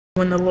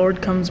when the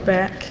Lord comes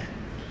back.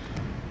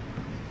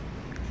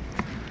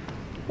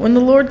 When the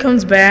Lord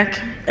comes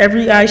back,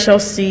 every eye shall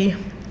see,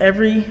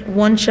 every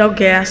one shall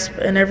gasp,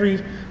 and every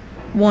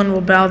one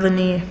will bow the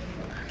knee.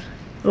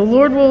 The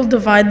Lord will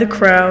divide the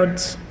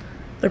crowds.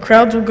 The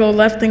crowds will go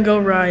left and go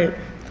right.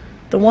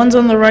 The ones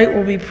on the right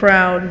will be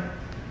proud,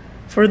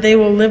 for they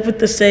will live with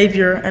the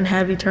Savior and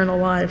have eternal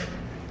life.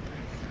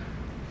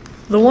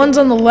 The ones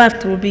on the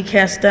left will be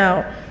cast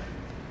out.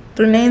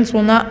 Their names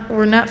were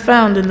not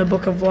found in the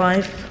book of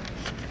life.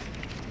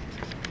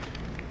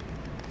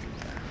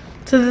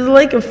 To the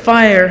lake of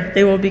fire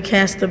they will be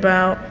cast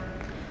about,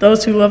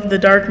 those who love the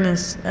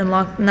darkness and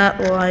not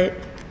the light.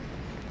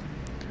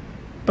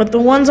 But the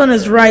ones on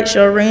his right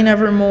shall reign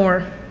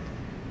evermore.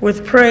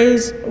 With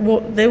praise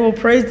they will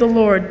praise the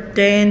Lord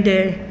day and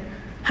day.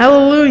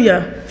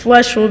 Hallelujah!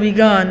 Flesh will be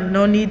gone,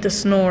 no need to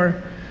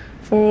snore,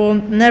 for we'll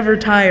never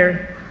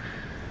tire.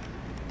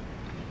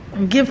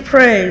 And give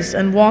praise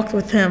and walk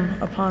with him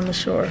upon the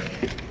shore.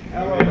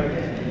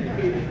 Hallelujah.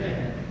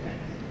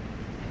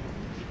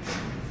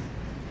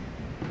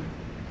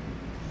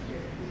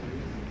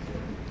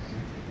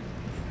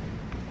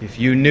 If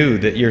you knew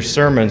that your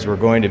sermons were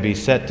going to be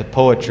set to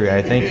poetry,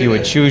 I think you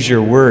would choose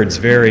your words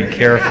very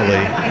carefully.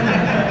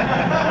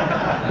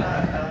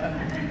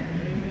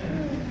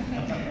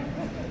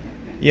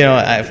 You know,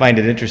 I find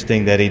it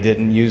interesting that he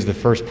didn't use the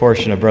first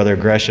portion of Brother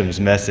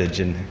Gresham's message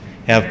and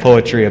have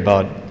poetry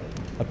about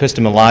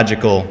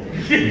epistemological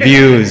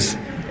views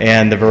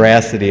and the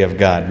veracity of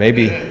God.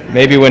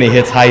 Maybe when he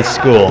hits high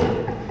school,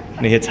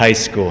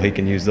 he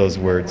can use those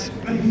words.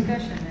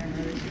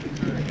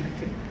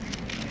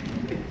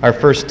 Our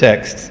first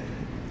text,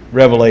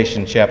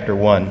 Revelation chapter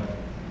 1,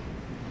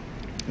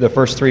 the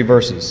first 3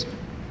 verses.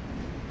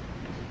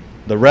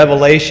 The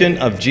revelation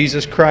of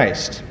Jesus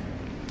Christ,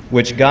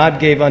 which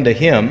God gave unto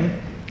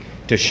him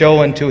to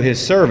show unto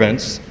his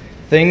servants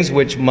things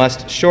which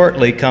must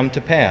shortly come to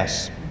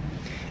pass.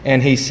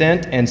 And he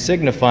sent and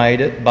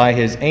signified it by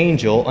his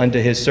angel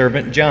unto his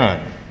servant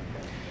John,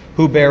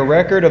 who bare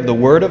record of the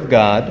word of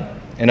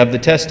God and of the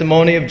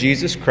testimony of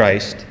Jesus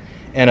Christ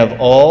and of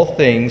all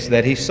things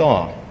that he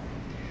saw.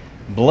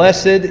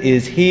 Blessed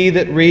is he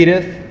that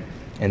readeth,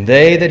 and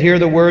they that hear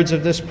the words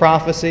of this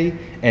prophecy,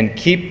 and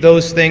keep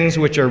those things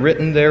which are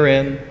written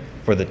therein,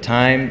 for the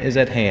time is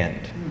at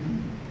hand.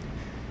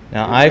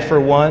 Now I, for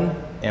one,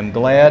 am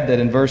glad that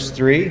in verse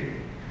 3,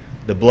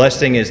 the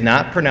blessing is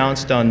not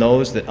pronounced on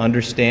those that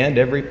understand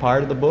every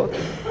part of the book.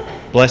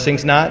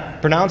 Blessing's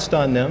not pronounced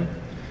on them.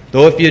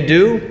 Though if you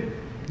do,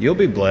 you'll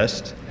be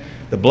blessed.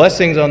 The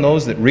blessing's on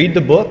those that read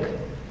the book.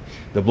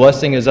 The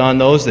blessing is on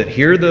those that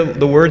hear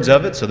the words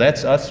of it, so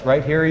that's us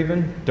right here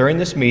even during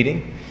this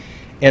meeting,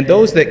 and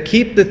those that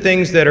keep the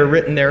things that are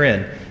written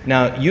therein.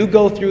 Now, you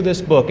go through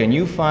this book and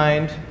you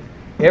find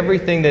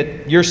everything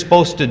that you're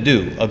supposed to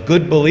do. A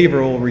good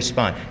believer will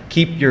respond.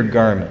 Keep your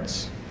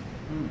garments.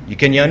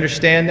 Can you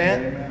understand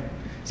that?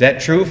 Is that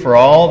true for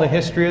all the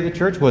history of the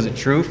church? Was it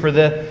true for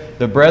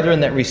the brethren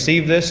that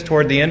received this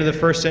toward the end of the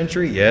first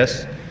century?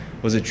 Yes.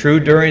 Was it true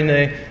during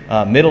the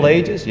Middle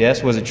Ages?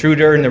 Yes. Was it true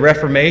during the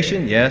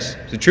Reformation? Yes.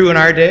 Is it true in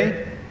our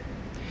day?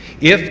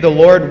 If the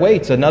Lord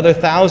waits another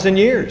 1,000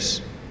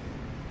 years,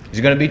 is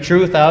it going to be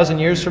true 1,000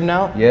 years from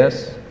now?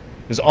 Yes.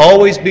 It'll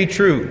always be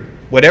true.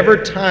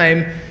 Whatever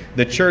time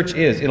the church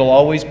is, it'll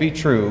always be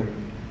true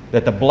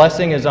that the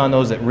blessing is on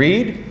those that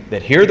read,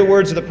 that hear the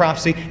words of the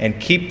prophecy, and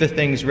keep the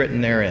things written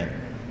therein.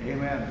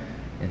 Amen.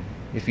 And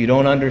if you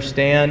don't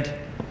understand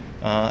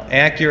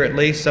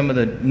accurately some of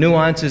the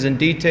nuances and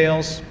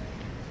details,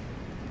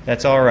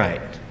 that's all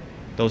right.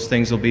 Those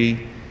things will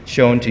be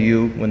shown to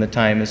you when the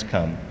time has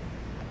come.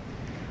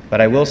 But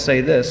I will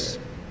say this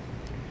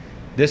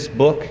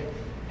book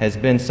has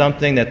been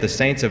something that the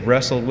saints have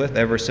wrestled with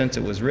ever since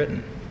it was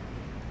written.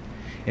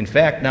 In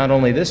fact, not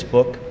only this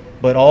book,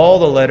 but all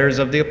the letters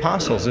of the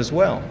apostles as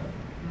well.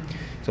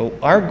 So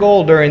our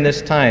goal during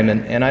this time,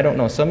 and I don't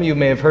know, some of you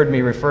may have heard me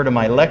refer to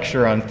my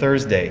lecture on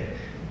Thursday.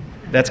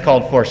 That's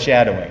called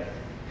foreshadowing.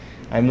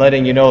 I'm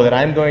letting you know that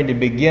I'm going to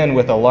begin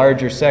with a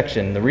larger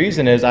section. The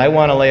reason is I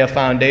want to lay a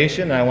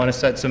foundation, and I want to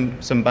set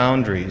some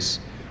boundaries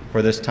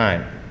for this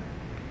time.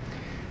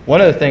 One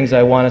of the things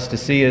I want us to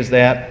see is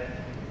that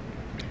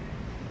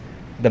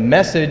the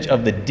message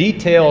of the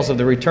details of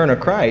the return of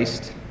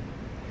Christ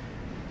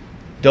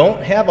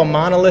don't have a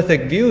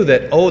monolithic view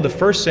that, oh, the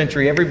first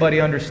century, everybody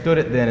understood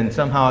it then and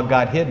somehow it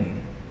got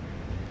hidden.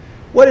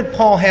 What did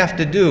Paul have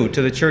to do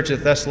to the church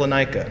at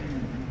Thessalonica?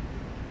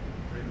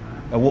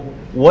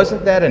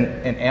 Wasn't that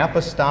an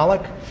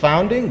apostolic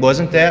founding?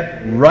 Wasn't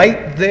that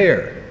right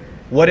there?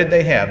 What did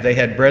they have? They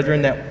had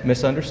brethren that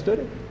misunderstood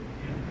it.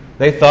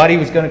 They thought he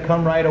was going to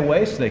come right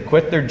away, so they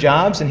quit their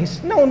jobs, and he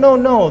said,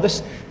 no,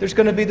 there's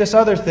going to be this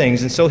other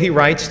things. And so he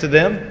writes to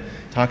them,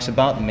 talks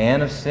about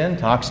man of sin,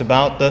 talks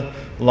about the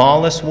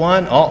lawless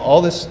one,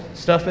 all this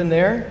stuff in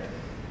there.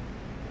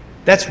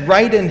 That's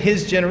right in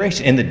his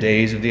generation. In the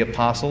days of the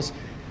apostles,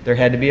 there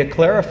had to be a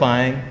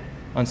clarifying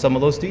on some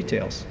of those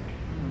details.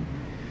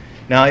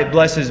 Now, it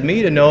blesses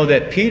me to know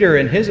that Peter,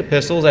 in his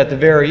epistles, at the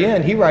very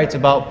end, he writes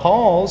about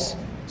Paul's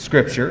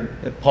Scripture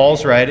that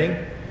Paul's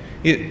writing,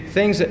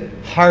 things that are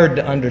hard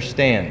to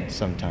understand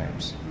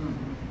sometimes.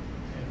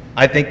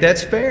 I think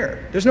that's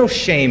fair. There's no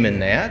shame in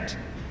that.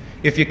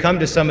 If you come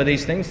to some of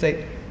these things,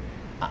 say,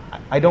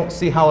 I don't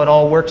see how it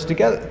all works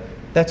together.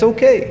 That's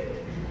okay.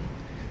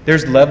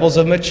 There's levels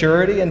of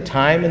maturity and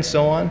time and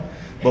so on.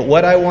 But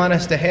what I want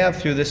us to have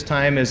through this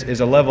time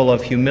is a level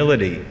of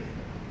humility,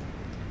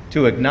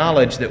 to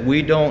acknowledge that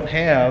we don't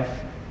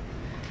have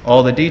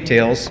all the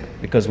details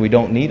because we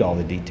don't need all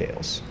the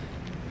details.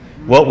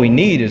 What we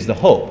need is the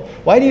hope.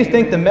 Why do you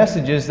think the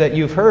messages that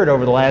you've heard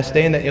over the last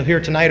day and that you'll hear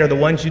tonight are the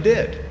ones you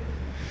did?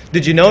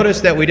 Did you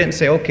notice that we didn't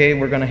say, okay,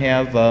 we're going to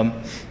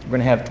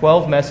have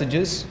 12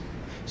 messages.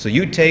 So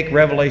you take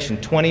Revelation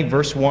 20,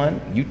 verse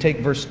 1, you take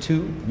verse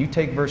 2, you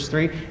take verse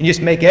 3, and you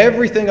just make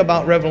everything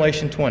about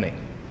Revelation 20.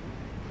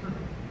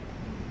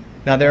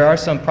 Now, there are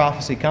some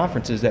prophecy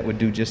conferences that would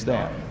do just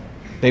that.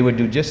 They would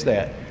do just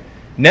that.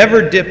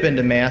 Never dip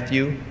into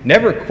Matthew.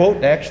 Never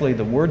quote, actually,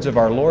 the words of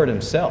our Lord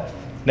himself.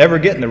 Never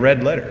get in the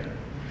red letter.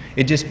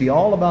 It'd just be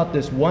all about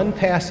this one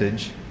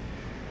passage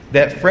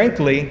that,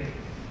 frankly,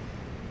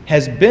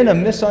 has been a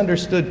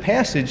misunderstood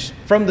passage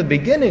from the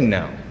beginning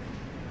now.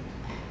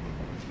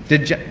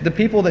 Did the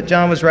people that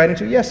John was writing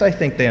to? Yes, I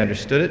think they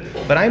understood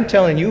it. But I'm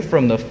telling you,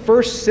 from the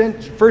first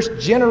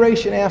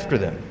generation after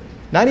them,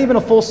 not even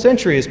a full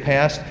century has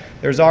passed,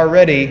 there's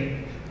already,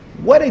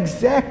 what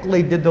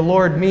exactly did the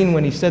Lord mean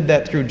when he said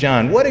that through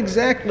John? What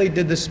exactly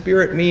did the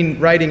Spirit mean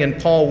writing in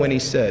Paul when he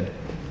said?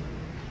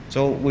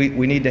 So we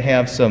need to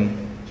have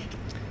some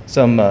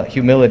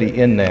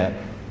humility in that,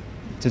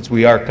 since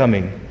we are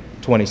coming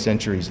 20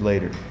 centuries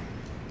later.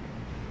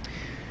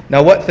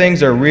 Now, what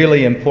things are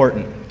really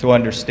important to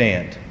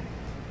understand?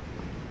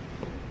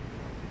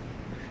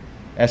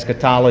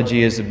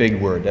 Eschatology is a big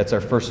word. That's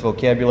our first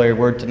vocabulary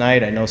word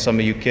tonight. I know some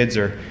of you kids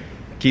are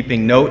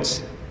keeping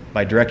notes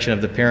by direction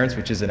of the parents,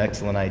 which is an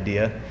excellent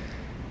idea.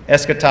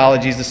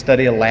 Eschatology is the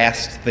study of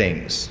last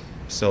things.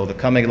 So the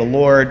coming of the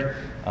Lord,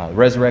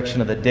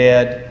 resurrection of the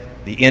dead,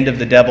 the end of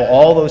the devil,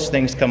 all those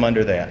things come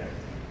under that.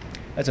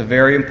 That's a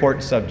very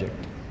important subject.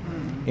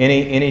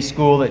 Any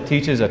school that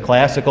teaches a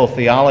classical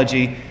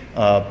theology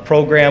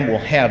program will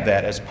have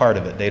that as part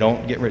of it. They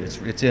don't get rid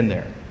of it. It's in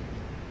there.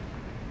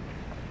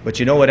 But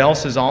you know what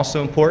else is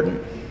also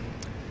important?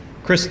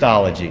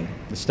 Christology,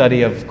 the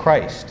study of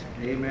Christ.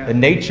 Amen. The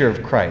nature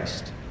of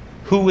Christ.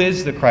 Who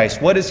is the Christ?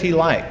 What is he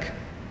like?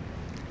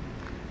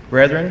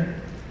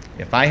 Brethren,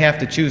 if I have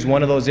to choose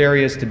one of those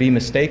areas to be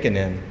mistaken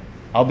in,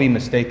 I'll be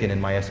mistaken in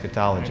my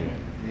eschatology.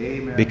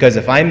 Amen. Because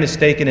if I'm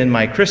mistaken in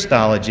my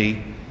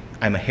Christology,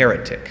 I'm a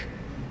heretic.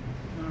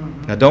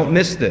 Now don't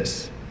miss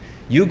this.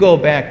 You go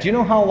back, do you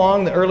know how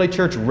long the early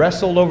church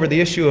wrestled over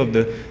the issue of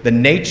the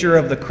nature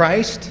of the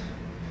Christ?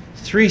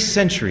 3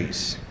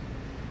 centuries.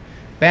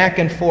 Back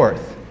and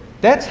forth.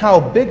 That's how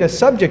big a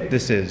subject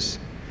this is.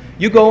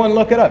 You go and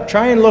look it up.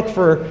 Try and look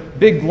for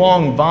big,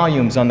 long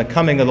volumes on the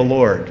coming of the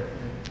Lord.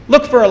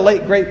 Look for a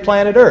late, great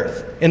planet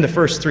Earth in the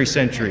first 3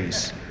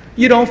 centuries.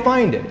 You don't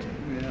find it.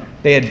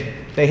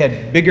 They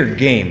had bigger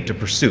game to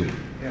pursue.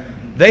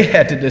 They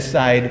had to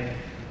decide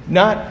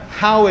not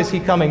how is he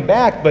coming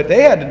back, but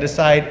they had to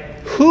decide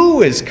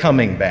who is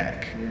coming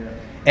back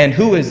and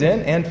who is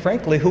in, and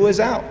frankly, who is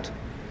out.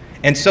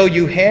 And so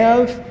you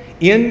have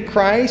in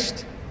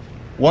Christ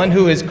one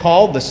who is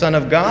called the Son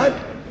of God,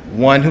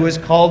 one who is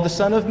called the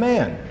Son of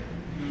Man.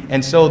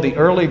 And so the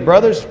early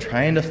brothers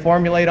trying to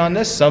formulate on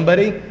this,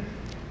 somebody,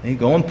 they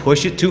go and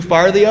push it too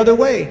far the other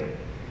way.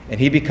 And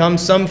he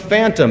becomes some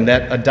phantom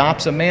that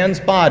adopts a man's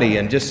body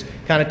and just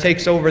kind of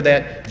takes over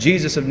that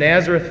Jesus of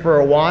Nazareth for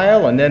a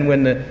while. And then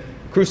when the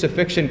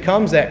crucifixion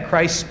comes, that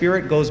Christ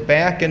spirit goes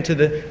back into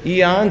the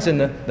eons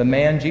and the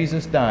man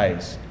Jesus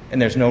dies.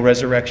 And there's no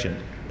resurrection.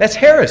 That's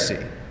heresy.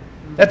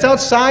 That's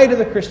outside of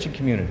the Christian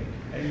community.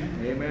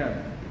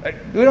 Amen.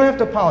 We don't have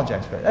to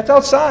apologize for that. That's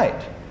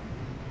outside.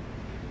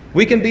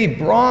 We can be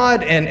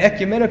broad and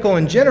ecumenical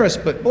and generous,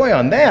 but boy,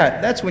 on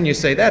that's when you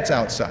say that's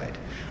outside.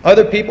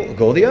 Other people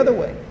go the other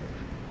way.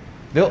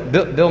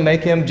 They'll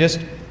make him just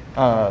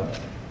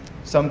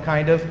some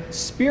kind of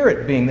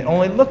spirit being that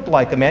only looked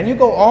like a man. You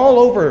go all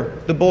over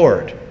the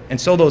board. And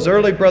so those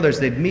early brothers,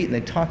 they'd meet and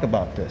they'd talk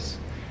about this.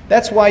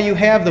 That's why you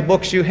have the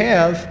books you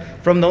have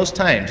from those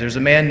times. There's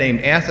a man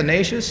named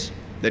Athanasius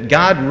that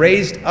God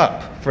raised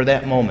up for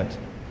that moment.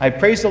 I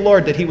praise the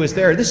Lord that he was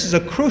there. This is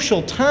a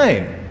crucial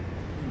time.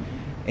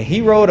 And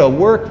he wrote a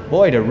work,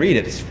 boy, to read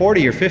it. It's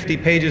 40 or 50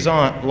 pages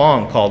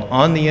long, called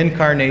On the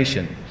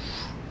Incarnation.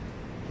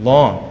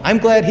 Long. I'm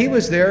glad he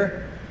was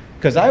there,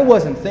 because I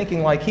wasn't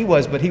thinking like he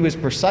was, but he was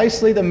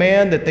precisely the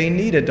man that they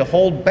needed to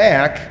hold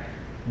back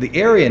the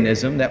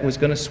Arianism that was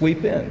going to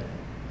sweep in.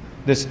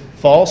 This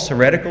false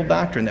heretical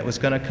doctrine that was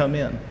going to come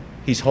in.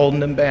 He's holding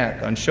them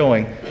back on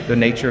showing the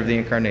nature of the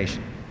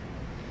incarnation.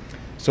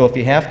 So if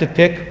you have to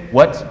pick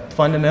what's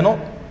fundamental,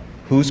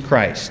 who's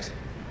Christ?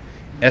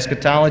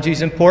 Eschatology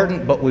is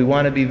important, but we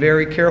want to be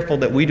very careful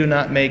that we do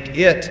not make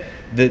it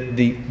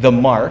the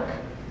mark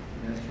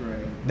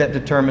that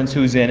determines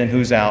who's in and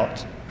who's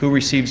out, who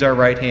receives our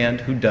right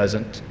hand, who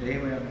doesn't.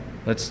 Amen.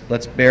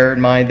 Let's bear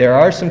in mind there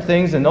are some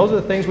things, and those are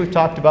the things we've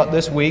talked about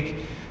this week,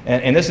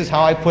 and this is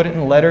how I put it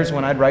in letters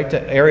when I'd write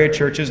to area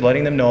churches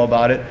letting them know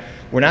about it.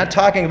 We're not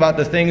talking about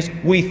the things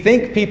we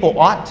think people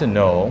ought to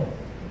know.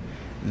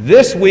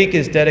 This week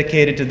is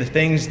dedicated to the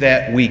things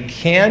that we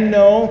can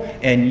know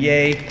and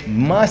yea,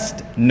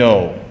 must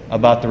know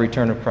about the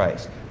return of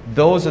Christ.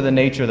 Those are the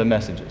nature of the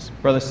messages.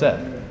 Brother Seth.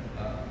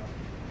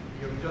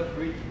 You've just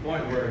reached the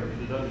point where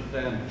you should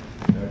understand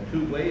there are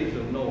two ways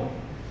of knowing.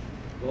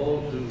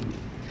 Those who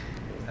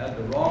had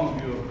the wrong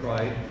view of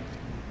Christ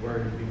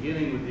were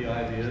beginning with the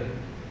idea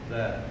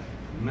that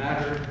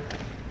matter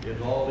is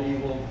all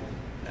evil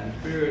and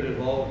spirit is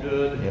all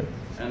good, Yep.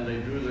 and they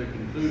drew their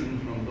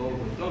conclusions from those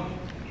assumptions.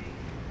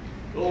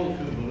 Those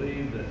who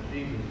believed that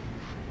Jesus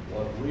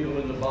was real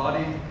in the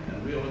body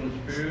and real in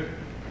the spirit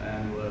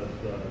and was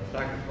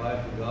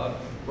sacrificed to God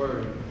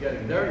were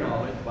getting their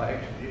knowledge by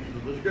exegesis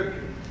of the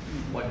Scripture,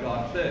 what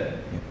God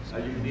said. Now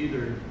you can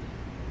either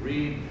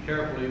read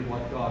carefully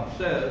what God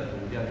says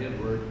and get His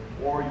word,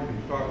 or you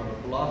can start with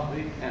a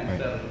philosophy and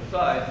set it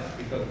aside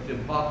because it's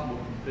impossible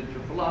to fit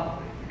your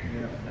philosophy.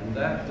 Yeah. And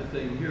that's the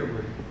thing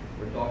here.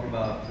 We're talking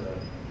about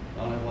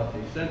not only what's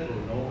essential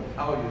to know, but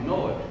how you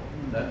know it.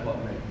 That's what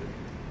makes it.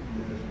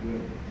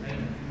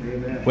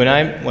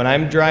 Amen. When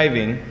I'm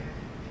driving,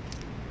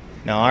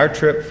 now our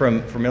trip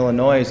from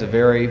Illinois is a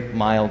very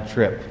mild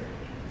trip.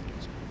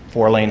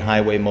 4-lane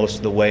highway most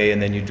of the way,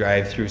 and then you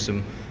drive through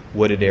some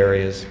wooded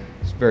areas.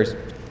 It's very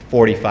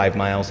 45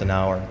 miles an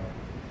hour.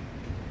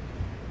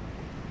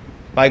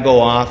 If I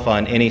go off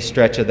on any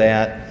stretch of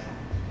that,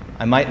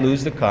 I might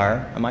lose the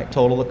car, I might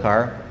total the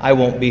car. I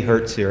won't be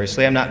hurt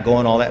seriously. I'm not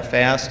going all that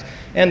fast,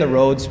 and the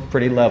road's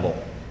pretty level.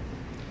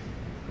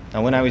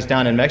 Now, when I was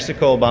down in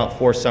Mexico about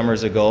 4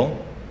 summers ago,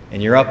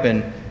 and you're up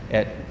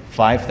at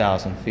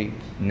 5,000 feet,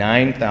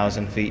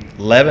 9,000 feet,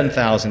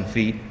 11,000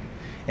 feet,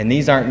 and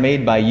these aren't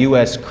made by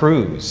U.S.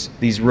 crews,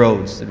 these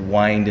roads that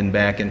wind and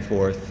back and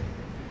forth.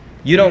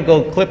 You don't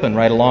go clipping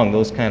right along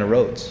those kind of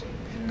roads.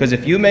 Because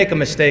if you make a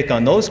mistake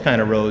on those kind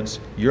of roads,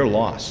 you're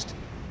lost.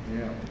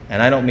 Yeah.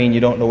 And I don't mean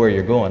you don't know where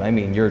you're going. I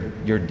mean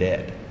you're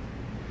dead.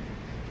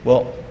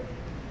 Well,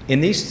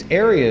 in these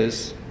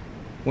areas,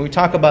 when we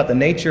talk about the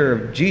nature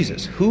of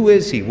Jesus, who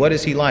is He? What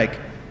is He like?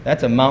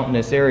 That's a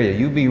mountainous area.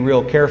 You be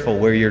real careful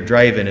where you're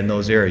driving in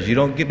those areas. You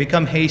don't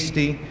become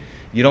hasty.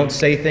 You don't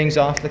say things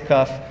off the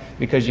cuff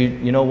because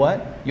you know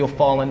what? You'll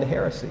fall into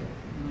heresy.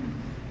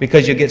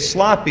 Because you get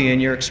sloppy in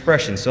your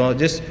expression. So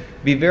just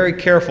be very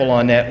careful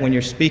on that when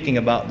you're speaking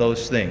about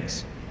those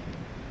things.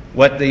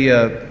 What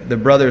the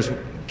brothers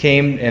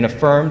came and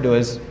affirmed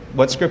was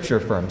what Scripture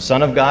affirms.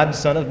 Son of God,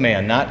 Son of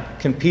man. Not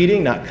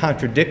competing, not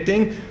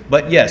contradicting,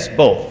 but yes,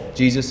 both.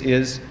 Jesus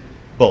is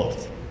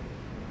both.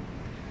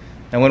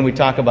 And when we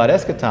talk about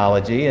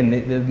eschatology and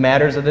the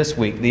matters of this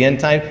week, the end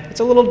time,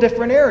 it's a little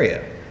different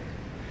area.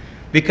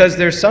 Because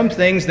there's some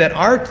things that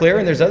are clear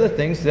and there's other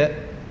things that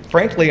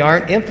frankly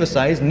aren't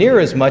emphasized near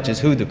as much as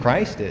who the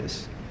Christ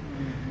is.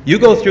 You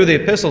go through the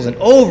epistles and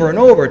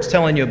over it's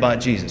telling you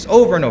about Jesus.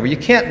 Over and over. You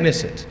can't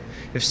miss it.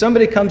 If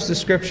somebody comes to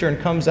Scripture and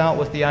comes out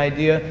with the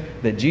idea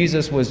that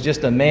Jesus was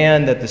just a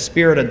man that the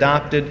Spirit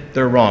adopted,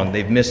 they're wrong.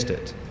 They've missed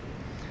it.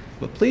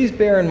 But please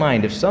bear in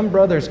mind, if some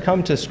brothers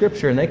come to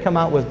Scripture and they come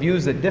out with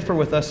views that differ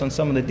with us on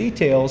some of the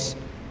details,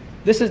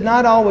 this is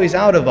not always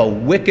out of a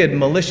wicked,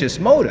 malicious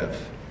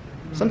motive.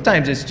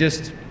 Sometimes it's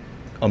just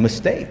a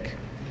mistake.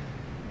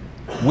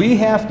 We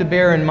have to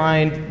bear in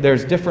mind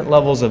there's different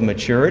levels of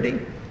maturity,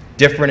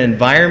 different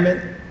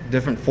environment,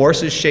 different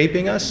forces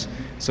shaping us.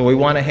 So we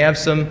want to have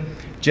some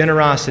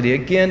generosity.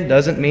 Again,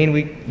 doesn't mean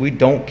we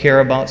don't care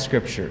about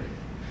Scripture.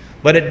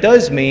 But it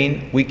does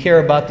mean we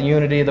care about the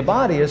unity of the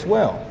body as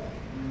well.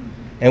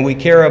 And we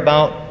care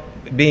about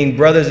being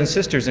brothers and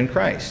sisters in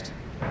Christ.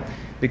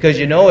 Because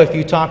you know, if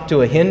you talk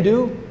to a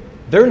Hindu,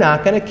 they're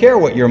not going to care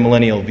what your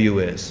millennial view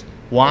is.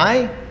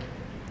 Why?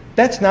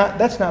 That's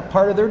not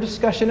part of their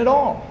discussion at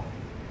all.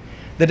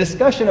 The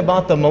discussion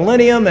about the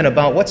millennium and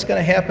about what's going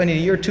to happen in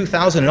the year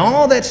 2000 and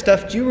all that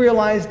stuff, do you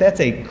realize that's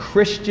a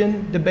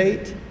Christian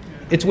debate?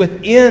 It's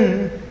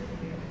within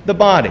the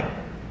body.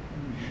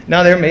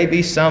 Now, there may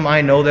be some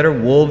I know that are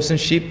wolves in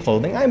sheep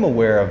clothing. I'm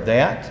aware of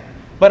that.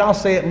 But I'll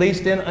say at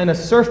least in a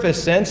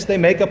surface sense, they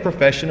make a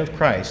profession of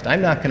Christ.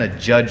 I'm not going to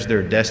judge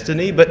their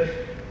destiny, but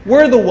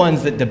we're the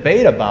ones that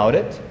debate about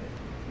it.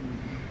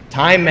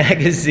 Time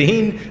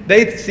magazine,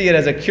 they see it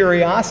as a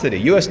curiosity.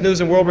 U.S.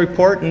 News and World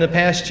Report in the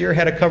past year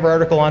had a cover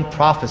article on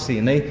prophecy,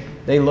 and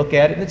they look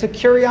at it, and it's a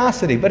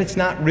curiosity, but it's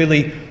not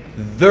really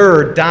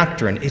their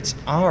doctrine. It's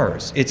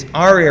ours. It's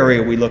our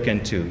area we look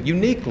into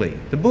uniquely.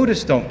 The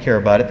Buddhists don't care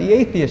about it. The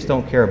atheists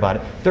don't care about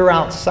it. They're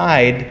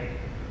outside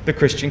the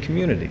Christian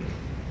community.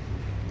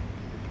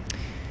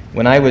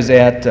 When I was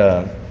at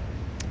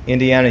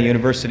Indiana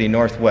University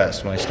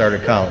Northwest, when I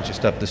started college,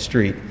 just up the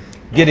street,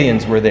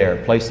 Gideons were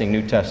there placing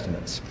New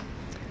Testaments.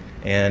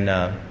 And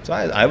so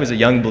I was a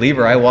young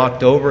believer. I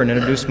walked over and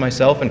introduced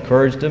myself,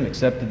 encouraged them,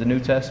 accepted the New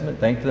Testament,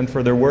 thanked them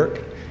for their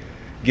work.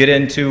 Get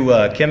into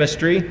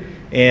chemistry,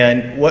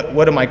 and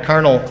what do my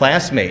carnal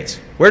classmates,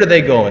 where do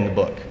they go in the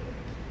book?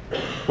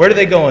 Where do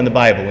they go in the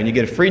Bible? When you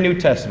get a free New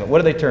Testament, what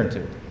do they turn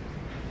to?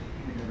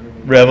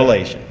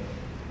 Revelation.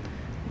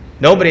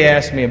 Nobody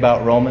asked me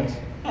about Romans.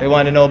 They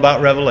wanted to know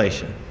about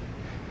Revelation.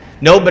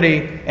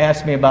 Nobody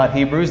asked me about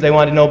Hebrews. They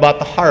wanted to know about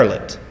the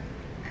harlot.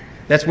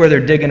 That's where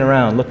they're digging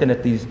around, looking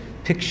at these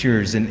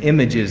pictures and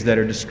images that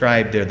are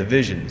described there, the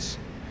visions.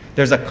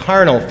 There's a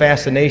carnal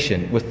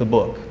fascination with the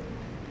book.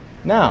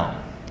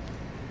 Now,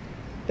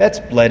 that's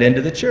bled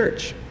into the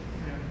church.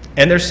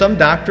 And there's some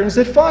doctrines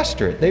that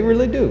foster it. They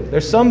really do.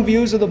 There's some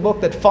views of the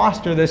book that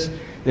foster this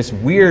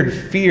weird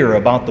fear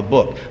about the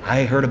book.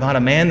 I heard about a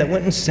man that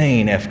went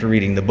insane after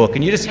reading the book.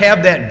 And you just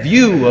have that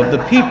view of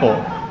the people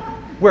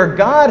where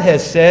God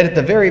has said at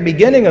the very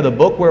beginning of the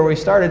book, where we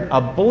started,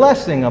 a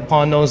blessing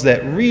upon those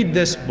that read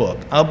this book,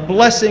 a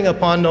blessing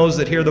upon those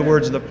that hear the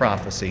words of the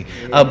prophecy,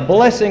 a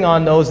blessing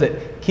on those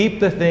that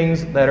keep the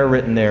things that are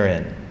written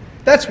therein.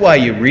 That's why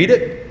you read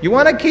it. You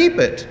want to keep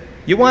it.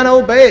 You want to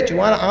obey it. You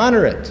want to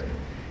honor it.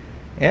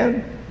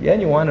 And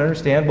you want to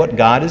understand what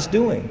God is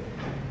doing.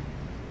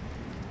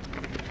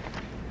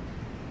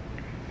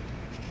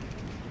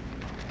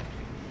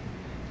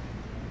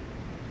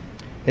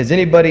 Has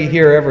anybody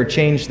here ever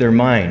changed their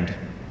mind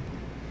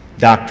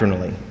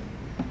doctrinally?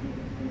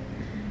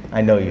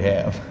 I know you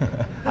have.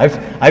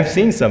 I've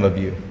seen some of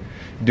you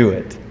do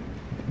it.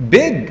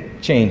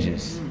 Big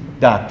changes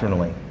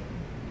doctrinally.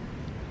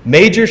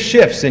 Major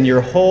shifts in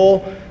your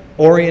whole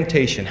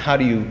orientation. How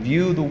do you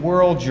view the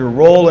world, your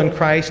role in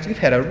Christ? You've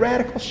had a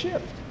radical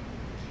shift.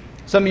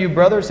 Some of you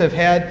brothers have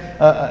had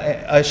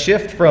a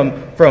shift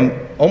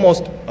from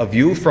almost a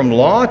view from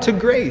law to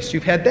grace.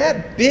 You've had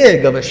that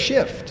big of a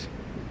shift.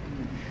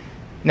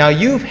 Now,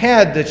 you've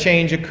had the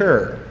change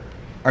occur.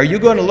 Are you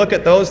going to look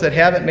at those that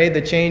haven't made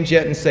the change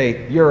yet and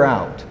say, you're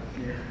out?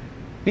 Yeah.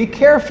 Be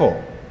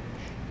careful.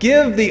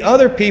 Give the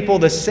other people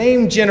the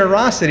same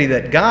generosity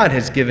that God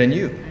has given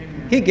you.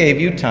 Amen. He gave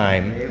you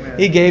time. Amen.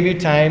 He gave you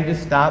time to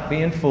stop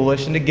being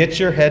foolish and to get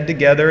your head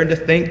together and to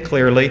think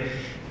clearly.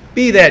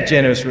 Be that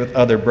generous with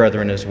other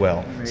brethren as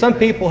well. Amen. Some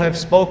people have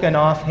spoken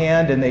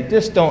offhand and they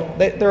just don't,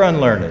 they're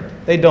unlearned.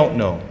 They don't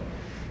know.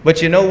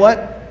 But you know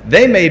what?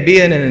 They may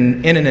be in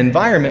an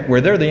environment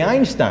where they're the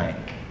Einstein.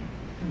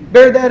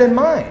 Bear that in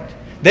mind.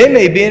 They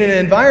may be in an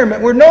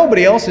environment where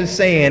nobody else is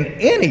saying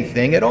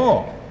anything at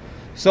all.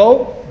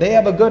 So they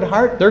have a good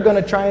heart. They're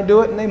going to try and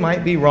do it, and they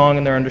might be wrong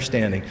in their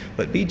understanding.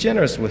 But be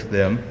generous with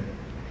them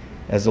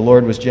as the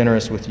Lord was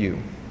generous with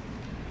you.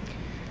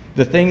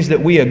 The things that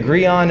we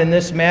agree on in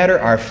this matter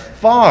are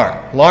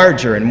far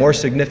larger and more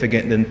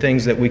significant than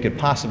things that we could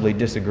possibly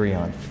disagree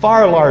on.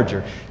 Far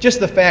larger. Just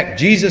the fact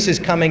Jesus is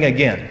coming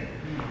again.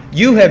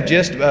 You have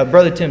just,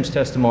 Brother Tim's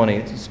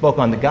testimony spoke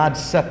on the God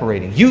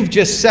separating. You've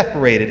just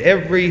separated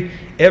every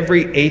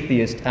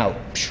atheist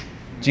out.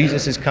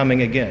 Jesus is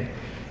coming again.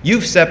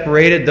 You've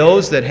separated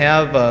those that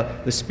have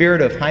the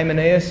spirit of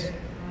Hymenaeus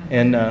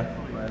and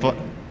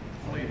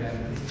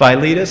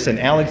Philetus, and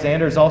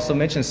Alexander is also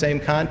mentioned in the same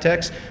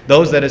context.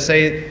 Those that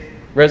say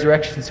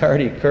resurrection's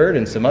already occurred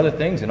and some other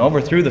things and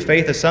overthrew the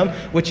faith of some,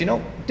 which,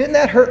 didn't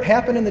that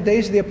happen in the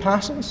days of the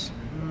apostles?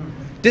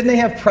 Didn't they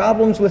have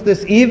problems with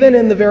this even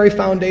in the very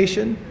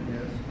foundation?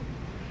 Yes.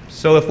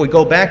 So if we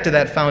go back to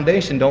that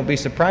foundation, don't be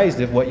surprised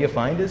if what you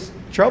find is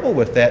trouble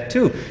with that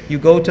too. You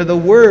go to the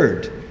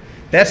Word.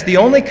 That's the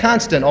only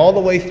constant all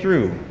the way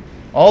through.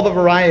 All the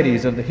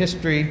varieties of the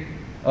history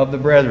of the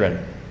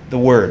brethren. The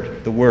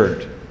Word. The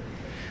Word.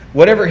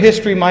 Whatever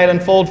history might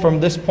unfold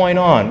from this point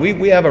on.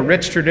 We have a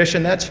rich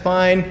tradition, that's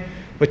fine,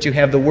 but you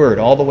have the Word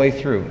all the way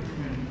through.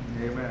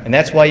 Amen. And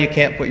that's why you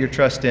can't put your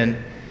trust in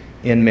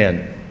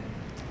men.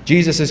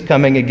 Jesus is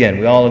coming again.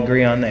 We all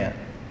agree on that.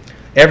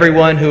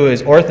 Everyone who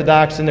is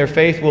orthodox in their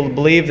faith will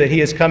believe that He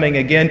is coming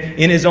again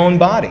in His own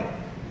body.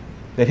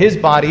 That His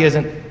body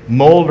isn't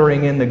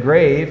moldering in the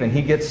grave and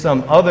He gets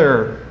some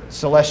other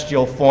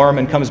celestial form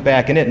and comes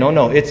back in it.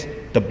 No, it's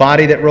the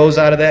body that rose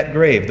out of that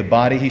grave, the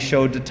body He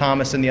showed to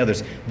Thomas and the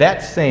others.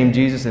 That same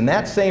Jesus and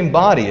that same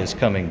body is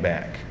coming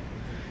back.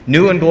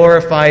 New and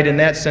glorified in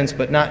that sense,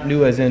 but not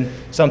new as in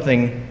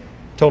something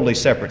totally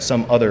separate,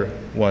 some other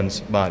one's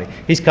body.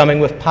 He's coming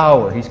with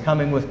power. He's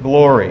coming with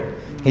glory.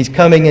 He's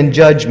coming in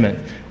judgment.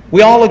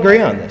 We all agree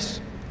on this.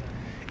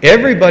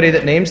 Everybody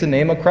that names the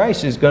name of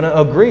Christ is going to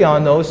agree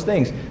on those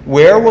things.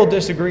 Where we'll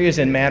disagree is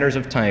in matters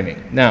of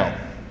timing. Now,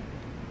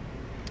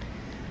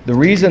 the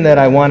reason that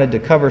I wanted to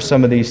cover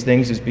some of these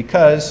things is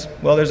because,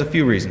 well, there's a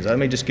few reasons. Let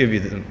me just give you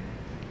them.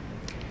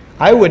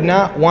 I would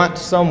not want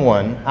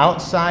someone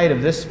outside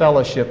of this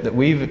fellowship that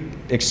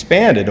we've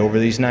expanded over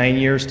these 9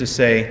 years to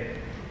say,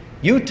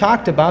 you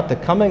talked about the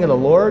coming of the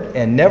Lord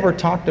and never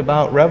talked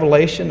about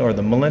Revelation or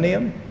the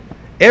millennium.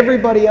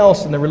 Everybody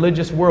else in the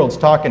religious world's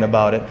talking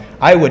about it.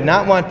 I would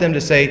not want them to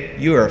say,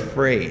 you are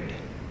afraid.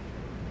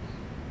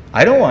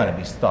 I don't want to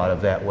be thought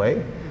of that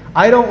way.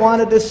 I don't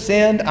want to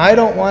descend. I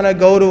don't want to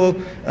go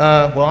to,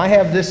 I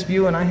have this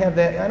view and I have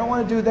that. I don't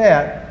want to do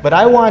that. But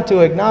I want to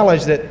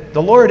acknowledge that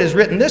the Lord has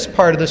written this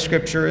part of the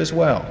Scripture as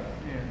well.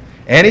 Yeah.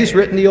 And He's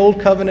written the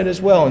Old Covenant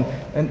as well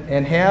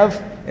and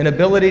have an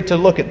ability to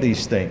look at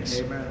these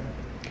things. Amen.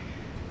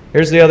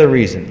 Here's the other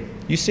reason.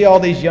 You see all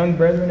these young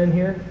brethren in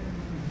here?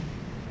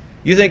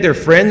 You think their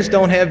friends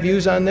don't have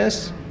views on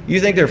this? You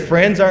think their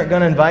friends aren't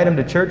going to invite them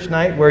to church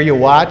night where you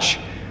watch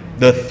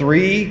the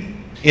 3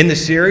 in the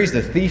series,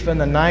 The Thief in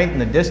the Night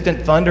and The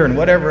Distant Thunder and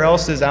whatever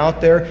else is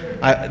out there?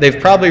 They've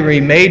probably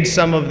remade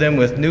some of them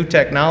with new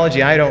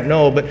technology, I don't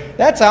know, but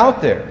that's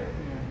out there.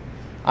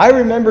 I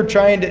remember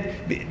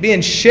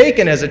being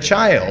shaken as a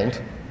child,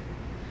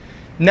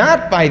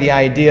 not by the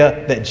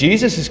idea that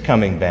Jesus is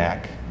coming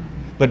back,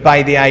 but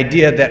by the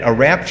idea that a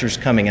rapture's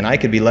coming and I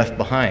could be left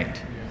behind.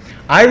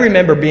 I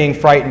remember being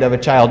frightened of a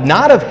child,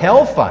 not of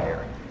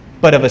hellfire,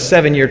 but of a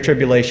 7-year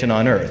tribulation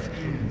on earth.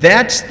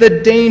 That's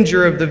the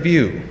danger of the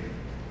view.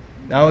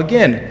 Now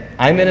again,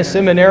 I'm in a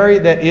seminary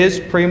that is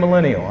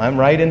premillennial. I'm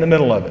right in the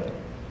middle of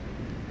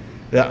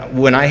it.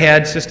 When I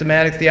had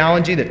systematic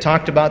theology that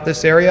talked about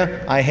this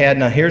area, I had,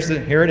 now here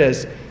it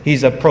is,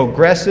 he's a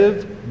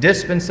progressive,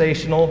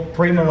 dispensational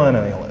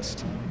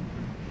premillennialist.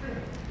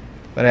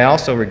 But I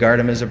also regard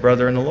him as a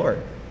brother in the Lord.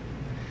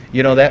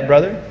 You know that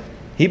brother?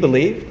 He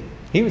believed.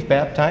 He was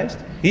baptized.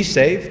 He's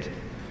saved.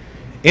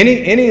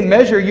 Any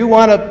measure you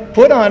want to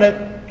put on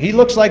it, he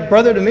looks like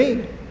brother to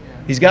me.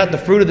 He's got the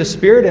fruit of the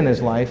Spirit in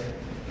his life.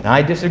 Now,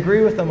 I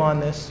disagree with him on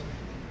this,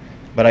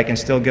 but I can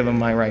still give him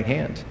my right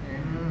hand.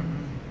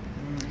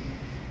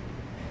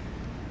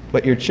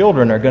 But your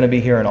children are going to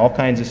be hearing all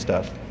kinds of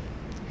stuff.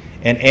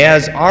 And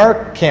as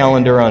our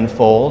calendar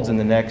unfolds in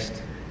the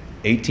next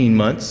 18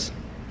 months,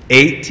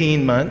 you're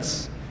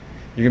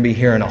going to be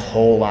hearing a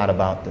whole lot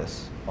about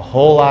this, a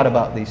whole lot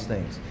about these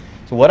things.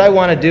 So what I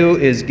want to do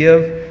is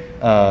give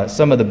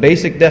some of the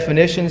basic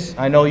definitions.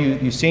 I know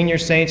you senior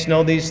saints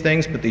know these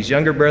things, but these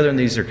younger brethren,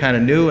 these are kind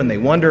of new and they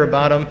wonder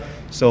about them.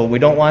 So we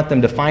don't want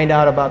them to find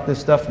out about this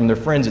stuff from their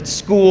friends at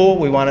school.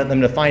 We want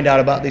them to find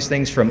out about these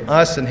things from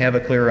us and have a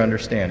clearer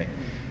understanding.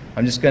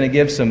 I'm just going to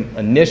give some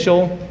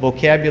initial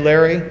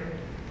vocabulary,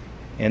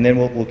 and then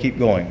we'll keep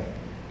going.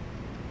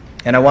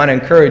 And I want to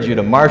encourage you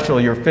to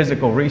marshal your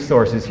physical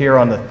resources here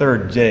on the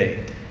 3rd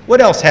day. What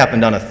else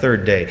happened on a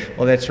 3rd day?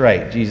 Well, that's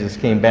right. Jesus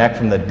came back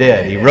from the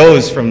dead. He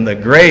rose from the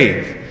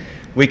grave.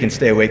 We can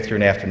stay awake through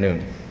an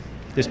afternoon.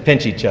 Just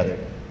pinch each other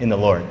in the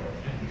Lord.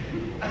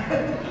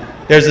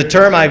 There's a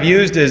term I've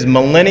used as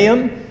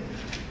millennium.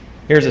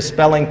 Here's a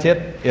spelling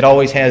tip. It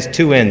always has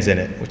 2 N's in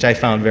it, which I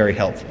found very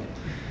helpful.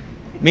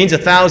 It means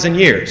 1,000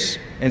 years.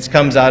 And it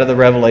comes out of the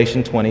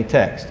Revelation 20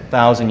 text,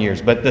 1,000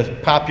 years. But the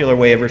popular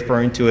way of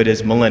referring to it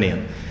is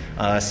millennium.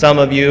 Some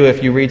of you,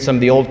 if you read some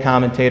of the old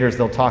commentators,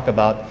 they'll talk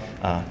about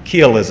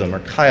Kielism or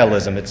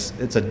Kailism.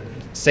 It's a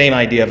same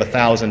idea of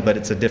 1,000, but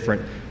it's a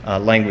different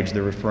language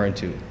they're referring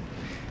to.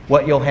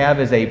 What you'll have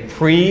is a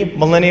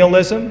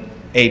pre-millennialism,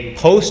 a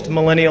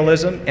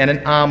post-millennialism, and an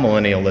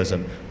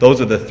amillennialism.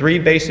 Those are the 3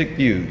 basic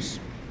views.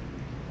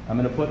 I'm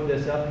going to put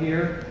this up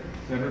here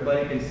so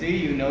everybody can see.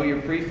 You know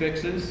your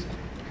prefixes.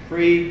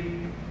 Pre,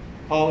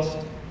 post,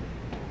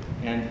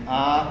 and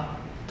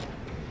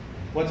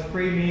What's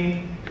pre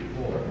mean?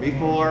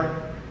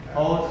 Before.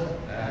 Post,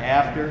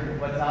 after.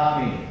 What's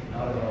mean?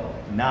 Not at all.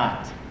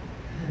 Not.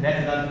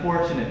 That's an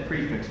unfortunate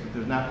prefix, but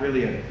there's not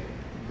really a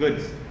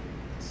good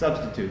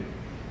substitute.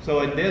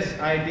 So in this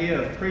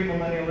idea of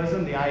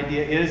premillennialism, the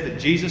idea is that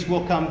Jesus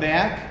will come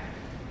back,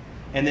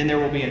 and then there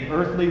will be an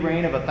earthly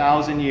reign of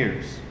 1,000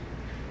 years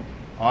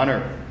on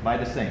earth by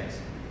the saints.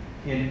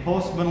 In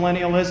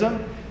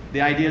postmillennialism, the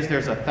idea is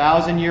there's a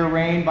 1,000-year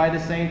reign by the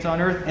saints on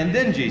earth, and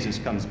then Jesus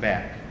comes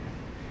back.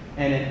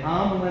 And in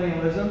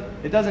amillennialism,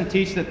 it doesn't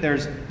teach that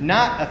there's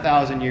not a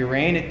 1,000-year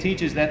reign. It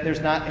teaches that there's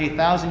not a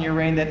 1,000-year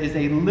reign that is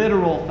a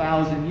literal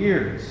 1,000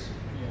 years.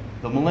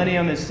 The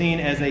millennium is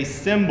seen as a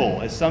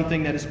symbol, as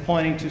something that is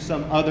pointing to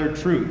some other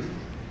truth.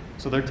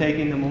 So they're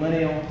taking the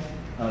millennium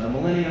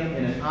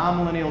in an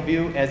amillennial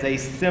view as a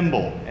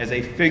symbol, as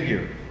a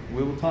figure.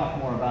 We will talk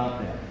more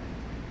about that.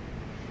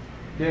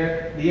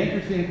 The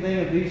interesting thing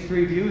of these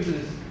 3 views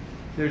is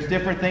there's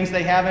different things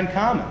they have in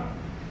common.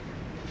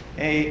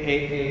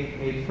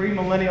 A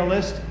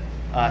premillennialist,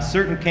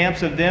 certain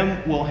camps of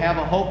them will have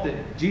a hope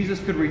that Jesus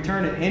could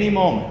return at any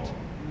moment.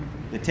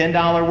 The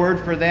 $10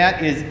 word for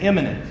that is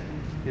imminent.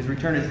 His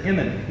return is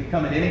imminent. He can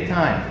come at any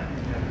time.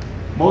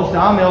 Most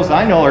amils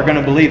I know are going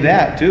to believe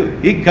that too.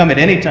 He can come at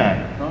any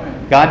time.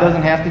 God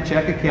doesn't have to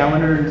check a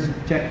calendar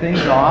and check things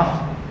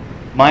off.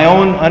 My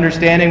own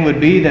understanding would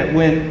be that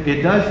when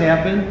it does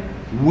happen,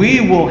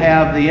 we will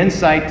have the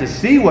insight to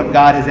see what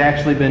God has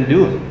actually been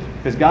doing.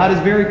 Because God is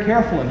very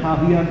careful in how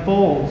He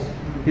unfolds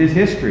His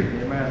history.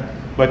 Amen.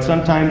 But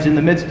sometimes in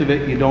the midst of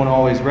it, you don't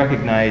always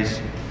recognize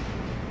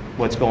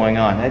what's going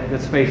on.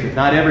 Let's face it,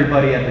 not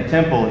everybody at the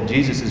temple at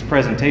Jesus'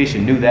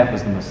 presentation knew that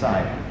was the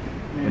Messiah.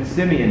 But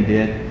Simeon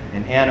did,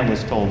 and Anna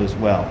was told as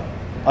well.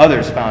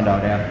 Others found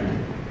out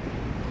afterward.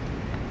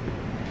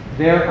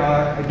 There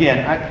are,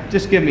 again,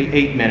 just give me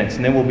 8 minutes,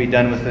 and then we'll be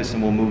done with this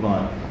and we'll move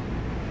on.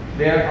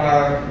 There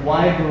are a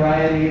wide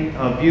variety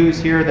of views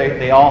here.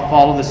 They all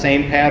follow the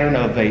same pattern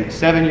of a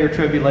 7-year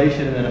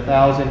tribulation and then a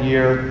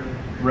 1,000-year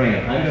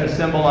reign. I'm going to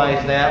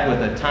symbolize that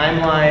with a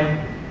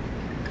timeline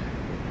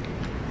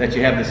that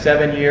you have the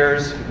 7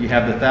 years, you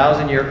have the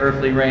 1,000-year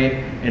earthly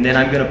reign, and then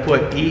I'm going to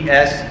put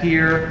ES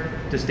here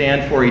to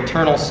stand for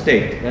eternal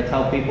state. That's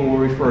how people will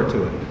refer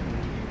to it.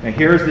 Now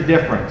here's the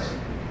difference.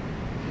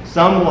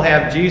 Some will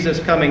have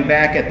Jesus coming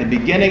back at the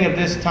beginning of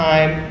this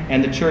time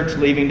and the church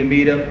leaving to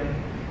meet him,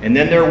 and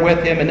then they're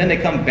with him, and then they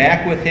come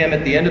back with him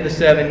at the end of the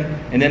 7,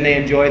 and then they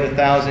enjoy the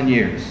 1,000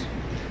 years.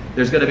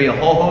 There's going to be a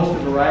whole host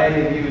of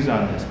variety of views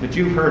on this, but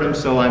you've heard them,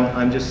 so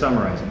I'm just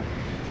summarizing.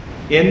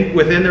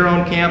 Within their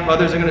own camp,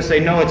 others are going to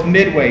say, no, it's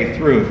midway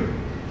through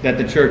that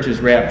the church is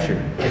raptured.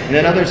 And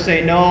then others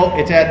say, no,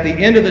 it's at the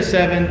end of the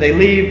 7, they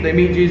leave, they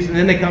meet Jesus, and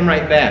then they come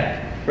right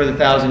back for the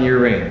 1,000-year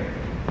reign.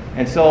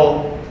 And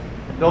so,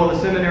 though the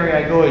seminary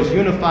I go is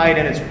unified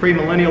in its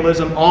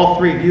premillennialism, all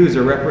three views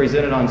are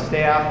represented on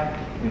staff.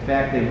 In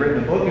fact, they've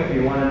written a book if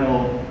you want to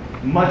know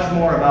much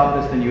more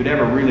about this than you'd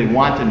ever really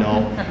want to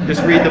know.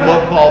 Just read the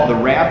book called The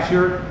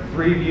Rapture,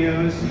 Three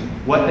Views.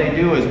 What they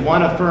do is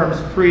one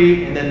affirms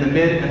pre, and then the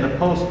mid and the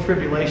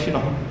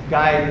post-tribulational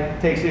guy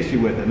takes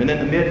issue with them. And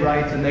then the mid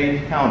writes and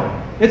they counter.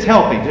 It's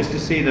healthy just to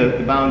see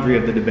the boundary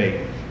of the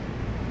debate.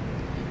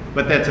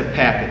 But that's a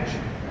package.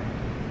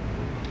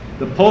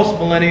 The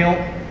post-millennial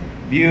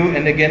view,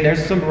 and again,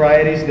 there's some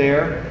varieties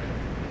there.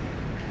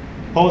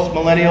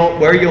 Post-millennial,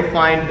 where you'll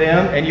find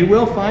them, and you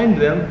will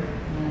find them.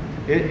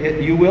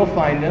 You will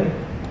find them.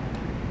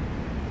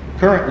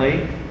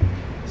 Currently,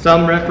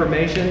 some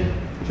Reformation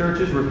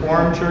churches,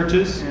 Reformed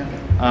churches,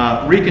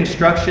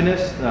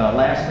 Reconstructionists,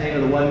 last name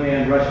of the one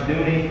man,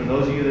 Rushdoony, for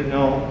those of you that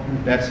know,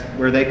 that's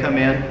where they come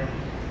in.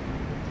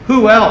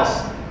 Who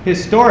else,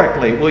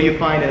 historically, will you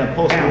find in a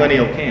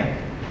post-millennial camp?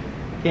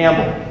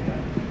 Campbell.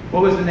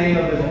 What was the name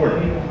of his work?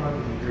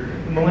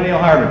 The Millennial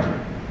Harbinger.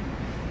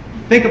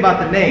 Think about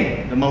the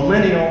name, the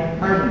Millennial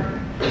Harbinger.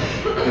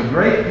 The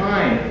great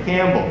mind,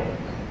 Campbell.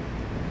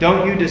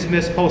 Don't you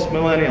dismiss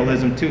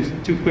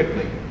post-millennialism too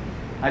quickly.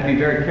 I'd be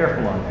very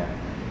careful on that.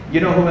 You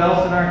know who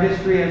else in our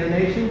history as a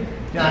nation?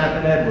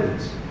 Jonathan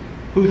Edwards,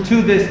 who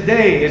to this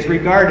day is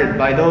regarded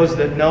by those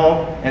that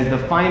know as the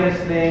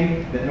finest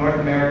thing that North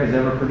America has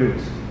ever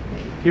produced.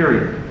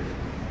 Period.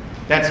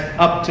 That's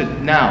up to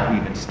now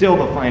even, still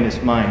the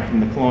finest mind from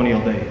the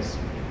colonial days.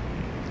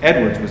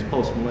 Edwards was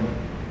post-millennial.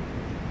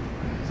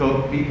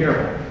 So be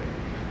careful.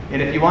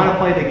 And if you want to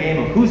play the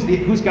game of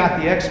who's got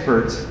the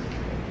experts,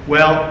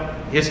 well,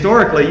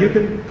 historically, you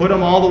can put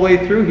them all the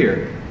way through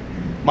here.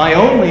 My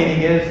own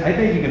leaning is, I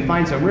think you can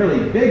find some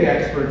really big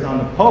experts on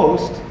the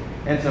post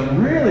and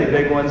some really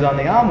big ones on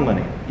the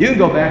amillennial. You can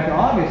go back to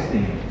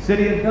Augustine,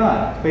 City of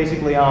God,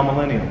 basically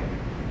amillennial.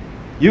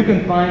 You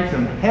can find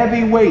some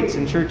heavy weights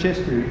in church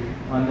history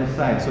on this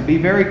side. So be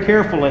very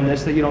careful in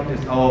this that you don't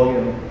just,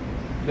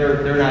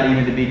 they're not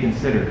even to be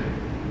considered.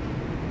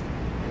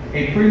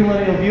 A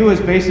premillennial view is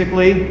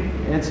basically,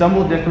 and some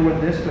will differ with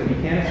this, but you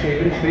can't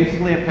escape it, it's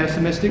basically a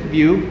pessimistic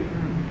view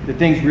that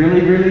things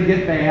really, really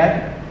get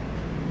bad.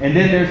 And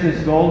then there's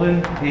this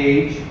golden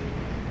age,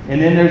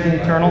 and then there's an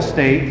eternal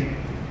state.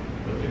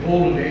 But the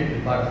golden age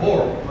is by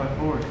force. By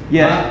force.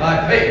 Yes. Not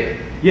by faith.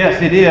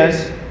 Yes, it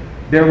is.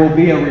 There will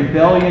be a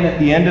rebellion at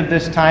the end of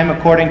this time,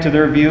 according to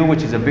their view,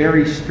 which is a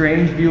very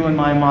strange view in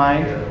my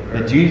mind,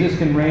 that Jesus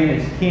can reign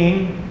as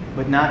king,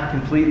 but not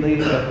completely.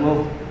 But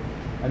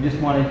I just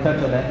wanted to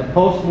touch on that. The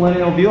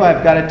post-millennial view,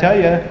 I've got to tell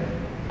you,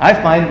 I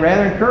find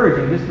rather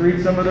encouraging just to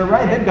read some of their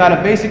writing. They've got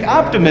a basic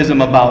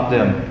optimism about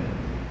them.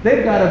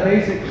 They've got a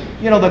basic,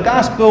 the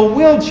gospel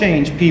will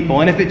change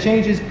people. And if it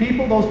changes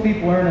people, those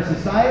people are in a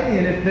society.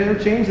 And if they're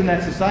changed, then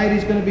that society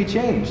is going to be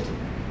changed.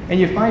 And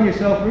you find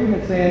yourself reading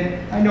it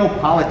saying, I know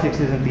politics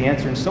isn't the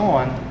answer and so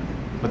on.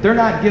 But they're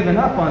not giving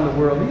up on the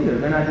world either.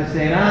 They're not just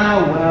saying,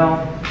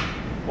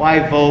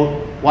 why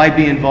vote? Why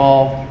be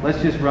involved?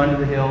 Let's just run to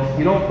the hills.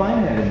 You don't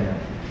find that in them.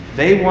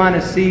 They want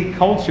to see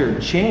culture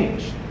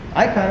change.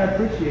 I kind of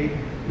appreciate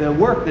the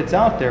work that's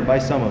out there by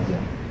some of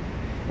them.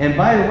 And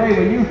by the way,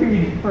 when you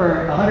read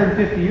for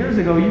 150 years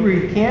ago, you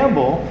read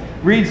Campbell,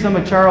 read some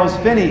of Charles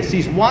Finney,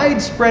 sees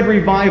widespread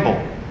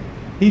revival.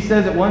 He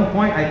says at one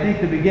point, I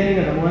think the beginning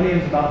of the millennium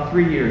is about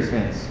 3 years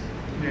hence.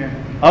 Yeah.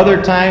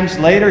 Other times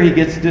later, he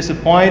gets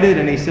disappointed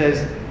and he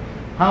says,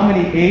 how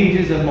many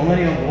ages of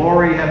millennial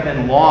glory have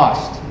been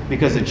lost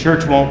because the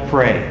church won't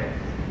pray?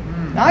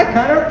 Now, I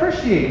kind of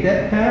appreciate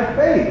that kind of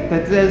faith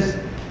that says,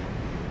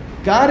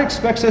 God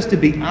expects us to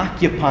be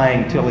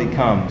occupying till He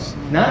comes.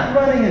 Not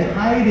running and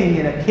hiding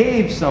in a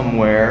cave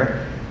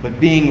somewhere, but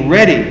being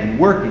ready and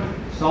working,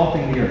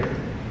 salting the earth.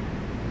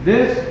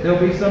 There'll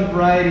be some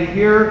variety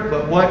here,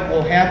 but what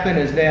will happen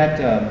is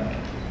that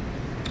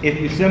if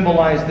you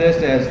symbolize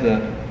this as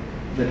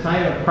the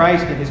time of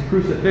Christ and His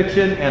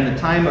crucifixion and the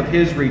time of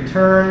His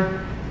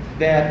return,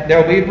 that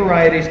there'll be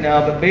varieties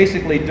now, but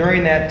basically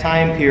during that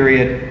time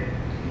period,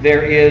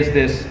 there is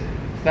this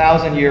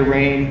 1,000-year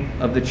reign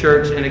of the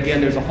church, and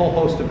again, there's a whole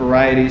host of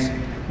varieties.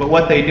 But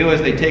what they do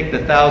is they take the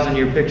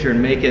 1,000-year picture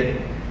and make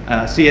it,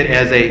 see it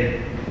as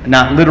a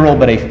not literal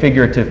but a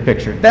figurative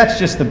picture. That's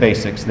just the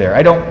basics there.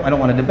 I don't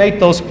want to debate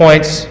those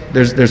points.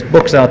 There's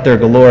books out there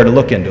galore to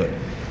look into it.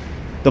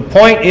 The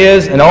point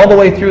is, and all the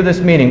way through this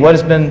meeting, what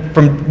has been,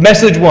 from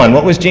message 1,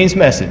 what was Gene's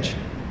message?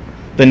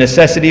 The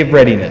necessity of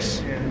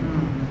readiness.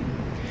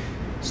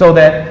 So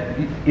that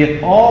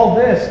if all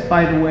this,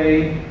 by the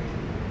way,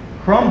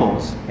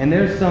 crumbles, and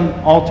there's some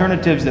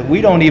alternatives that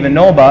we don't even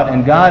know about,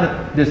 and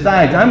God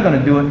decides, I'm going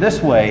to do it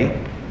this way,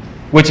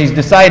 which He's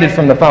decided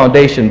from the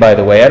foundation, by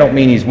the way. I don't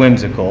mean He's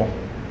whimsical.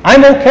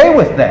 I'm okay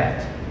with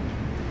that.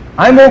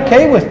 I'm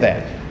okay with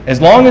that,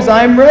 as long as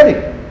I'm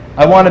ready.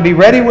 I want to be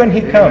ready when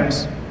He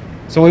comes.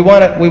 So we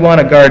want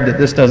to guard that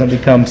this doesn't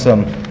become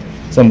some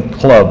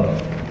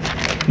club.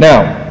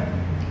 Now,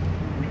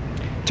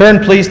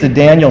 turn please to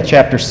Daniel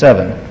chapter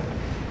 7.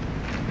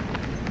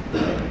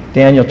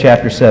 Daniel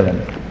chapter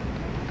 7.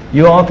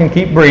 You all can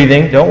keep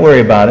breathing. Don't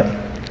worry about it.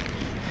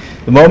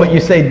 The moment you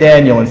say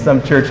Daniel in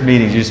some church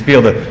meetings, you just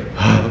feel the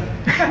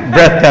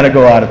breath kind of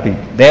go out of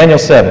people. Daniel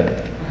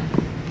 7.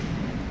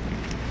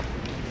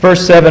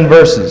 First 7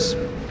 verses.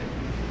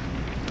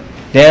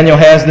 Daniel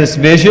has this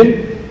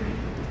vision.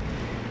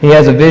 He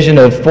has a vision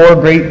of 4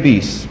 great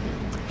beasts.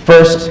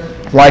 First,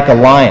 like a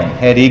lion,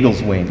 had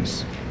eagle's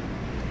wings.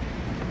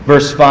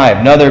 Verse 5,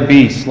 another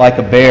beast like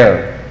a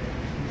bear.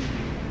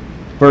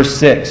 Verse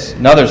 6,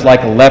 another's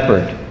like a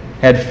leopard,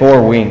 had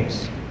 4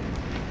 wings.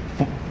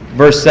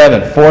 Verse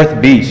 7,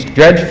 fourth beast,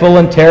 dreadful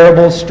and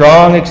terrible,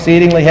 strong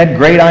exceedingly, had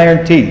great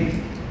iron teeth.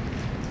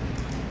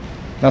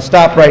 Now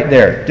stop right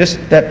there.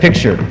 Just that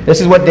picture. This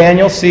is what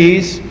Daniel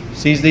sees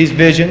these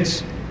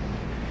visions.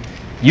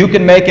 You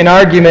can make an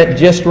argument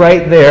just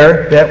right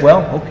there that,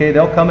 well, okay,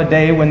 there'll come a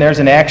day when there's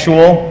an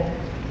actual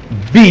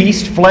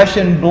beast, flesh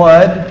and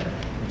blood,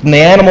 and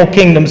the animal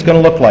kingdom's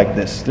going to look like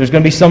this. There's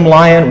going to be some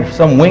lion,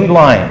 some winged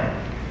lion.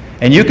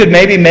 And you could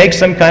maybe make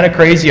some kind of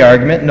crazy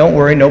argument. Don't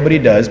worry, nobody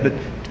does, but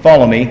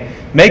follow me.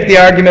 Make the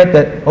argument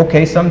that,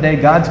 okay, someday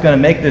God's going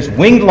to make this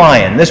winged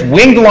lion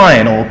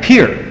will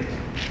appear.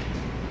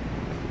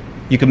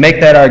 You can make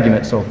that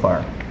argument so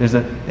far.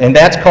 And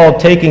that's called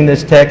taking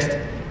this text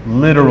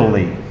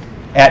literally,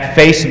 at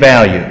face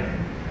value.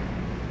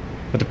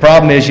 But the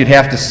problem is you'd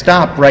have to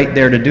stop right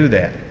there to do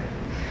that.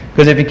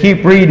 Because if you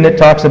keep reading, it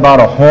talks about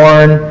a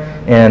horn,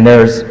 and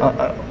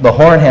the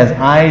horn has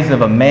eyes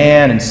of a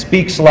man and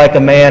speaks like a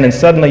man, and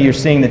suddenly you're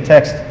seeing the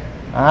text.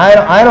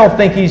 I don't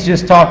think he's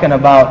just talking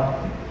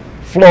about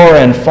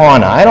flora and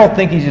fauna. I don't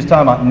think he's just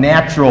talking about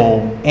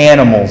natural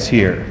animals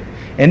here.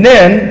 And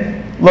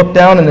then, look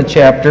down in the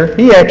chapter,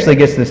 he actually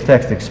gets this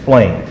text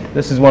explained.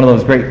 This is one of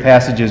those great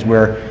passages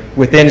where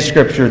within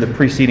Scripture, the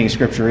preceding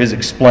Scripture is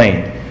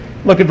explained.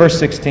 Look at verse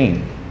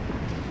 15.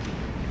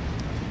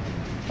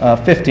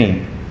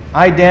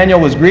 I, Daniel,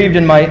 was grieved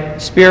in my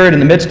spirit in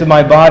the midst of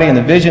my body, and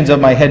the visions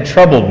of my head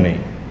troubled me.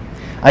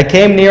 I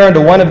came near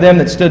unto one of them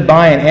that stood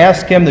by and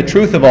asked him the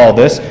truth of all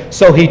this.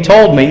 So he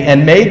told me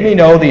and made me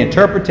know the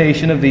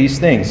interpretation of these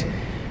things.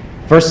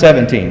 Verse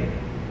 17.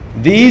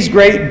 These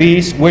great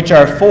beasts which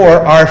are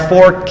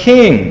 4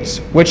 kings,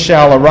 which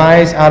shall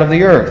arise out of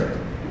the earth.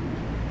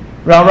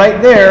 Now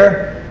right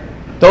there,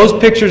 those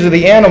pictures of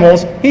the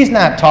animals, he's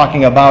not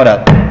talking about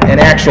an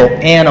actual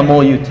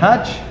animal you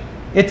touch.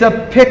 It's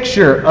a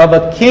picture of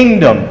a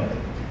kingdom.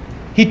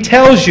 He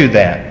tells you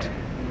that.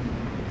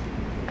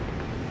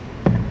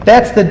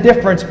 That's the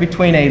difference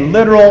between a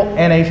literal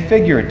and a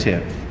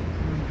figurative.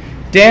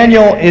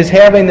 Daniel is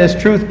having this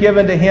truth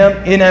given to him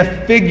in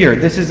a figure.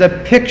 This is a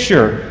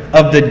picture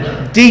of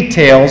the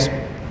details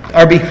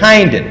are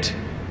behind it.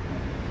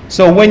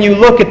 So when you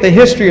look at the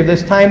history of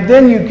this time,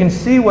 then you can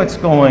see what's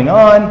going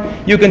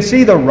on. You can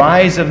see the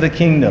rise of the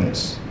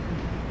kingdoms.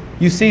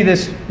 You see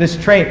this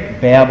trait,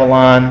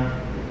 Babylon,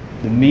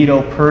 the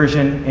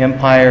Medo-Persian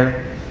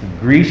Empire, the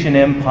Grecian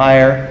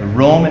Empire, the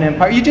Roman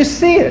Empire. You just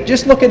see it.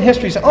 Just look at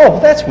history and say, oh, well,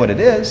 that's what it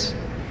is.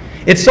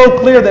 It's so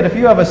clear that if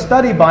you have a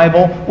study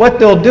Bible, what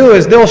they'll do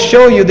is they'll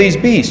show you these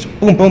beasts.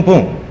 Boom, boom,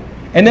 boom.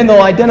 And then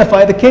they'll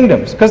identify the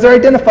kingdoms because they're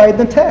identified in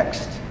the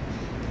text.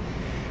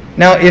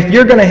 Now, if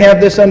you're going to have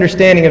this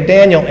understanding of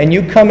Daniel and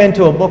you come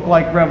into a book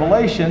like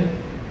Revelation,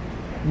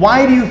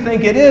 why do you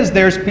think it is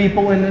there's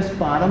people in this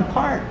bottom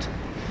part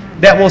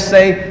that will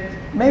say,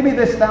 maybe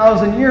this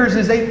 1,000 years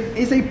is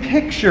a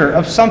picture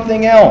of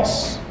something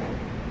else?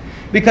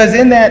 Because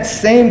in that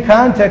same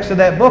context of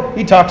that book,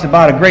 he talks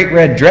about a great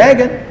red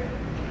dragon,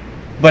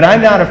 but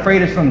I'm not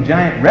afraid of some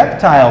giant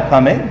reptile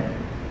coming.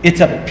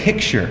 It's a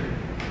picture.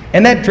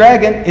 And that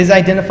dragon is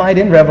identified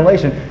in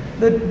Revelation.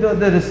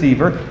 The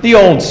deceiver, the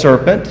old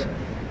serpent,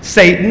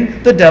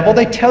 Satan, the devil,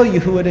 they tell you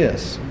who it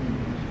is.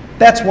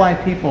 That's why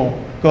people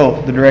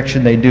go the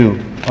direction they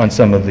do on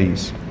some of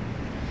these.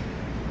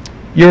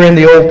 You're in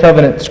the Old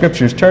Covenant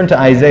Scriptures. Turn to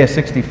Isaiah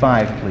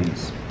 65,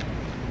 please.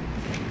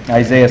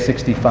 Isaiah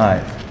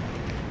 65.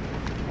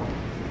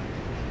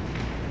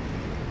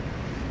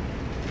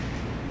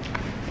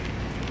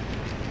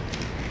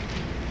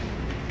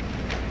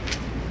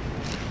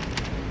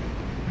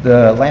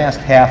 The last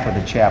half of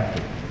the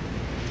chapter.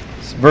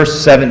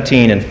 Verse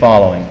 17 and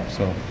following.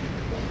 So,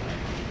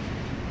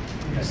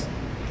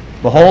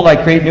 behold,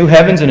 I create new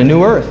heavens and a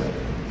new earth.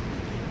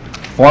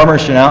 Former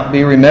shall not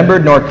be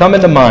remembered, nor come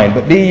into mind.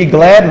 But be ye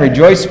glad and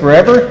rejoice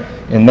forever,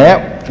 in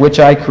that which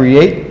I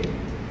create.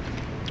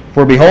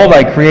 For behold,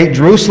 I create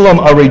Jerusalem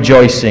a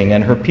rejoicing,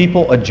 and her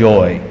people a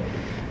joy.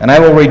 And I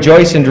will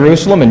rejoice in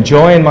Jerusalem, and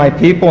joy in my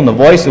people, and the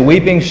voice of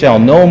weeping shall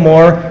be no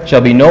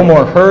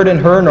more heard in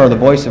her, nor the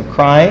voice of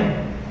crying.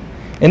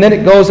 And then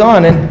it goes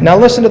on, and now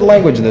listen to the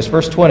language of this,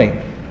 verse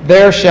 20.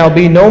 There shall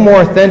be no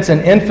more thence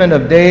an infant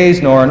of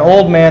days, nor an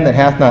old man that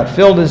hath not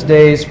filled his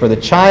days, for the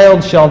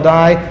child shall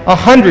die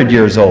 100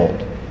 years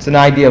old. It's an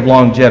idea of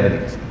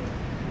longevity.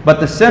 But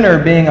the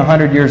sinner, being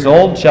 100 years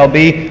old, shall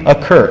be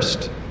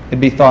accursed. It'd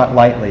be thought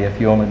lightly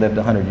if you only lived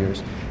 100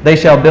 years. They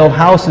shall build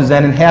houses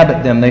and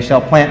inhabit them. They shall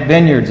plant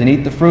vineyards and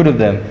eat the fruit of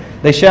them.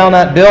 They shall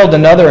not build,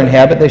 another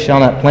inhabit. They shall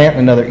not plant,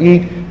 another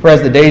eat. For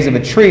as the days of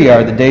a tree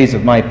are the days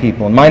of my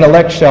people. And mine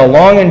elect shall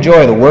long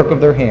enjoy the work of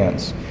their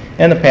hands.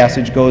 And the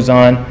passage goes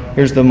on.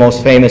 Here's the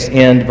most famous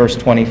end, verse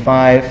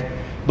 25.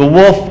 The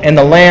wolf and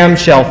the lamb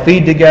shall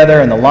feed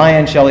together, and the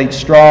lion shall eat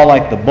straw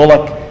like the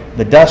bullock.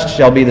 The dust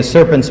shall be the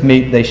serpent's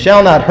meat. They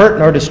shall not hurt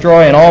nor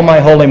destroy in all my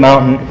holy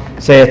mountain,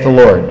 saith the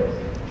Lord.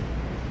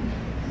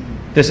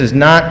 This is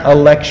not a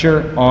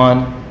lecture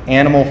on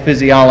animal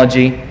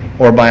physiology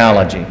or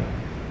biology.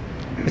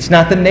 It's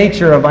not the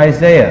nature of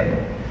Isaiah.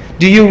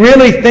 Do you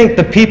really think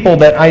the people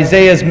that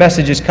Isaiah's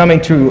message is coming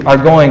to are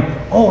going,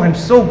 oh, I'm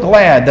so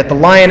glad that the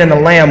lion and the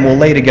lamb will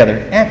lay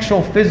together?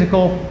 Actual,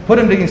 physical, put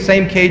them in the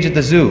same cage at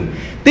the zoo.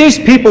 These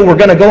people were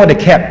going to go into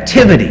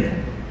captivity.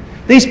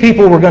 These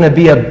people were going to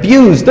be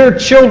abused. Their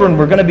children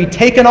were going to be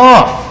taken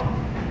off.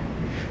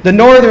 The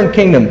northern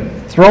kingdom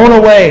thrown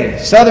away,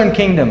 southern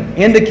kingdom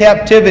into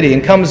captivity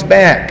and comes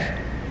back.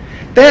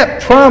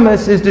 That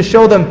promise is to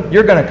show them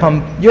you're going to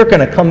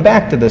come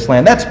back to this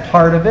land. That's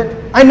part of it.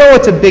 I know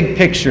it's a big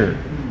picture.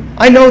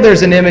 I know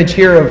there's an image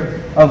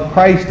here of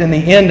Christ in the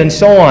end and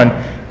so on.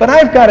 But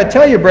I've got to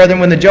tell you, brethren,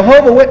 when the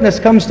Jehovah's Witness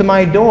comes to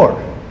my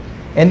door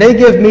and they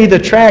give me the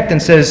tract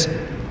and says,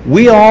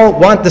 we all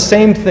want the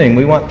same thing.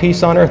 We want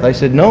peace on earth. I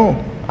said,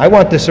 no, I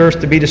want this earth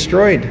to be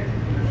destroyed.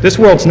 This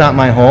world's not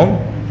my home.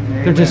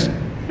 They're just,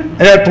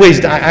 and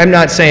please, I'm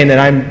not saying that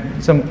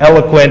I'm some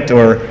eloquent,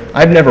 or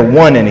I've never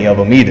won any of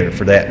them either,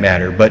 for that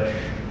matter, but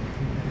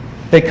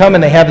they come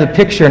and they have the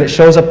picture and it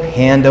shows a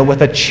panda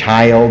with a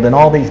child and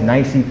all these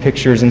nicey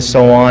pictures and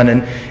so on,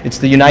 and it's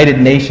the United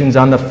Nations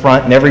on the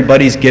front and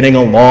everybody's getting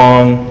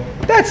along.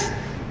 That's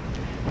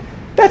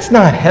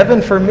not heaven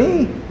for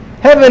me.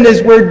 Heaven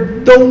is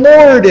where the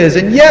Lord is,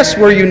 and yes,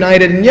 we're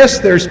united, and yes,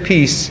 there's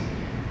peace.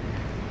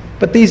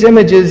 But these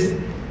images,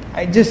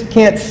 I just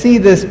can't see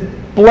this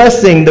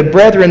blessing the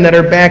brethren that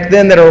are back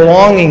then that are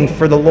longing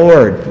for the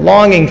Lord,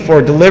 longing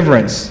for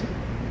deliverance.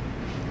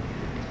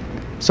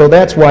 So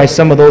that's why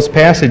some of those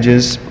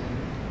passages,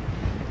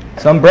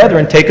 some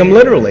brethren take them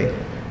literally.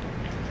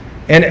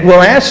 And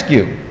we'll ask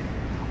you,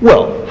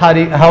 well, how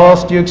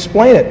else do you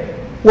explain it?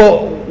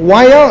 Well,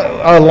 why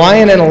a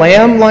lion and a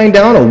lamb lying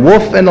down, a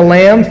wolf and a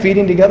lamb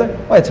feeding together?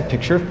 Well, it's a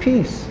picture of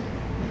peace.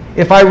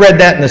 If I read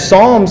that in the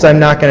Psalms, I'm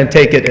not going to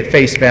take it at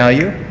face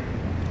value.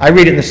 I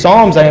read it in the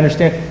Psalms, I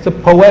understand it's a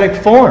poetic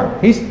form.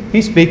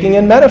 He's speaking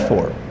in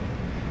metaphor.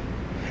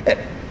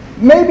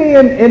 Maybe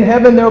in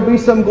heaven there'll be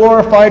some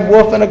glorified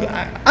wolf, and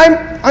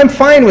I'm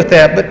fine with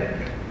that, but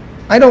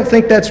I don't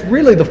think that's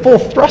really the full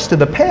thrust of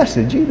the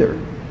passage either.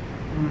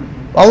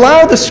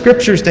 Allow the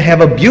Scriptures to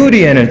have a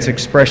beauty in its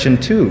expression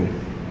too.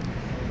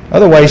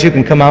 Otherwise, you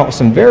can come out with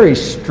some very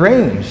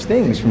strange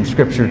things from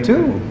Scripture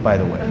too, by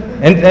the way.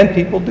 And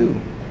people do.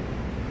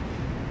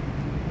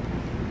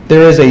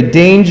 There is a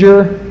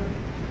danger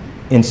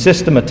in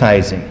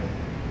systematizing.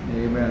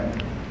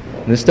 Amen.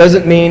 This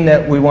doesn't mean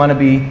that we want to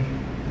be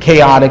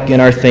chaotic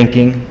in our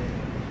thinking.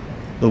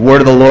 The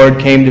word of the Lord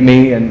came to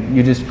me and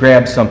you just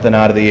grab something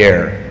out of the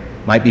air.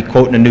 Might be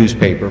quoting a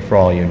newspaper for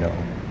all you know.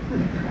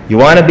 You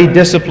want to be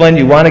disciplined,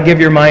 you want to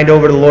give your mind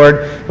over to the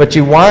Lord, but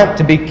you want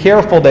to be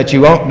careful that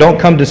you don't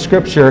come to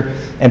Scripture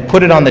and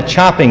put it on the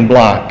chopping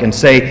block and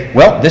say,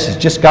 well, this has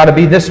just got to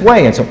be this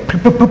way. And so,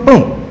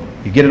 boom,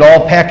 you get it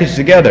all packaged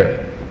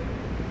together.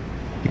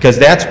 Because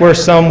that's where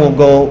some will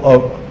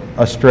go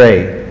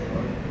astray,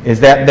 is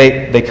that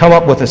they come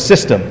up with a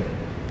system,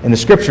 and the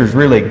Scripture is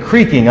really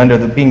creaking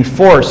under being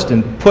forced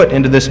and put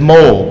into this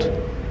mold.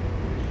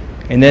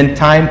 And then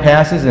time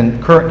passes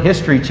and current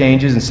history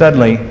changes, and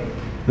suddenly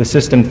the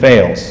system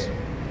fails.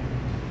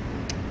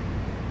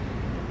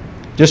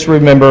 Just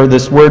remember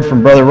this word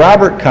from Brother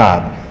Robert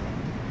Cobb.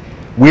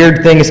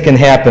 Weird things can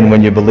happen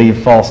when you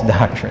believe false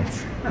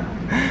doctrines.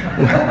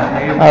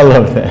 I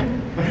love that.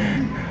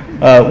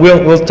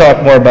 We'll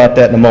talk more about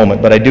that in a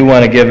moment, but I do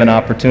want to give an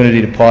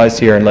opportunity to pause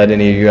here and let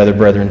any of your other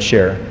brethren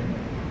share.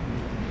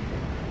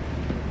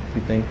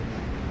 You think?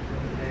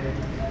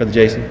 Brother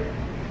Jason?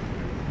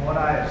 What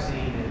I have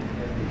seen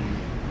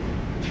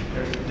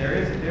there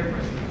is a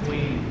difference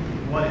between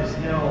what is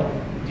held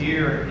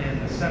dear in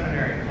the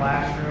seminary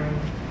classroom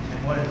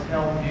and what is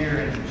held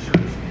dear in the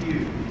church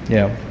pew.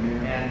 Yeah.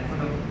 And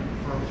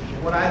for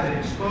what I've been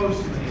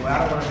exposed to anyway,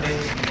 I don't want to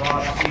make some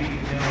broad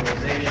sweeping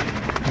generalization.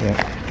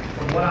 Yeah.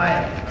 From what I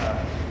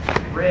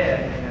have read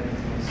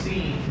and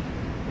seen,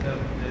 the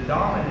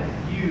dominant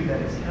view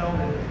that is held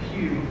in the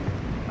pew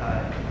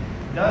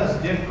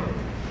does differ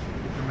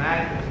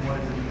dramatically from what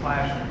is in the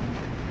classroom.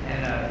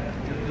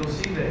 And you'll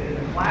see that in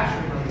the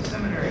classroom, in the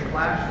seminary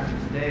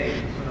classroom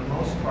today, for the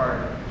most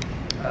part,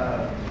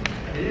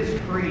 it is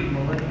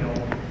pre-millennial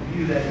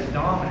view that is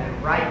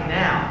dominant right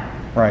now.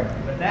 Right.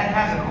 But that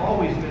hasn't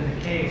always been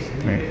the case.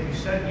 And Right. if you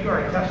study, you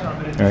already touched on it,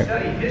 but if you Right.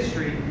 study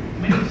history,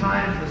 many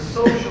times the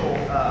social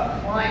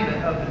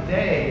climate of the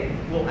day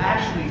will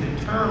actually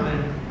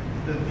determine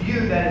the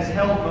view that is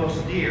held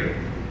most dear.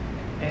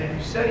 And if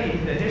you study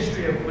the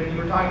history of, when you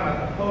were talking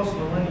about the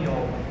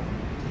post-millennial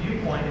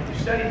viewpoint, if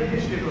you study the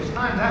history of those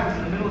times, that was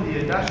in the middle of the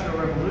Industrial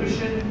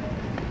Revolution.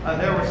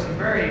 There were some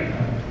very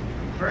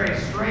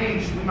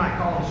strange, we might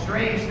call them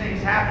strange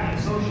things happening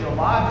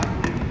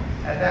sociologically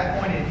at that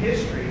point in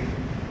history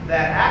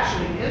that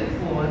actually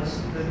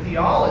influenced the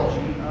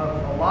theology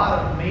of a lot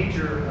of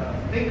major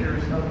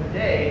thinkers of the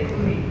day,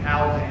 including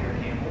Alexander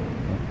Campbell.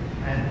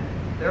 And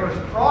there was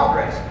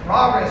progress.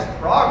 Progress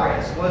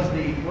was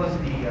the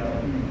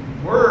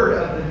word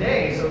of the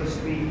day, so to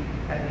speak,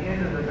 at the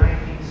end of the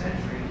 19th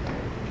century.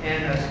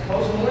 And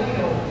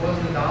post-millennial was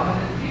the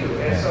dominant view.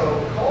 And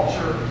so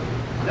culture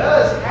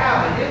does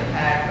have an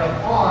impact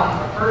upon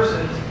a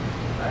person's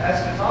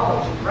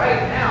eschatology.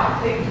 Right now,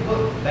 things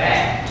look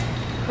bad,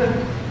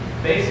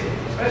 basically,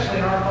 especially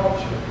in our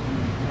culture.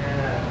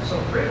 And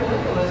so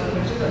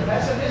premillennialism, which is a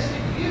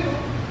pessimistic view,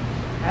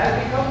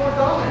 has become more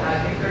dominant.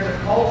 I think there's a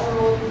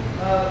cultural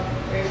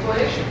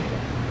explanation.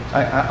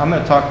 I'm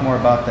going to talk more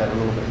about that a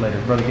little bit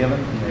later. Brother Given?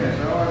 Yes,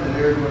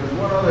 there was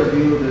one other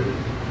view that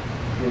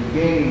is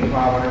gaining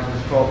prominence.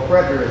 It's called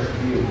preterist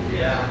view.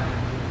 Yeah.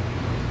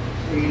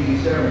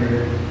 87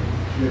 years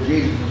that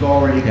Jesus has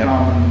already come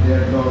and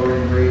dead is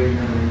already raised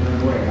and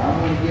everything away. I'm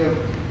going to give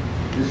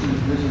this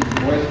is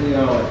white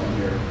theology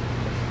here.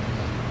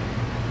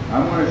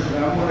 I'm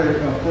going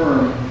to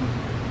affirm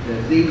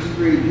that these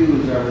three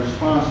views are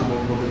responsible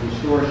for the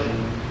distortion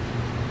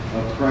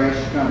of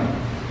Christ's coming.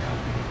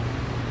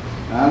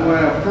 I'm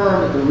going to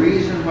affirm that the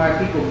reason why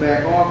people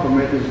back off from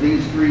it is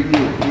these three views.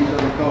 These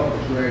are the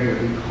culprits right here.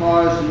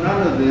 Because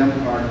none of them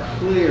are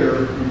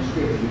clear in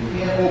Scripture. You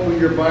can't open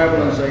your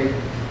Bible and say,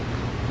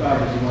 it's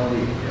obviously one of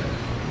these.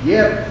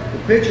 Yet, the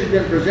picture's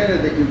been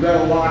presented that you've got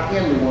to lock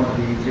into one of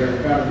these.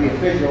 They're got to be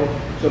official.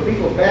 So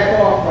people back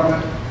off from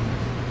it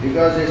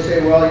because they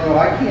say, well,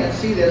 I can't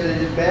see this, and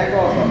they just back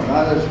off from it.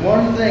 Now, there's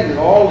one thing that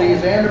all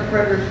these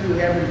anti-preterists do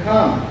have in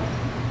common.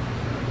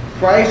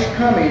 Christ's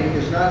coming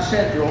is not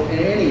central in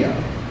any of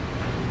them.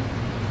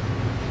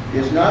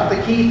 It's not the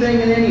key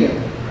thing in any of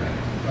them.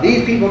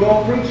 These people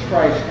don't preach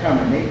Christ's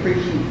coming. They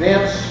preach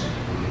events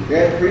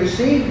that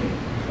precede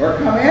or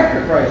come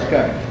after Christ's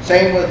coming.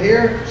 Same with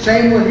here,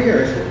 same with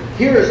here.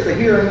 Here is the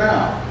here and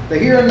now. The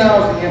here and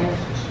now is the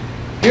emphasis.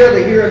 Here,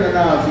 the here and the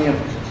now is the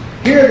emphasis.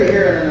 Here, the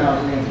here and the now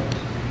is the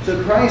emphasis.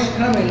 So Christ's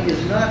coming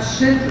is not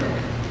central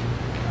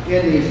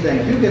in these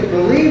things. You can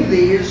believe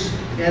these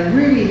and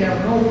really have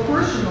no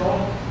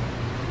personal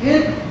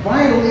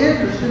vital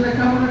interest in the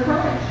coming of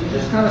Christ. You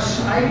just kind of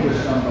side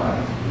with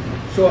somebody.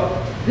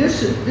 So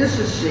this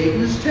is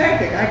Satan's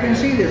tactic. I can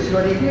see this.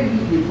 What he did,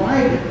 he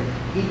divided.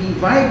 He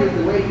divided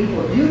the way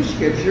people viewed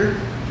Scripture,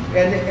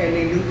 and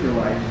they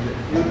neutralized it.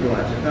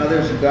 Now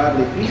there's a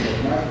godly people,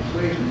 my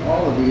persuasion.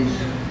 All of these,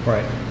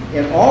 right?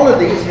 And all of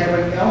these have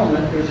an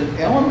element. There's an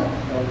element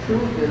of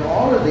truth in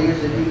all of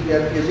these that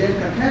is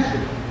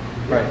incontestable.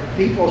 Right.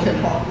 People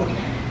in all.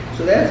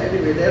 So that's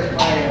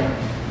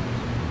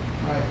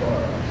my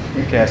thought.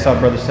 Okay, I saw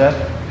Brother Seth.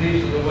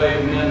 These are the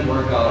way men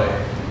work out a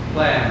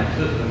plan, a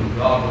system.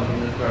 God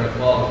wasn't just trying to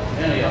follow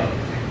any of them.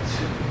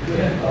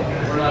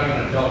 We're not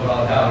going to talk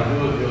about how to do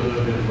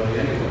it anybody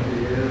anyway.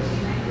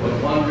 But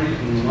one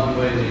reason, one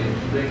way they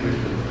distinguish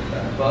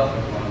and fuss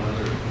with one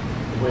another,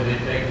 the way they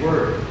take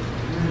words.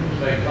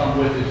 They come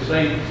with the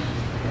saints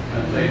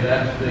and say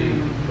that's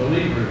the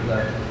believers,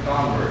 that's the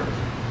converts.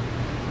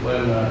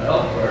 When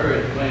elsewhere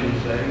it's plainly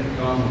saying,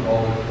 come with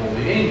all its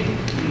holy angels.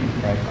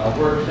 Right.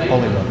 Word saints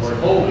Holy is the ones. word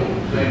holy.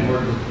 The same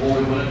word is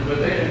holy when it's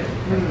with angels.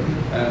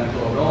 And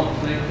so don't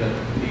think that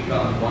he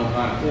comes one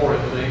time for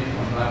his saints,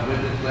 one time with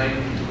his saints,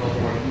 and so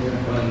forth.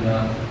 When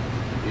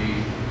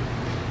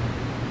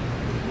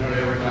nearly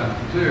every time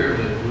it's clear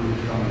that who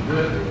he's coming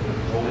with is the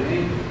holy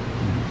angels.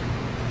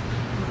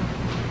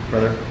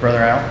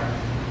 Brother Al?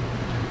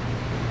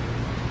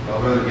 Well,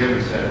 Brother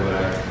Gibbons said what I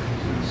was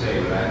going to say,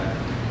 but I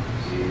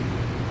see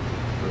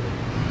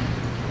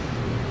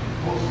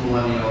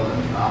post-millennial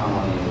and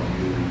non-millennial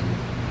view,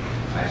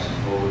 I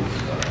suppose,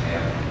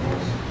 have the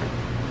most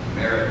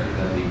merit to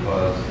them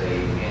because they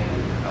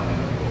ended the coming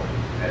of the Lord.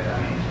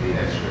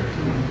 That's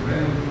scripturally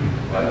correct.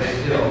 But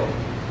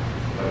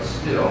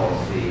still,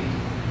 see,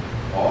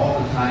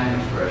 all the time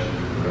expressions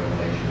of the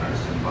Revelation are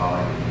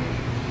symbolic in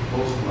nature.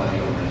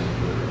 Post-millennial is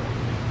literal.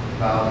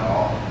 Found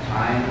all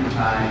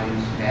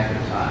times after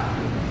time.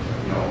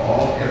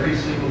 Every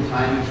single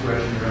time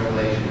expression in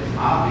Revelation is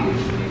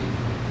obviously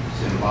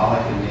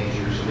symbolic in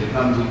nature. So we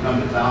come to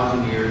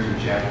 1,000 years in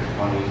chapter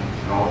 20,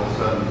 and all of a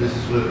sudden this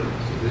is literal.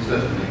 So this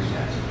doesn't make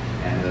sense.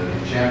 And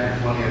in chapter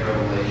 20 of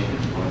Revelation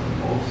is one of the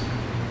most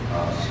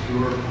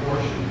obscure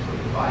portions of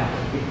the Bible.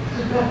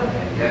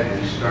 And yet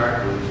we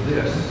start with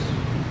this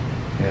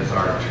as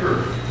our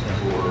turf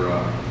for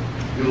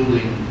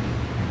building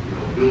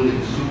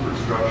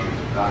superstructures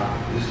of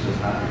doctrine. This does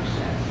not make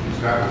sense. We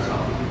start with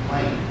something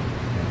plain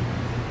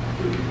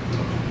to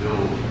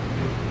build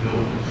the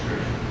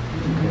Scripture.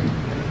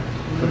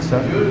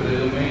 Usually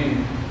the main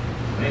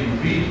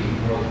reason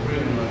for the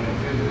premillennial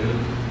is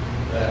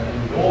that in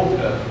the Old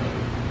Testament,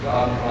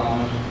 God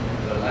promised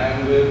the land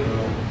of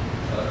Israel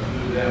to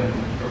them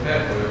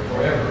perpetually,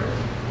 forever.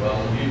 Well,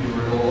 people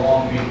were go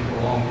along, mean for a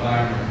long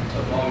time,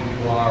 as long as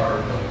you are,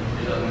 it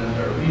doesn't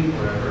necessarily mean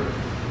forever.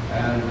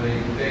 And they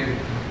take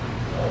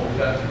the Old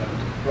Testament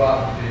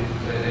prophecies and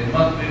say they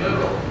must be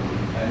literal.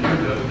 And you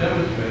just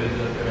demonstrated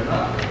that they're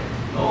not.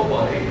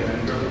 Nobody can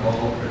interpret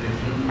all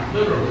traditions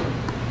literally.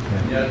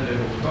 And yet they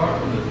will start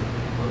with a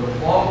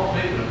false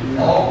statement.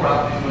 All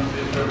prophecies must be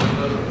interpreted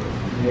literally.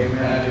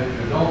 And if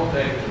you don't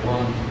take the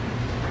ones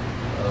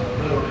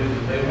literally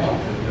that they want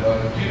to,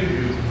 they'll accuse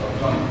you of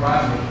some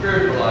crime of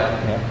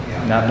spiritualizing.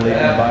 Yeah. Not believing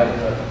the Bible.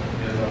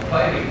 Is a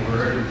fighting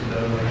word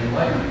instead of an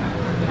enlightening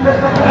word.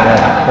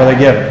 Well, they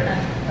give it.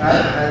 I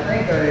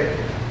think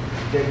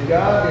that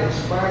God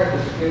inspired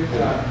the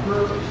Scripture on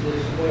purpose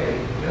this way,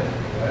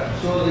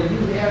 so that you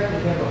have to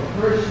have a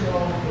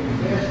personal,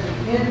 invested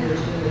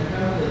interest in the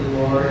coming of the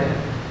Lord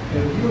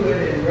and view it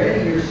and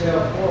ready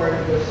yourself for it,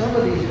 because some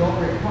of these don't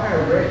require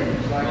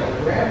readiness, like a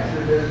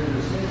rapture doesn't in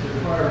a sense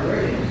require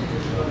readiness,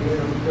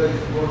 because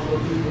most of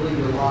you believe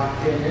you're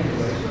locked in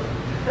anyway. So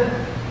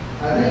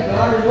I think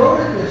God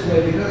wrote it this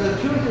way because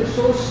the truth is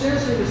so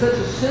sensitive, it's such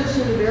a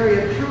sensitive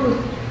area of truth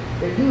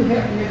that you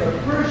have to have a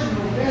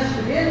personal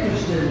vested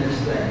interest in this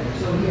thing.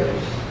 So he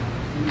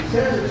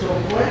says it so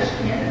flesh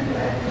can in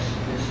fact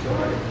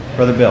destroy it.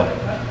 Brother Bill.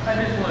 I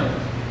just want to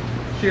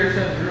share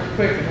something real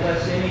quick,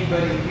 unless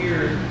anybody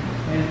here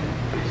is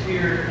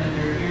here and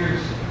their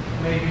ears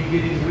may be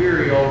getting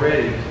weary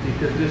already,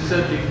 because this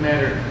subject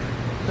matter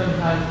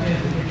sometimes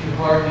tends to hit you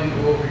hard and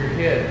go over your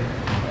head.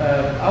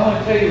 I want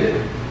to tell you that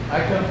I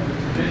come from a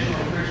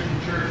traditional Christian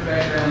church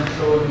background,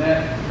 so in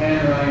that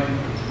manner I'm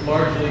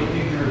largely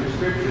ignorant of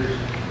Scriptures.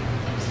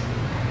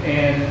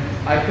 And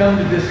I come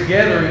to this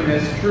gathering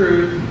that's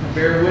true,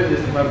 bear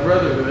witness to my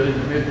brotherhood in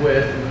the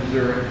Midwest in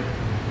Missouri.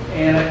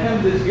 And I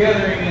come to this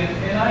gathering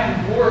and I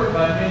am dwarfed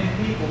by many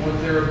people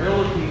with their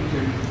ability to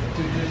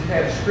just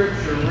have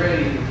Scripture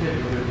ready at the tip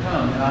of their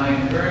tongue. And I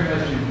am very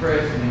much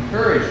impressed and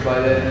encouraged by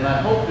that, and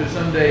I hope to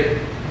someday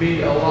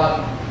be a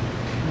lot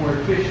more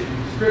efficient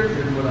in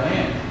Scripture than what I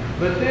am.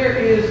 But there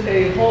is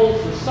a whole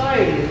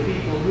society of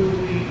people who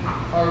we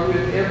are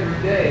with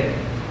every day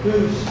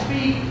who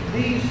speak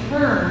these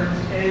terms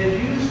as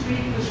you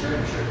speak the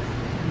Scripture.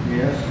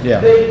 Yes. Yeah.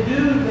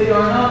 They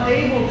are not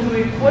able to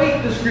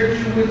equate the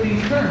Scripture with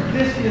these terms.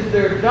 This is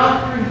their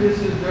doctrine,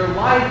 this is their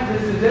life,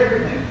 this is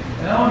everything.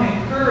 And I want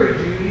to encourage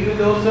you, even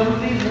though some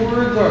of these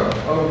words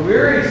are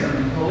wearisome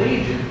and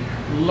collegiate,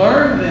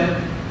 learn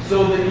them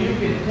so that you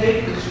can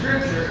take the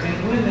Scripture,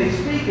 and when they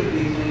speak of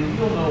these things,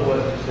 you'll know what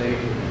to say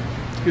to them.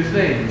 Because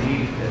they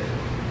need it.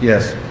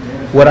 Yes.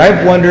 What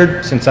I've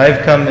wondered since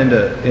I've come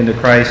into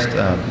Christ,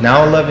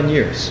 now 11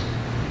 years,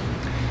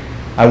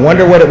 I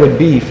wonder what it would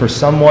be for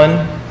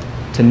someone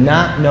to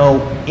not know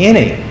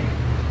any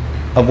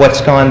of what's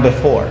gone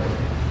before,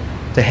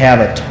 to have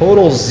a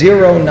total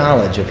zero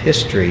knowledge of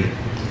history,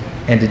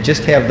 and to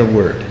just have the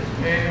Word.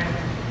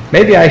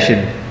 Maybe I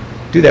should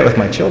do that with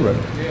my children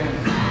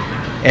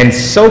and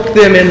soak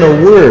them in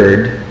the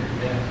Word,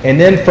 and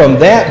then from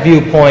that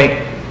viewpoint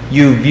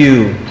you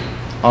view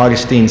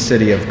Augustine's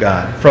City of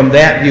God. From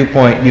that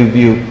viewpoint you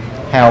view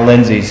Hal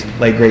Lindsey's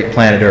Late Great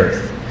Planet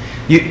Earth.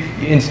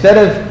 Instead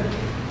of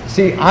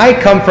see, I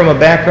come from a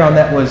background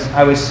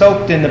I was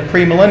soaked in the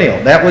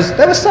premillennial. That was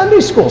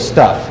Sunday school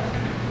stuff.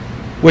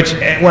 Which,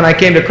 when I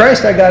came to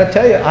Christ, I got to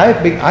tell you,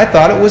 I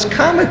thought it was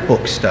comic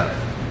book stuff.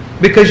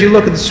 Because you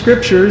look at the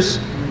Scriptures,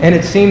 and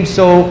it seems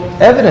so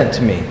evident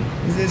to me.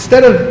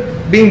 Instead of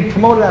being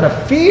promoted out of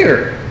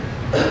fear,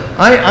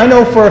 I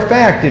know for a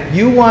fact, if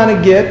you want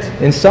to get,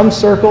 in some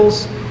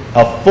circles,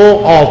 a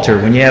full altar,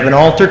 when you have an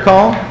altar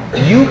call,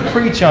 you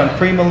preach on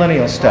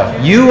premillennial stuff.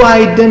 You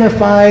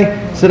identify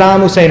Saddam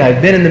Hussein. I've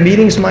been in the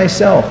meetings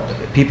myself.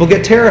 People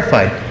get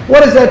terrified.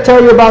 What does that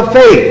tell you about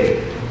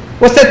faith?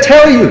 What's that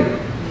tell you?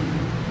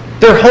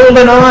 They're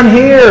holding on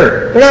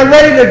here. They're not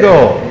ready to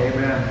go.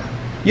 Amen.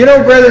 You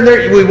know,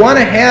 brethren, we want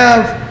to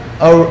have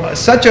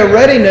such a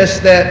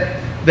readiness that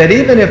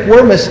even if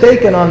we're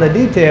mistaken on the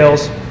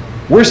details,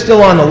 we're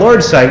still on the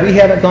Lord's side. We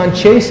haven't gone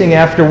chasing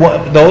after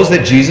those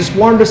that Jesus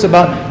warned us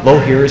about. Lo,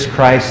 here is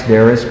Christ,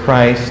 there is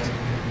Christ.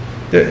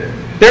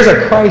 There's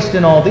a Christ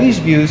in all these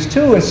views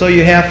too, and so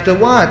you have to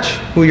watch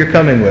who you're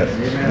coming with.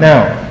 Amen.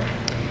 Now,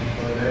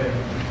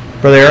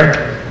 Brother Aaron?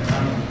 I'm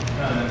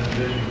kind of in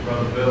tradition with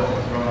Brother Bill. I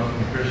was growing up in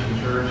the Christian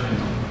church, and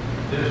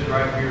this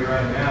right here,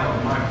 right now,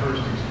 is my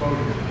first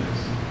exposure to this.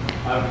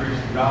 I've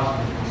preached the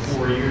gospel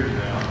for 4 years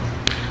now,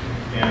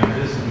 and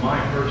this is my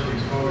first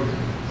exposure.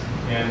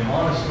 And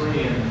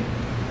honestly,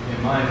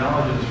 in my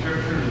knowledge of the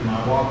Scriptures and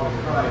my walk with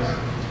Christ,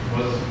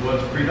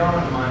 what's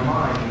predominant in my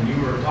mind when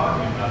you were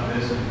talking about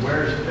this is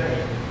where's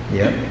faith?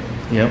 Yep.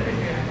 Yep.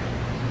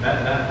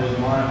 That was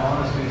my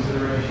honest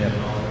consideration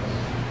in all this.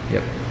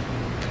 Yep.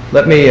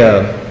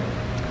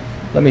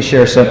 Let me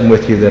share something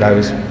with you that I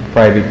was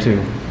privy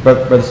to.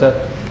 Brother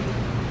Seth?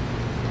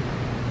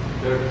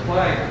 There's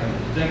quite a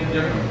distinct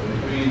difference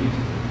between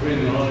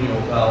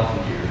premillennial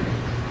 1,000 years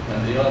and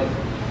the other.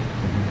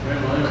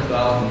 Premillennial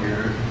 1,000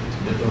 years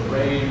is a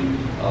reign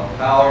of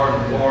power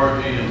and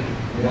authority and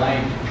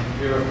might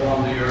here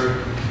upon the earth,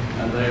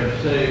 and they are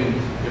saying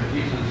if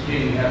Jesus is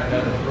king, you have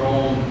to have a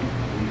throne.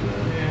 He's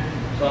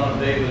the son of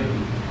David, the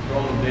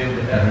throne of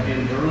David has to be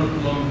in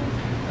Jerusalem,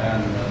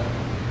 and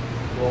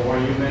well, where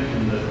you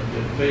mentioned that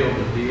it failed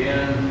at the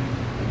end,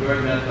 and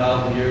during that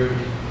 1,000 years,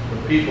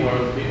 the people are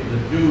the people,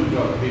 the Jews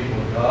are the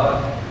people of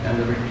God, and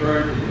the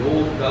return to the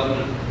old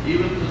covenant,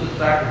 even to the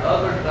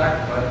other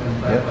sacrifices and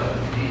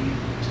sacrifices of Jesus.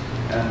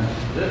 And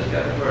this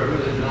gets where it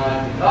really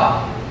denies the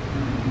gospel.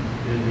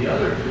 In the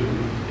other two,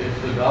 it's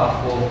the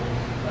gospel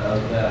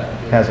that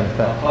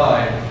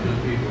applies to the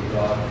people of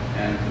God,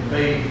 and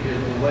faith is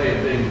the way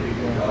of being the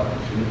people of God.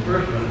 In the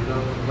first one, it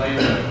doesn't claim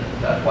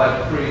that. That's why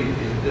it's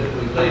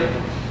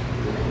dispensational.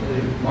 The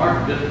mark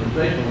of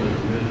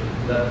dispensationalism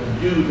is that the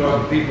Jews are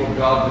the people of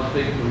God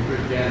distinct from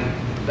Christianity.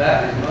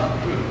 That is not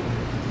true.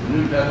 The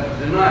New Testament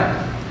denies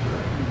it.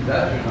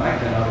 That's true. I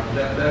cannot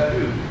accept that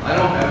too. I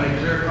don't have any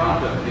clear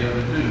concept of the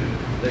other two.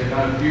 They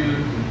kind of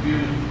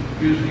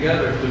fuse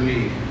together to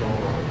me, so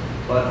forth.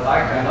 But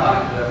I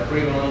cannot accept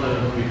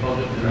premillennialism because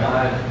it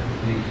denies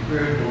the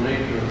spiritual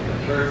nature of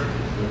the church,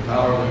 the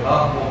power of the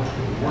gospel,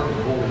 the work of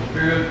the Holy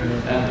Spirit,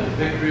 and the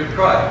victory of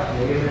Christ.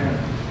 Amen.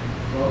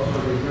 Also,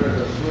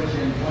 there's a switch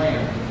in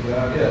plan.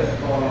 Yes,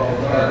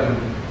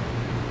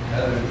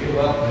 had to give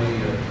up the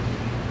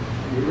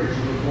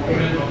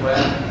original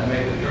plan and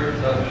make the church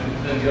substitute,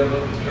 then give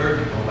up the church,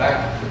 go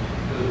back to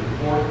the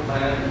fourth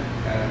plan,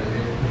 and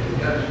it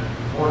gets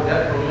more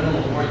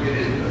detrimental the more you get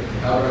into it.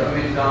 However,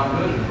 it may sound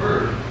good at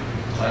first,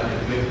 like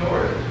it's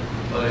victorious,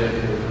 but it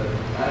is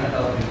a kind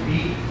of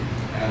defeat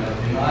and a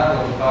denial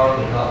of the power of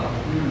the gospel.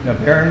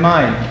 Now, bear in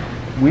mind,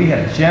 we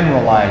have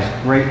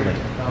generalized greatly,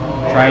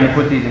 trying to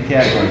put these in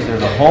categories.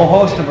 There's a whole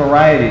host of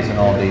varieties in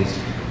all these,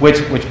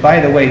 which by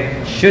the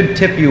way, should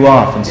tip you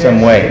off in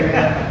some way.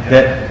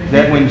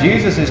 That when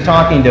Jesus is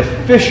talking to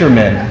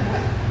fishermen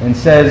and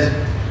says,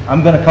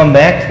 I'm going to come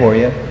back for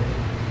you.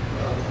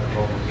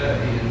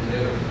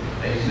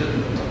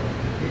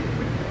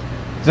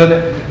 So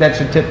that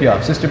should tip you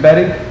off. Sister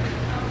Betty?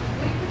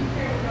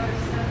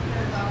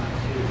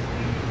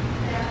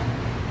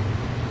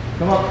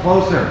 Come up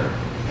closer.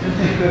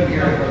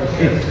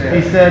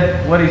 He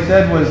said, what he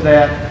said was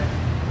that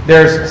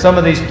there's some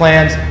of these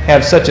plans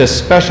have such a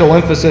special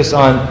emphasis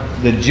on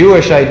the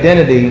Jewish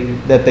identity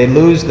that they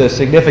lose the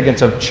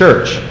significance of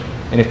church.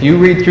 And if you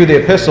read through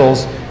the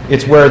epistles,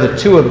 it's where the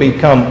two have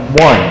become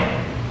one.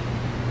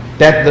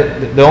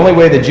 That the only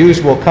way the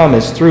Jews will come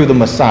is through the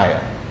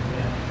Messiah.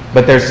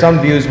 But there's some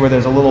views where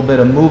there's a little bit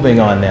of moving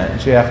on that,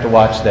 and you have to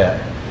watch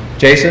that.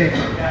 Jason?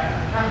 Yeah,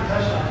 I kind of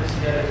touched on this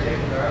the other day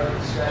with our other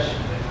discussion,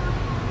 but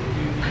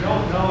if you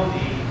don't know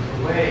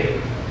the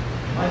way,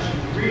 unless you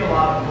read a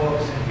lot of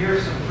books and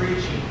hear some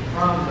preaching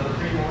from the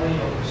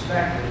premillennial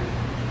perspective,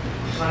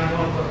 I'm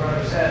going with what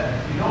Brother said,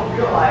 you don't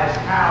realize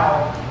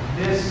how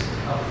this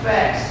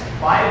affects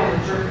Bible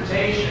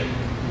interpretation,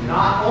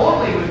 not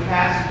only with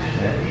passages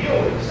that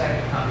deal with the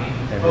second coming,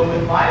 but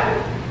with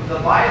the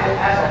Bible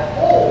as a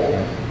whole.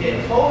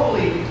 It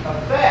totally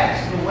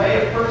affects the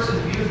way a person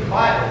views the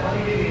Bible. Let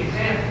me give you an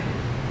example.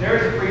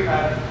 There's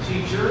a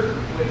teacher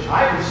which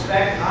I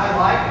respect and I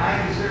like, and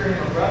I consider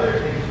him a brother.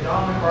 His name is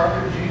John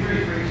MacArthur Jr.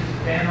 He preaches in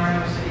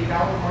Panorama City,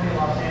 California,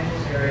 Los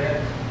Angeles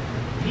area.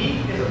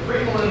 He is a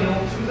premillennial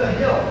to the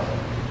hilt.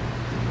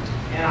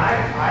 And I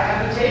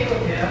have a tape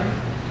of him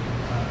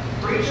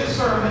preach a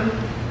sermon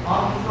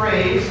on the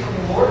phrase from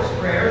the Lord's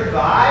Prayer,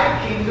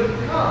 Thy kingdom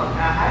come.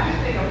 Now, how do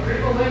you think a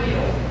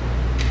premillennial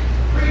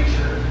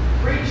preacher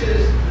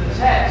preaches the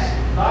text,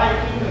 Thy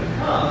kingdom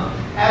come,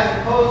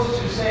 as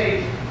opposed to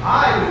say,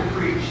 I would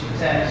preach the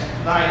text,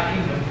 Thy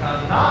kingdom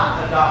come,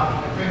 not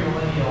adopting a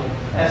premillennial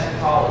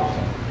eschatology?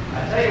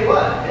 I tell you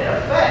what, it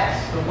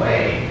affects the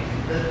way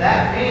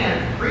that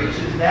man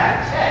preaches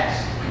that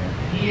text.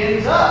 He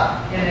ends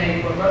up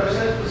in what Brother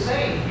Seth was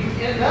saying, you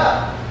end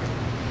up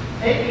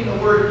taking the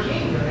word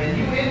kingdom and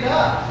you end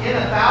up in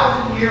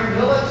 1,000-year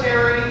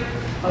military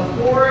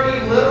authority,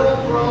 literal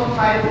throne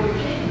type of a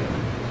kingdom.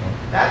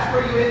 That's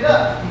where you end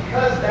up,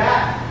 because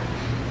that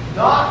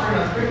doctrine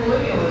of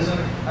premillennialism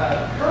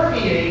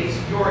permeates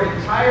your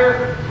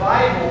entire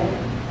Bible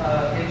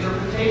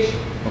interpretation.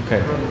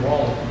 Okay. Brother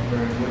Wallace was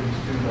bearing witness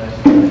to last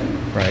night.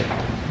 Right.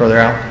 Further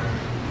out?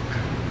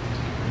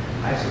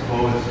 I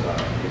suppose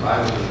if I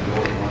was to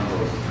go with one of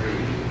those three,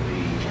 it would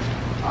be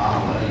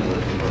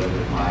millennialism, but it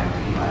would be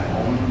my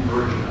own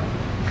version of it.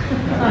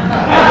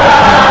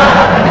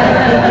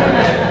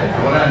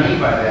 What I mean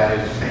by that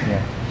is,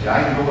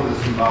 I can go with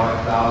the symbolic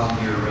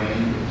 1,000-year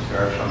reign that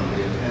starts from the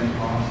day of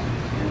Pentecost and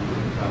ends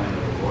with the coming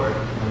of the Lord,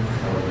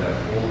 or that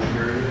whole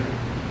period.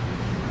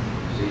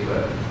 See,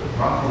 but the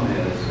problem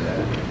is that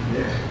in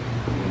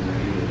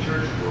the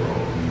church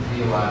world, in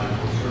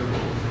theological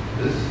circles,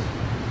 this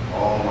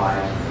all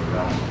lies in the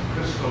realm of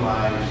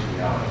crystallized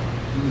theology.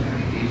 I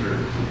mean, these are,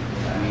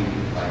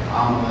 like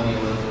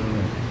amillennialism.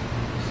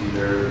 See,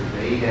 there's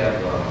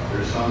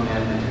some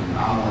men in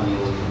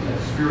amillennialism that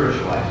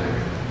spiritualize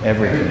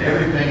everything.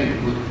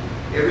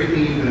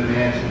 Everything you can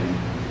imagine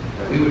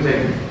that we would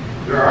take.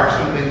 There are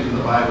some things in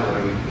the Bible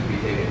that could be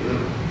taken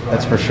literally.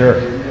 That's for sure.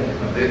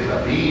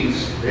 But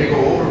these, they go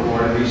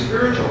overboard and they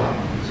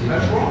spiritualize. See,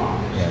 that's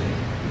wrong. Yeah.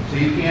 So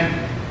you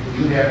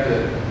have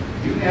to,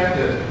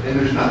 and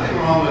there's nothing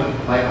wrong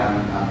with, like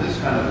on this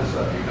kind of a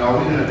subject. Now, are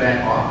we going to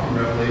back off from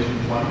Revelation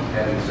 20,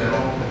 having said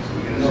all this?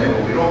 We're going to say,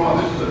 well, we don't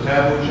want, this is a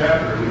taboo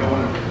chapter, we don't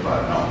want to think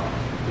about it. No.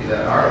 See,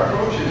 that our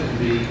approach is to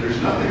be, there's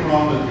nothing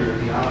wrong with your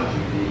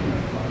theology being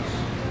in place.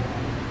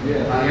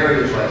 Yeah. On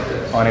areas like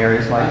this. On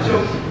areas like this.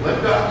 So let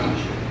God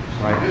teach you.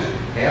 So Right. just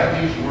have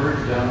these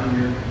words down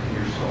in your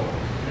soul.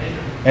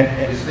 And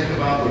Just think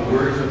about the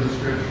words of the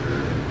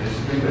Scripture. Just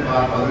think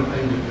about other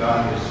things that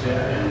God has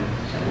said,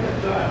 and let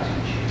God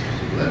teach you.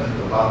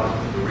 About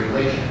the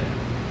relation.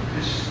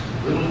 Just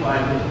little by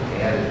little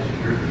add it to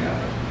your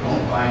theology.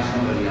 Don't buy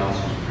somebody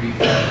else's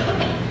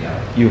prefab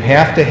theology. you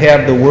have to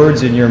have the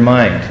words in your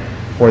mind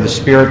for the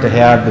Spirit to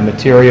have the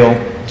material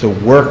to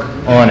work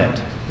on it.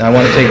 Now, I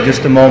want to take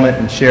just a moment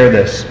and share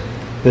this.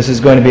 This is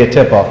going to be a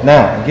tip-off.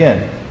 Now,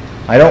 again,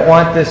 I don't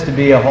want this to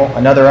be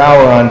another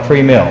hour on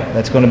pre-mill.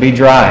 That's going to be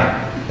dry.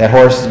 That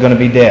horse is going to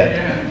be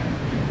dead.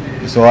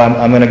 So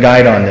I'm going to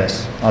guide on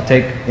this. I'll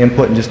take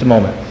input in just a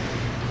moment.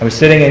 I was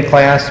sitting in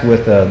class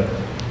with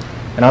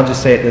and I'll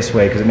just say it this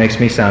way because it makes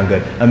me sound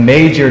good, a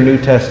major New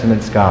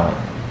Testament scholar.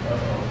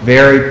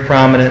 Very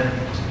prominent.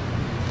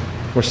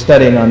 We're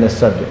studying on this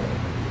subject.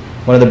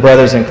 One of the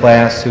brothers in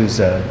class who's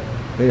a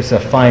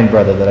fine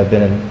brother that I've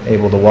been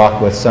able to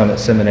walk with some at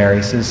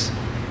seminary, says,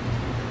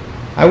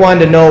 I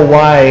wanted to know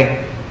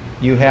why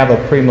you have a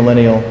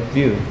premillennial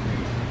view.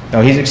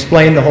 Now, he's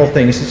explained the whole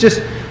thing. He says,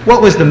 just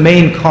what was the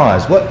main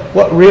cause?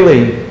 What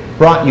really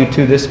brought you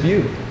to this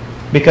view?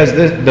 Because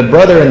the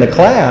brother in the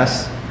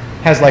class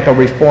has like a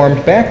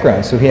Reformed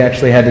background, so he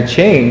actually had to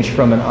change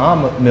from an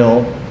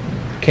amill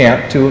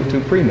camp to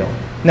pre-mill.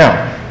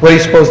 Now, what do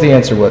you suppose the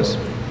answer was?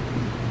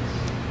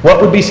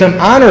 What would be some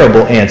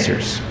honorable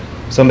answers?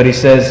 Somebody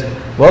says,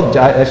 well,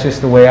 that's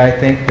just the way I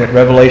think that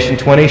Revelation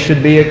 20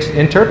 should be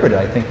interpreted.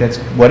 I think that's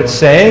what it's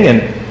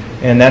saying,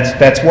 and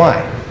that's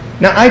why.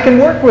 Now, I can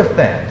work with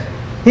that.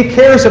 He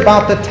cares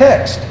about the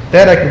text.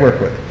 That I can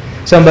work with.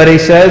 Somebody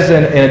says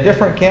in a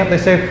different camp, they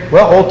say,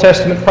 well, Old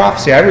Testament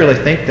prophecy, I really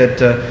think that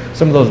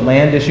some of those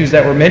land issues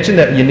that were mentioned,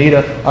 that you need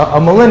a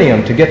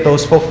millennium to get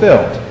those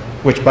fulfilled.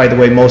 Which, by the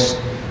way, most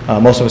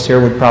of us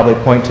here would probably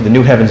point to the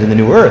new heavens and the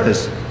new earth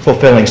as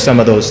fulfilling some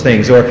of those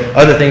things, or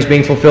other things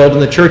being fulfilled in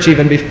the church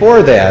even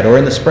before that, or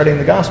in the spreading of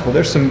the gospel.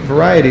 There's some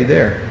variety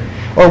there.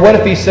 Or what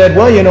if he said,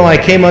 well, I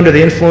came under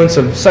the influence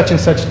of such and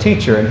such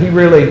teacher, and he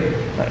really,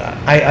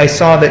 I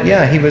saw that,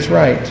 yeah, he was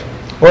right.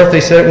 Or if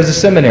they said it was a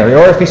seminary,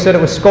 or if he said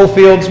it was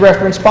Scofield's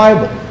Reference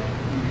Bible.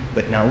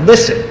 But now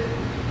listen,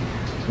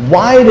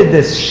 why did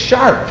this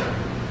sharp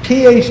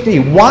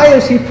PhD, why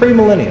is he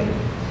premillennial?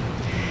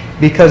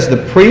 Because the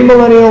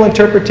premillennial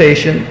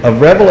interpretation of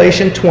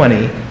Revelation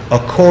 20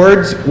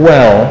 accords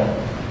well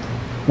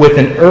with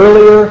an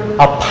earlier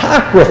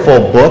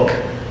apocryphal book,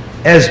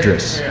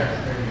 Esdras.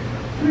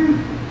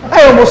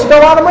 I almost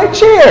fell out of my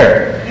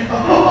chair.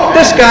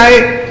 This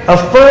guy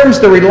affirms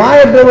the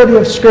reliability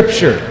of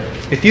Scripture.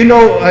 If you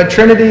know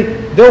Trinity,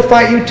 they'll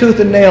fight you tooth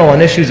and nail on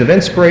issues of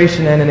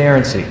inspiration and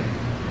inerrancy.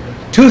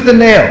 Tooth and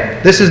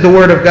nail. This is the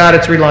Word of God.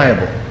 It's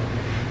reliable.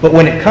 But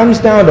when it comes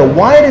down to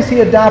why does he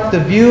adopt the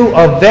view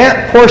of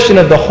that portion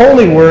of the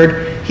Holy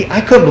Word,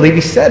 I couldn't believe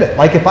he said it.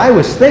 Like if I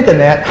was thinking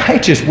that, I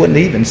just wouldn't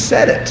have even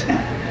said it.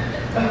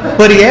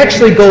 But he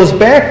actually goes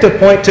back to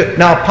point to,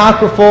 now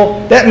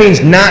apocryphal, that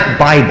means not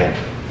Bible.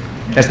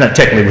 That's not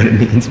technically what it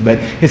means, but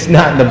it's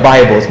not in the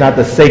Bible. It's not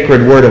the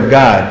sacred Word of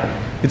God.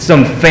 It's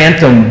some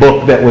phantom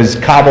book that was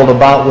cobbled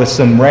about with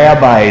some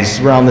rabbis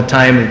around the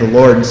time of the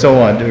Lord and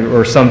so on,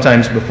 or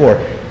sometimes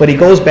before. But he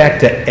goes back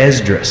to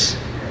Esdras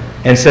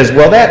and says,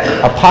 well, that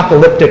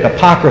apocalyptic,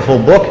 apocryphal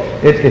book,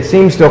 it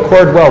seems to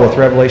accord well with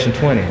Revelation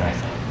 20. And I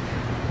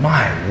thought,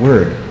 my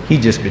word, he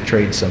just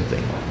betrayed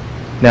something.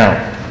 Now,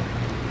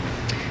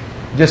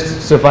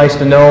 just suffice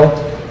to know,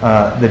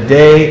 the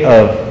day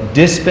of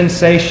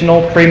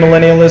dispensational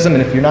premillennialism,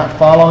 and if you're not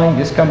following,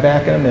 just come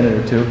back in a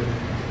minute or two,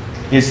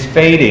 is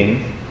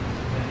fading.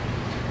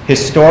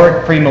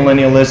 Historic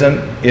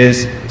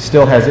premillennialism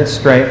still has its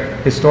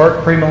strength.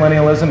 Historic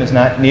premillennialism is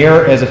not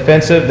near as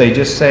offensive. They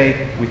just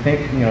say, we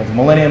think, the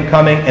millennium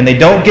coming, and they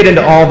don't get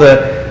into all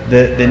the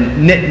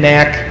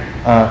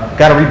knick-knack,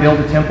 got to rebuild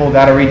the temple,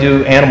 got to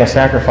redo animal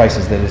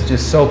sacrifices. That is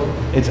just so,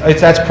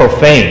 that's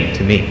profane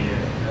to me.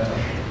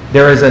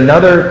 There is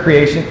another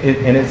creation,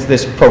 and it's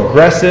this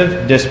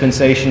progressive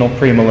dispensational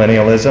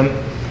premillennialism,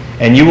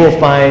 and you will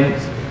find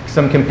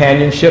some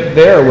companionship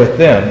there with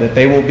them, that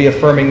they will be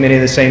affirming many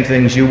of the same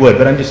things you would.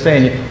 But I'm just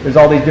saying, there's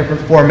all these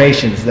different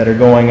formations that are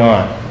going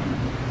on.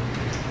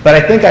 But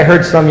I think I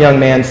heard some young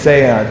man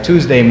say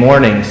Tuesday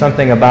morning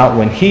something about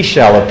when he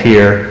shall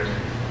appear,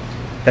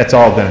 that's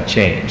all going to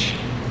change.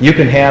 You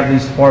can have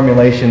these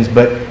formulations,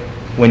 but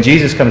when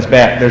Jesus comes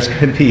back, there's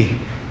going to be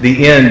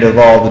the end of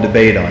all the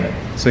debate on it.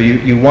 So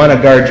you want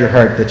to guard your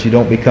heart that you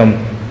don't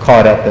become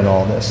caught up in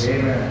all this.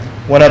 Amen.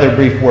 One other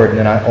brief word, and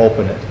then I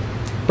open it.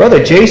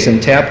 Brother Jason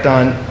tapped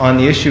on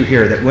the issue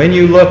here that when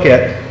you look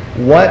at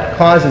what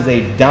causes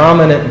a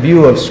dominant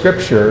view of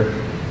Scripture,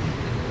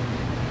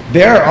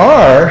 there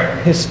are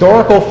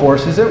historical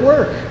forces at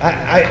work.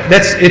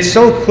 It's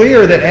so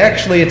clear that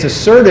actually it's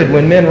asserted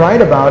when men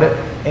write about it,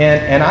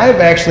 and I've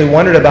actually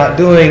wondered about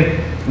doing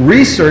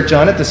research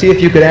on it to see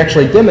if you could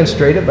actually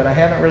demonstrate it, but I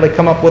haven't really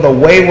come up with a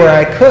way where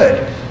I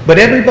could. But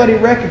everybody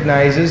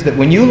recognizes that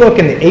when you look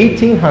in the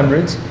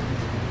 1800s,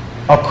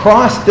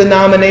 across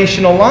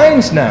denominational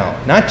lines now,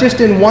 not just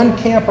in one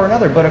camp or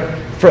another, but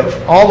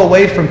all the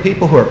way from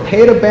people who are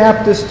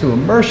Paedobaptist to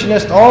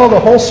Immersionist, all the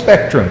whole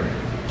spectrum,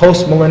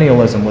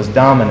 postmillennialism was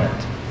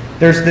dominant.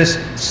 There's this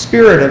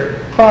spirit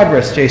of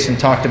progress Jason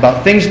talked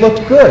about. Things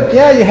looked good.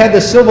 Yeah, you had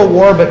the Civil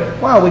War, but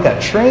wow, we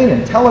got train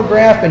and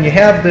telegraph, and you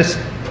have this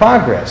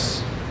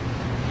progress.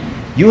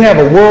 You have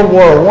a World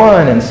War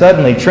I, and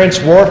suddenly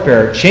trench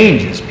warfare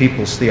changes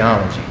people's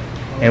theology.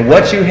 And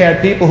what you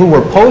had people who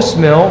were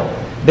post-mill,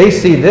 they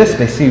see this,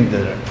 they see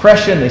the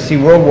Depression, they see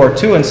World War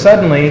II, and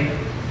suddenly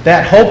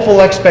that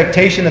hopeful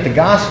expectation that the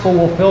gospel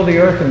will fill the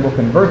earth and will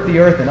convert the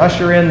earth and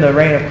usher in the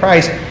reign of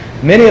Christ,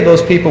 many of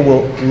those people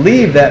will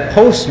leave that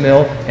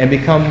post-mill and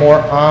become more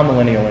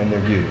amillennial in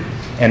their view.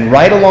 And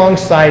right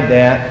alongside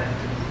that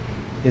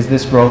is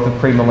this growth of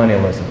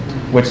premillennialism,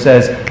 which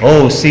says,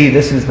 oh, see,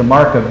 this is the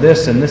mark of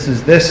this, and this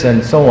is this,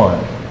 and so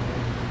on.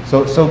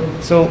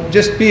 So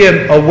just be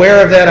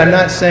aware of that. I'm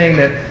not saying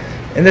that,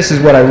 and this is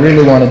what I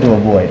really wanted to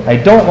avoid. I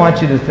don't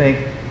want you to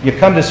think you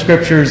come to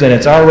Scriptures and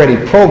it's already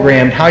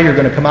programmed how you're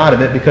going to come out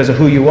of it because of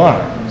who you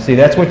are. See,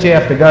 that's what you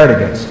have to guard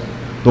against.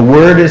 The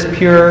Word is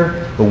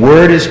pure. The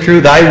Word is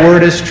true. Thy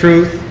Word is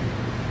truth.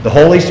 The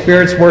Holy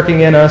Spirit's working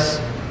in us.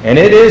 And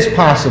it is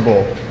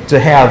possible to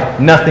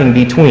have nothing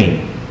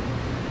between.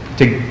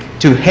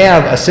 To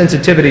have a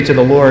sensitivity to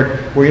the Lord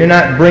where you're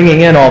not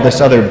bringing in all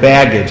this other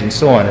baggage and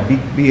so on.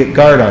 And be at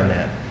guard on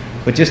that.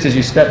 But just as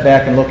you step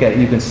back and look at it,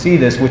 you can see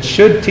this, which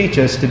should teach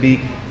us to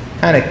be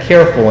kind of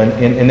careful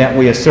in that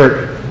we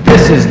assert,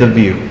 this is the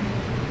view.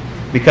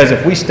 Because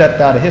if we stepped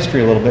out of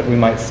history a little bit, we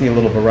might see a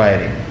little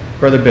variety.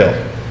 Brother Bill.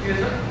 Yes,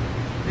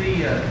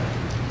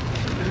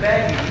 the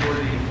baggage or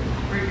the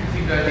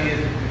preconceived ideas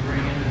that we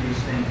bring into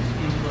these things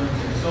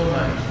influences so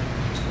much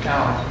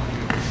how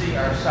we see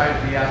our side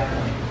of the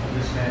outcome of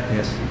this matter.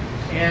 Yes.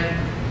 And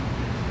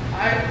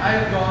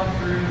I've gone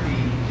through the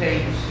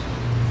tapes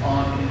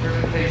on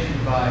interpretation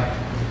by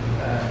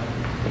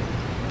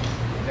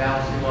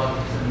Dallas Lux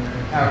and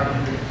Howard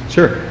Hendricks.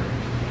 Sure.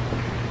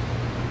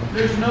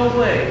 There's no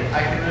way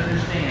I can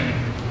understand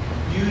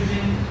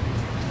using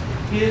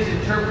his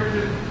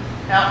interpretive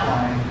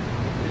outline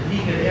that he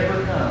could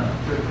ever come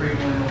to a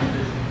premillennial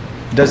position.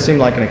 It does seem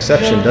like an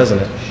exception, doesn't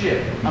it?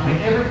 Shit. I mean,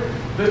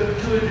 but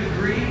to a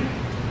degree,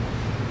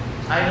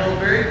 I know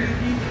very few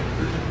people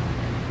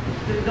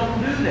that don't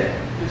do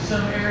that in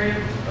some area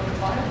of the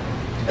Bible.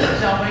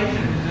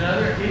 Salvation is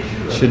another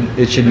issue.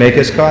 It should make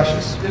us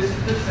cautious. This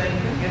is the same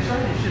thing. That's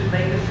right. It should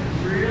make us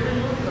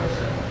really look at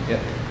ourselves. Yep.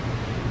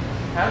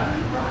 How do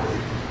we rise?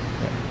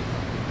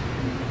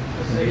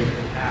 The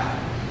Savior. How?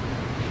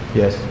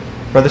 Yes.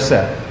 Brother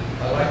Seth.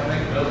 I'd like to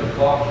make another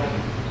caution.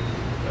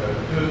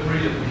 2 or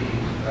 3 of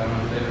these, I don't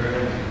want to say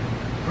very many,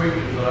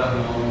 preachers that I've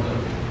known that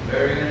are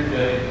very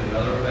energetic and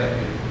other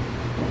effective.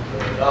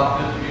 Adopt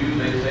this view,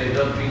 they say,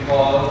 just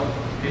because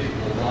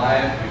people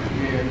life,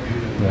 you can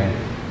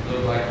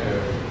look like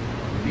their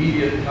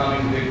immediate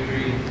coming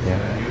victory,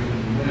 and you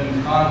can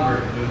win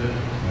converts with it,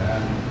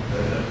 and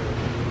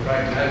try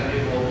to have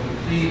people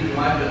succeed in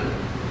my business.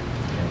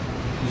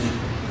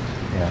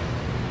 Yeah.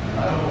 And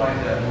I don't like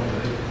that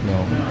motivation. No.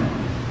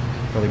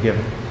 Brother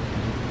Gibbon.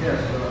 Yes.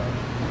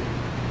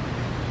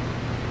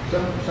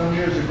 Some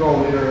years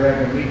ago, we were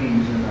having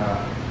meetings in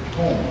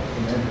homes,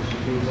 and then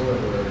some people that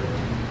were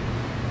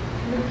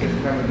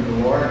just coming to the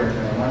Lord.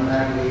 And one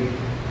night we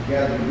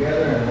gathered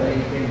together, and a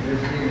lady came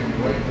visiting, and the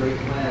late great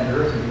planet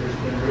Earth had just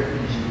been written,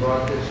 and she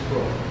brought this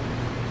book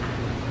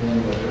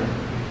in with her.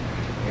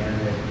 And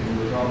it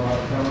was all about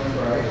coming to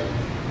Christ.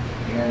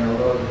 And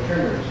although the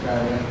trimmers kind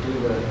of went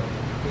through the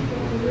people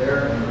who were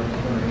there, and what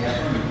was going to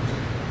happen.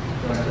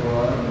 So I said,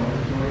 well, I don't know,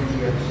 there's no need to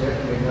be upset,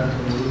 we have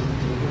nothing to lose.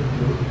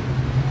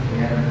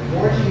 And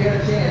before she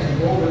had a chance to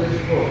go over this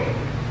book,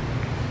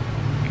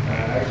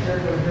 I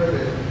shared with her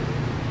that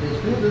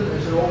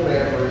it's an old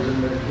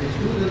aphorism, that it's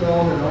through the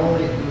known and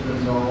only through the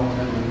known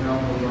that we come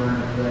to learn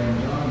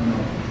things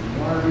unknown. You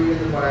want to read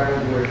in the Bible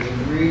where it's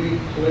really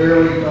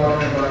clearly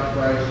talking about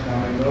Christ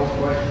coming, no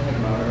question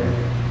about it.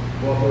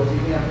 What was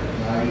the emphasis?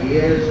 Now, he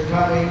is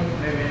coming,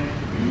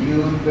 and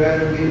you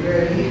better be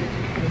ready.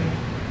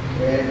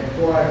 And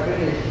before I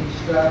finished, she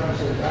stopped and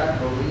said, I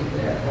believe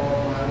that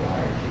all my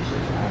life. She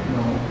says, I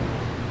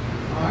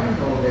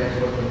know that's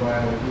what the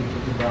Bible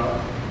teaches about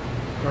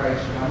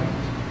Christ coming.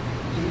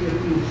 See, if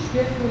you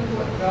stick with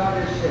what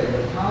God has said,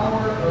 the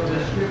power of the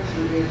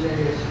Scripture is in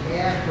its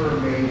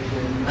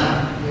affirmation,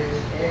 not its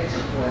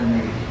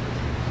explanation.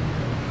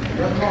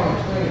 Nothing wrong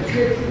explaining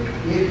Scripture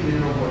if you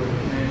know what it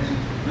means.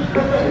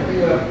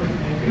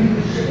 If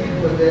you stick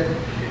with it,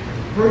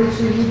 pretty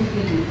soon you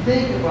begin to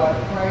think about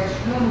Christ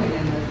coming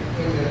in the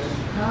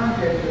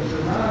context and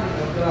surrounding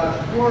of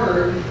God's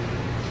Word,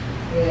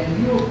 and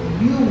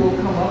you will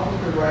come up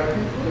with the right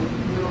conclusion.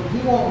 He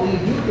won't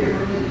leave you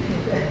differently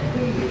than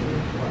He is in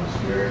one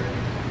Spirit.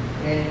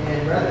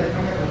 And rather than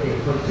coming up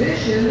with a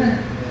position,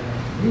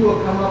 you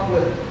will come up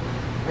with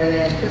an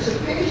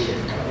anticipation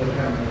of the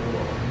coming of the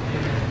Lord.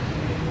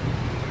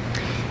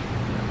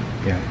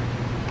 Yeah.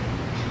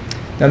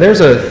 Now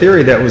there's a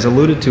theory that was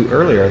alluded to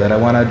earlier that I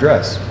want to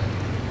address.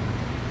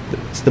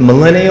 It's the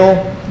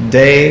millennial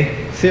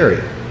day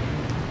theory.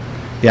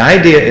 The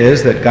idea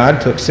is that God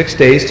took 6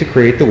 days to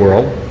create the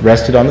world,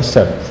 rested on the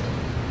seventh.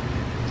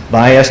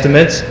 By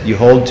estimates, you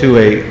hold to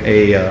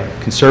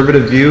a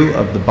conservative view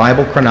of the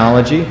Bible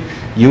chronology,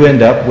 you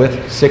end up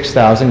with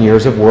 6,000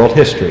 years of world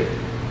history.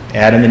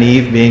 Adam and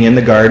Eve being in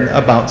the garden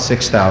about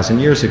 6,000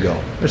 years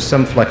ago. There's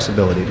some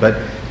flexibility, but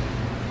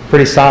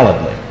pretty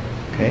solidly.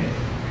 Okay?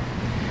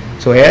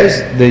 So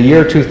as the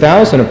year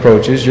 2000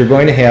 approaches, you're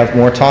going to have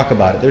more talk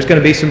about it. There's going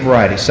to be some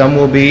variety. Some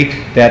will be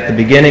that the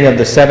beginning of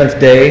the seventh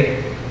day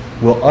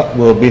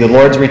will be the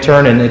Lord's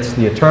return, and it's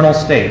the eternal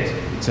state.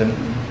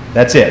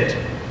 That's it.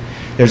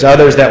 There's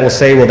others that will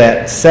say, well,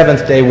 that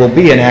seventh day will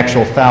be an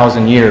actual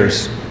 1,000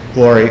 years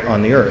glory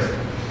on the earth.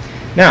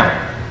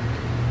 Now,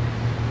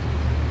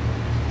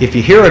 if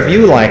you hear a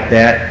view like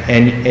that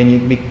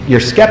and you're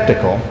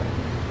skeptical,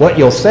 what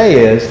you'll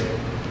say is,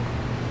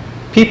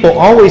 people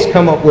always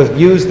come up with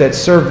views that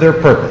serve their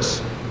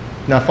purpose.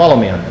 Now follow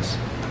me on this.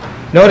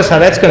 Notice how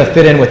that's going to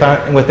fit in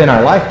within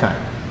our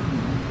lifetime.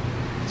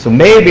 So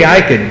maybe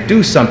I could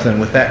do something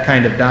with that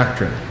kind of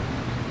doctrine.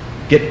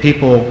 Get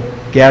people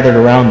gathered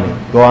around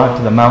me. Go out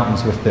to the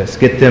mountains with this.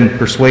 Get them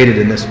persuaded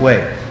in this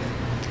way.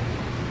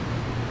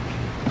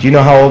 Do you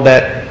know how old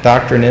that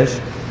doctrine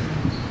is?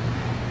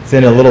 It's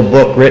in a little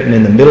book written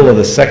in the middle of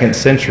the 2nd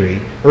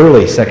century,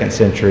 early 2nd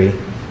century,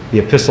 the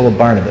Epistle of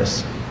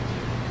Barnabas.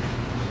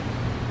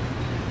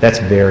 That's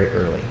very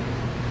early.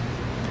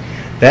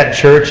 That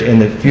church, in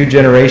the few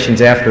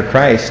generations after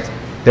Christ,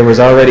 there was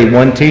already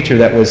one teacher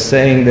that was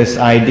saying this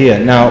idea.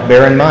 Now,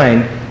 bear in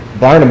mind,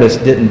 Barnabas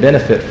didn't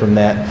benefit from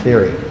that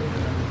theory.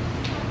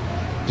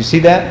 Do you see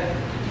that?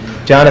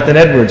 Jonathan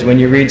Edwards, when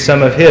you read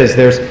some of his,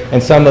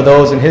 and some of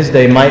those in his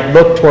day might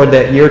look toward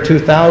that year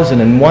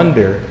 2000 and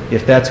wonder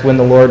if that's when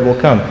the Lord will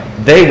come.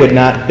 They would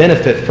not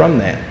benefit from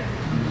that.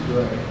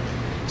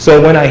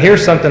 So when I hear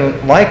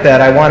something like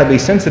that, I want to be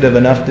sensitive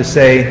enough to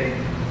say,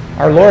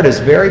 our Lord is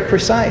very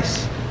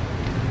precise.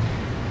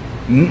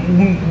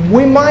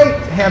 We might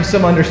have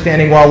some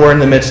understanding while we're in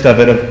the midst of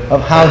it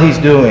of how He's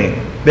doing.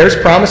 There's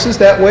promises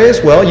that way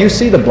as well. You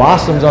see the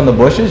blossoms on the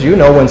bushes. You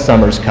know when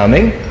summer's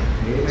coming.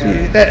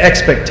 So that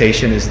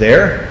expectation is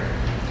there.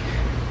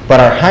 But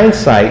our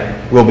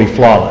hindsight will be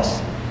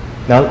flawless.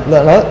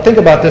 Now, think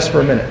about this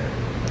for a minute.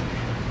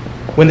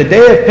 When the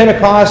day of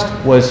Pentecost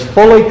was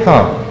fully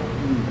come.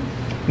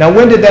 Now,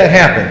 when did that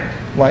happen?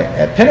 Why,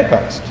 at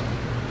Pentecost.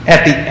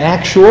 At the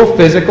actual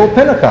physical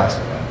Pentecost.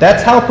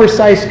 That's how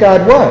precise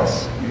God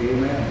was.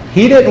 Amen.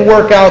 He didn't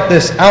work out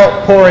this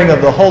outpouring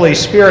of the Holy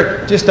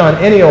Spirit just on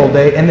any old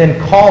day and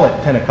then call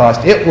it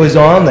Pentecost. It was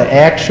on the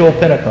actual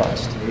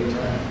Pentecost.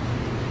 Amen.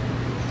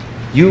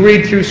 You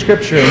read through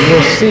Scripture and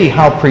you'll see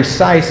how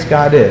precise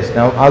God is.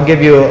 Now, I'll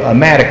give you a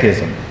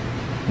Maddachism.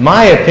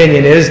 My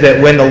opinion is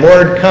that when the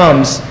Lord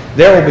comes,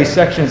 there will be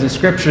sections of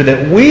Scripture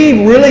that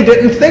we really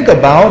didn't think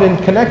about in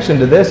connection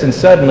to this, and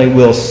suddenly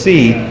we'll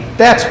see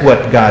that's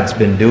what God's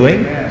been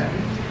doing. Amen.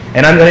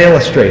 And I'm going to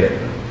illustrate it.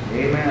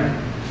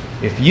 Amen.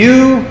 If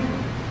you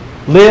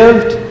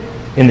lived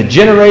in the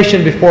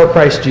generation before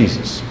Christ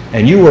Jesus,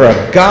 and you were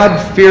a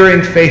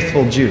God-fearing,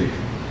 faithful Jew,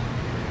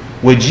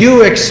 would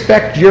you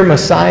expect your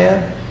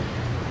Messiah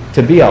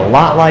to be a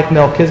lot like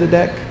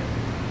Melchizedek?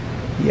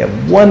 You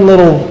have one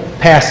little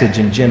passage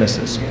in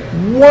Genesis,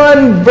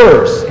 one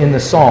verse in the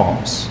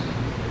Psalms.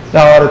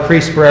 Thou art a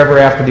priest forever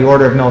after the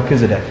order of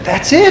Melchizedek.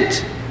 That's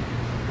it.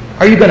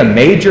 Are you going to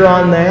major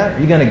on that? Are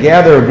you going to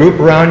gather a group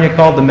around you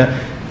called the...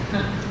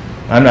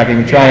 I'm not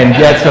going to try and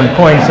get some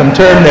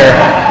term there.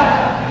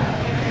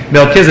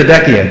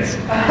 Melchizedekians.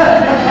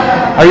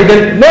 Are you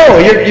going to... No,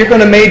 you're going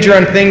to major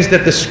on things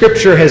that the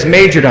Scripture has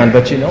majored on.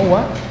 But you know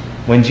what?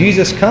 When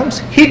Jesus comes,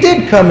 He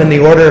did come in the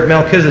order of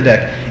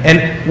Melchizedek.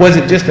 And was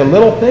it just a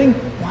little thing?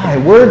 Why,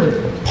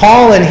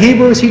 Paul in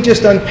Hebrews, he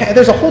just unpacked.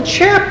 There's a whole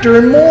chapter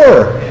and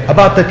more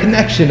about the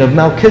connection of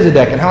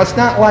Melchizedek and how it's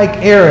not like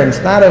Aaron, it's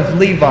not of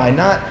Levi,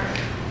 not...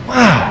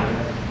 Wow.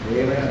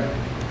 Amen.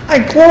 I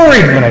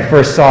gloried when I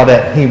first saw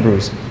that in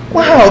Hebrews.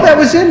 Wow, that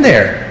was in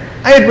there.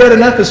 I had read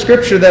enough of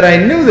Scripture that I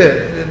knew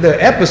that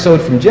the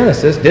episode from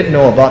Genesis, didn't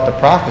know about the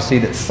prophecy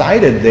that's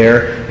cited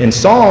there in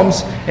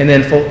Psalms, and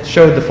then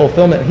showed the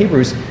fulfillment in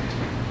Hebrews.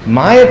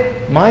 My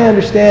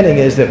understanding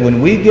is that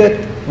when we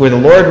get where the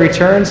Lord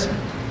returns,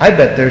 I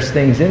bet there's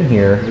things in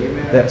here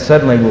that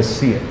suddenly we'll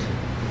see it.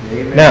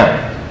 Amen.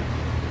 Now,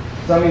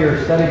 some of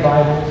your study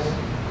Bibles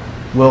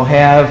will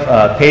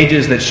have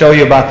pages that show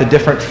you about the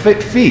different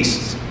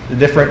feasts, the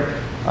different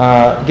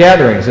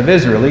gatherings of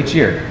Israel each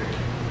year.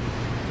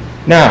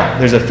 Now,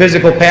 there's a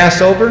physical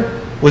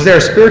Passover. Was there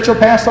a spiritual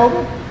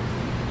Passover?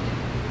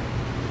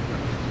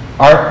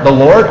 The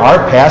Lord,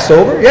 our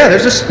Passover? Yeah,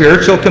 there's a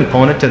spiritual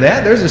component to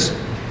that. There's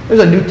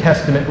a New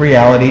Testament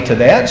reality to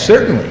that,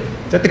 certainly.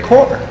 It's at the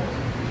core.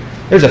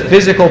 There's a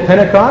physical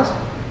Pentecost.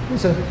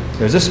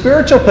 There's a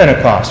spiritual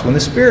Pentecost when the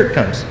Spirit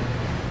comes.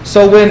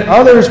 So when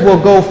others will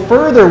go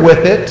further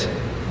with it,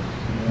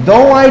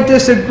 though I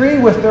disagree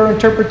with their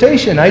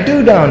interpretation, I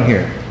do down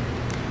here,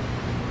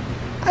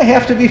 I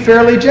have to be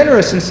fairly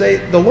generous and say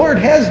the Lord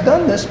has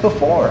done this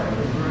before.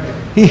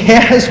 He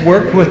has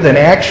worked with an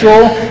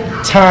actual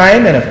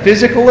time and a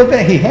physical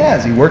event. He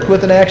has. He worked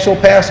with an actual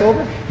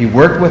Passover. He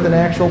worked with an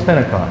actual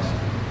Pentecost.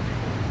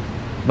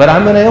 But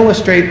I'm going to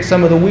illustrate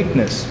some of the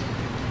weakness.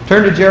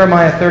 Turn to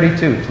Jeremiah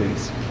 32,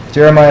 please.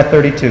 Jeremiah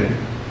 32.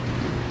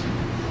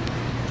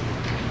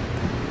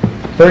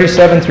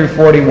 37 through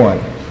 41.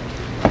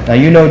 Now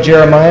you know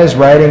Jeremiah is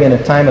writing in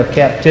a time of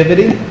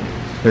captivity.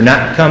 They're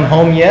not come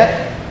home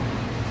yet.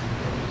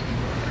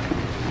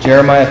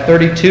 Jeremiah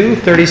 32,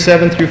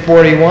 37 through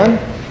 41.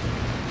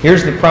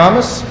 Here's the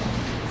promise.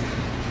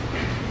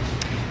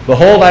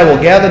 Behold, I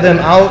will gather them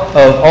out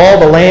of all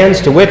the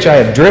lands to which I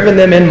have driven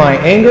them in my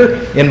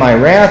anger, in my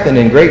wrath, and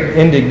in great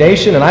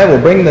indignation, and I will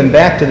bring them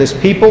back to this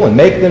people and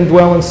make them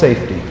dwell in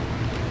safety.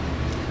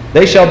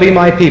 They shall be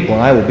my people,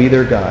 and I will be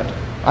their God.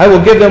 I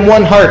will give them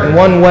one heart and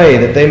one way,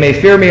 that they may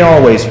fear me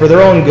always, for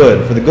their own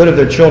good, for the good of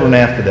their children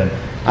after them.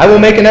 I will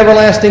make an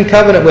everlasting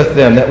covenant with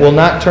them that will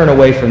not turn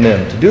away from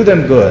them, to do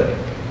them good.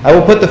 I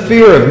will put the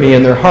fear of me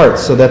in their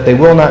hearts, so that they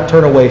will not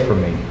turn away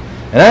from me.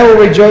 And I will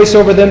rejoice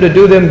over them to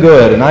do them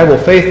good, and I will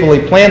faithfully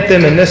plant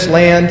them in this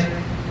land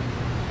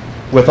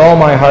with all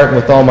my heart and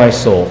with all my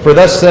soul. For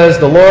thus says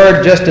the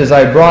Lord, just as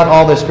I brought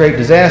all this great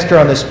disaster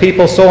on this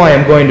people, so I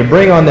am going to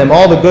bring on them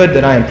all the good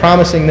that I am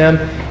promising them.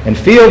 And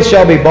fields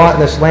shall be bought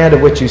in this land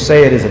of which you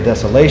say it is a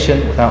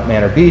desolation, without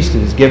man or beast.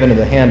 It is given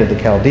into the hand of the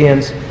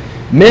Chaldeans.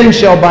 Men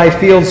shall buy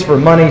fields for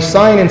money,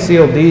 sign and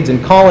seal deeds,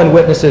 and call in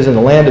witnesses in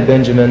the land of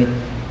Benjamin,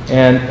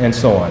 and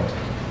so on.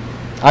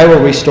 I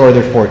will restore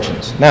their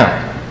fortunes.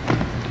 Now,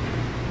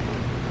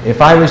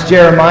 if I was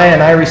Jeremiah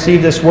and I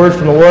received this word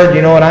from the Lord,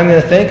 you know what I'm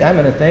going to think? I'm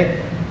going to think,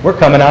 we're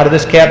coming out of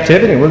this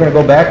captivity. We're going to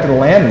go back to the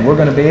land, and we're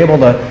going to be able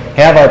to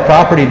have our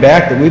property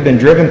back that we've been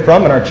driven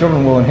from, and our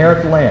children will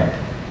inherit the land.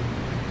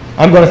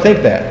 I'm going to think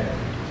that.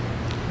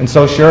 And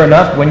so sure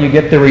enough, when you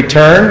get the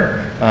return,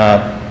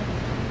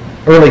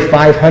 early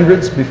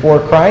 500s before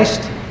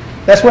Christ,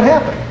 that's what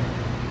happened.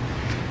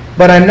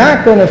 But I'm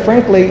not going to,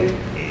 frankly,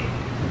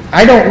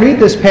 I don't read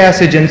this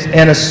passage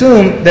and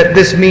assume that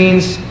this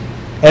means,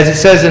 as it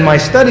says in my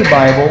study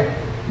Bible,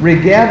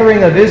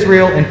 regathering of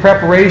Israel in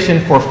preparation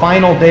for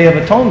final day of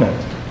atonement.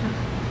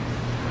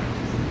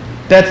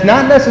 That's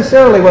not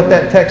necessarily what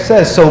that text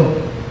says. So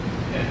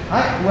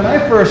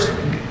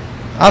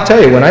I'll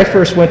tell you, when I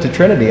first went to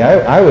Trinity,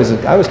 I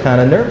was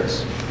kind of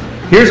nervous.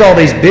 Here's all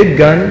these big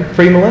gun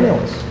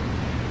premillennialists.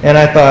 And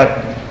I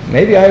thought,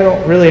 maybe I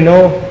don't really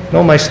know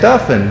my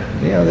stuff. And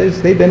you know,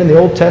 they've been in the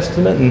Old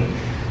Testament, and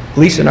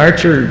Gleason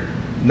Archer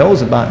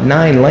knows about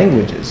 9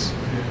 languages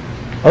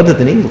other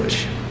than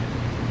English.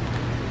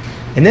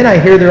 And then I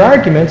hear their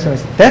arguments, and I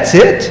say, that's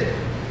it?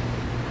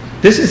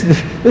 This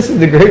is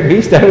the great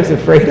beast I was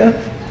afraid of?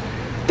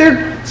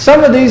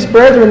 Some of these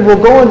brethren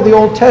will go into the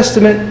Old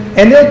Testament,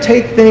 and they'll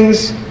take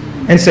things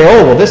and say,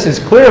 oh, well, this is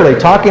clearly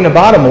talking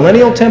about a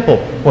millennial temple.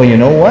 Well, you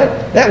know what?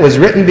 That was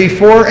written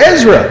before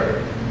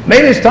Ezra.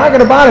 Maybe it's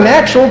talking about an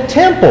actual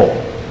temple.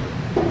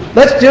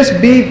 Let's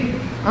just be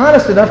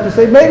honest enough to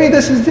say, maybe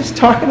this is just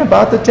talking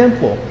about the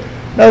temple.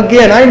 Now,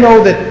 again, I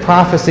know that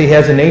prophecy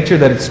has a nature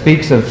that it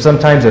speaks of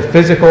sometimes a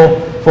physical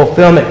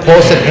fulfillment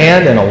close at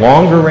hand and a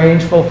longer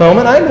range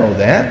fulfillment. I know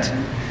that.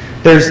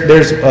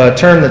 There's a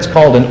term that's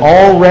called an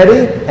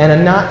already and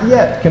a not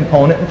yet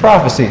component in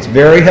prophecy. It's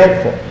very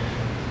helpful.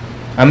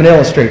 I'm going to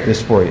illustrate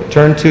this for you.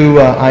 Turn to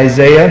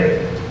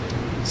Isaiah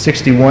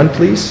 61,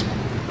 please.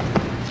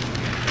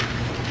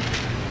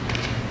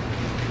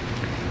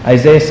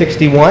 Isaiah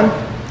 61.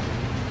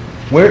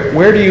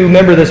 Where do you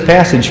remember this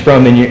passage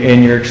from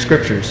in your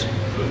scriptures?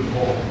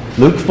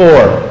 Luke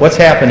 4. What's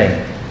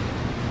happening?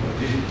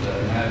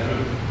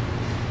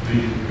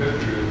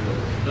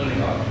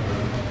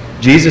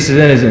 Jesus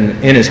is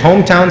in his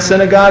hometown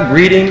synagogue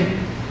reading.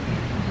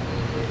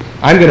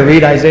 I'm going to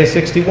read Isaiah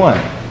 61.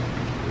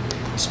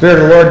 The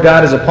Spirit of the Lord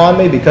God is upon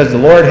me, because the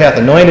Lord hath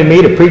anointed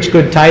me to preach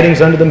good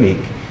tidings unto the meek.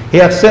 He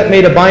hath sent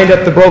me to bind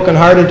up the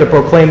brokenhearted, to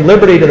proclaim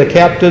liberty to the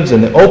captives,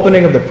 and the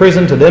opening of the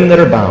prison to them that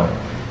are bound,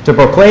 to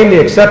proclaim the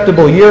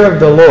acceptable year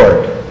of the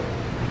Lord,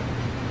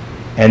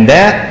 and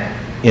that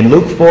In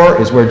Luke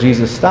 4 is where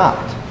Jesus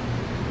stopped.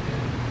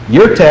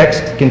 Your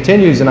text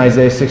continues in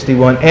Isaiah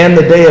 61, and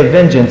the day of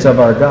vengeance of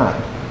our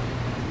God.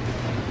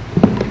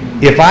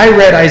 If I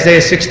read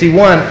Isaiah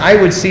 61,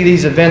 I would see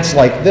these events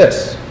like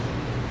this.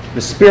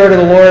 The Spirit of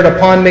the Lord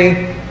upon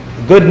me,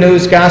 good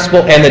news gospel,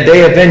 and the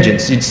day of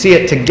vengeance. You'd see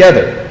it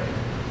together.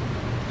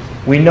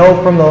 We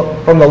know from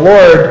the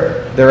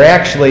Lord they're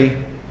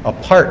actually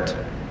apart.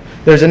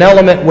 There's an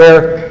element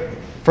where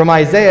from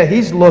Isaiah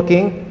he's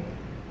looking.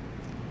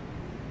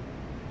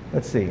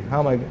 Let's see, how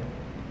am I?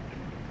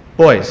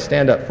 Boys,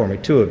 stand up for me,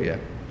 two of you.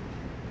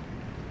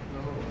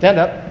 Stand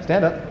up,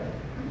 stand up.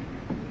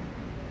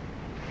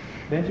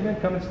 Benjamin,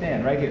 come and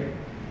stand right here.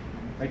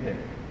 Right there.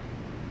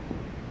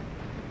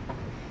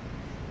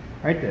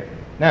 Right there.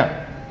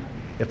 Now,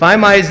 if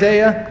I'm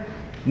Isaiah,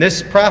 and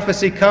this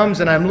prophecy comes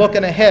and I'm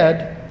looking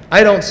ahead,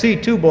 I don't see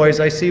two boys,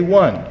 I see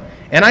one.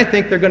 And I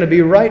think they're going to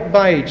be right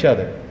by each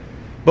other.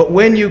 But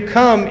when you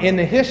come in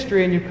the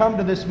history and you come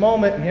to this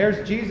moment, and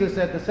here's Jesus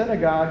at the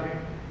synagogue,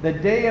 the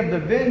day of the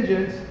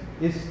vengeance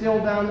is still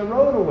down the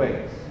road a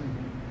ways.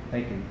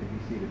 Thank you. You can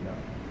be seated now.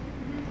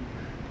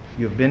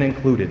 You have been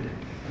included.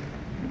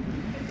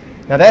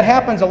 Now that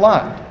happens a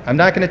lot. I'm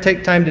not going to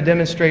take time to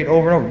demonstrate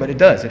over and over, but it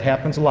does. It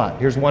happens a lot.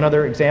 Here's one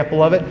other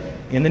example of it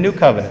in the New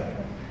Covenant.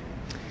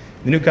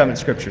 The New Covenant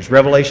Scriptures.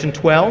 Revelation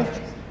 12.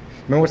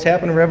 Remember what's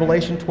happened in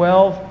Revelation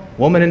 12?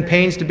 Woman in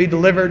pains to be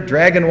delivered,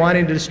 dragon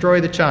wanting to destroy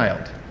the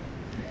child.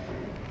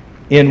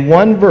 In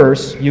one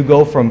verse, you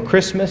go from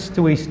Christmas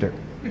to Easter.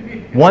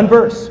 One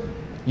verse.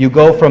 You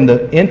go from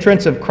the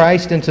entrance of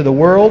Christ into the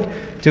world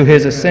to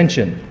his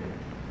ascension.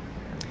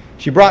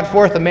 She brought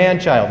forth a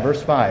man-child,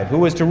 verse 5, who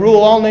was to rule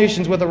all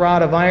nations with a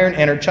rod of iron,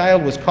 and her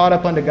child was caught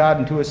up unto God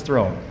and to his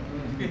throne.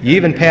 You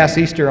even pass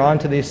Easter on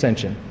to the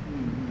ascension.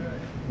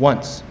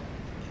 Once.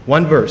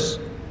 One verse.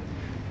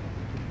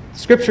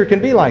 Scripture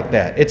can be like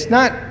that. It's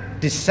not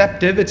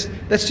deceptive.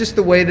 That's just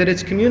the way that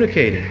it's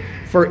communicated.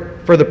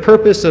 For the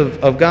purpose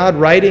of God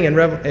writing in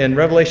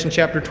Revelation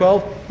chapter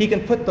 12, he can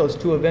put those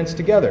two events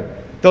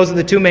together. Those are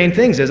the two main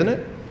things, isn't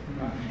it?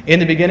 In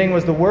the beginning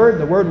was the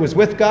Word was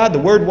with God, the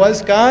Word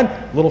was God.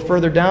 A little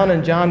further down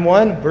in John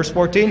 1, verse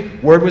 14,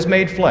 Word was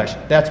made flesh.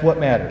 That's what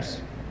matters.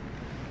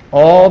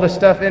 All the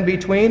stuff in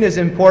between is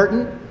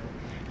important.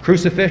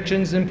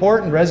 Crucifixion's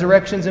important,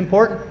 resurrection's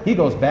important. He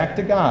goes back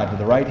to God, to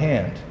the right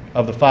hand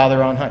of the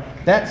Father on high.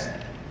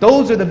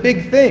 Those are the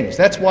big things.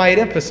 That's why it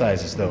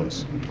emphasizes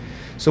those.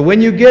 So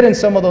when you get in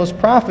some of those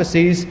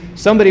prophecies,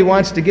 somebody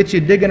wants to get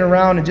you digging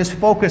around and just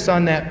focus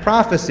on that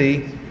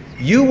prophecy.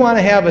 You want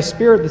to have a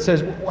spirit that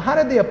says, well, how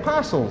did the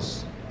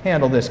apostles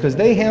handle this? Because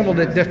they handled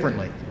it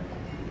differently.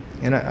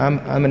 And I'm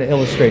going to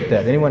illustrate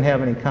that. Anyone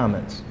have any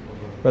comments?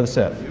 Brother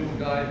Seth. You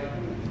guys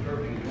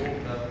interpreting the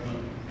Old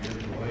Testament is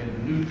the way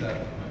the New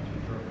Testament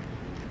interprets.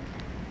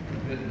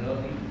 If it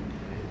doesn't,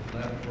 it's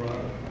left for us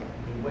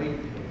to wait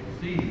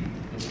to see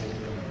the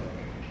fulfillment.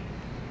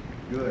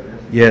 Good.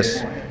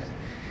 Yes.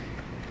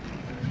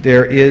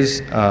 There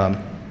is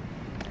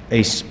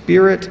a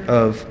spirit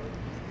of,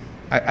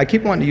 I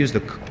keep wanting to use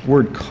the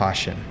word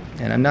caution,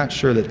 and I'm not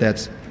sure that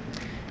that's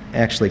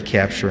actually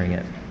capturing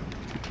it.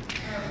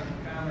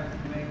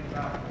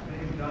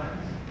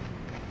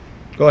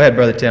 Go ahead,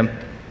 Brother Tim. I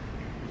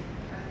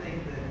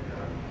think that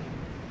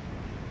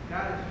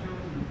God has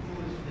chosen the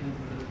foolish things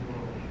of this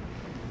world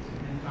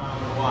and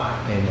found the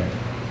wise. Amen.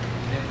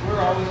 If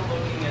we're always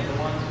looking at the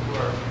ones who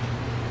are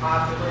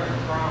popular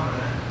and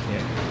prominent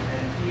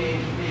and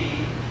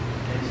PhD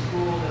and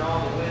schooled in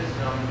all the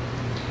wisdom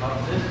of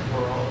this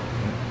world,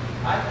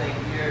 I think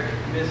you're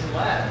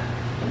misled.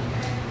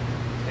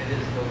 It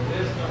is the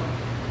wisdom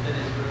that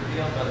is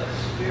revealed by the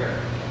Spirit.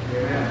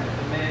 Amen.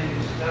 The man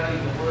who studies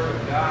the Word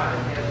of God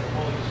and has the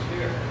Holy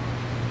Spirit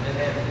that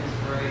has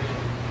inspiration.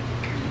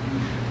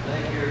 I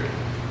think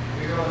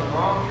you're on the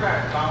wrong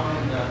track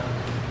following the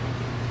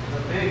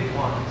big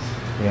ones.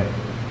 Yeah.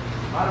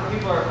 A lot of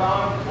people are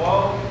following,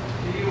 woe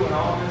to you and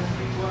all men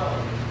speak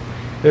well.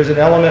 There's an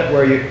element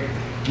where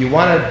you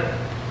want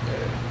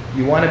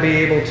to be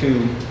able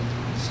to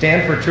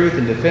stand for truth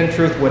and defend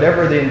truth,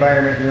 whatever the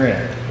environment you're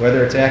in,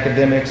 whether it's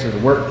academics or the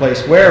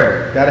workplace,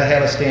 wherever. Got to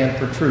have a stand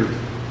for truth.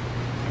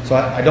 So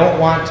I don't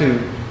want to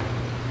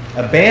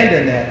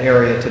abandon that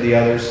area to the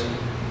others,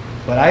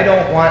 but I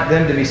don't want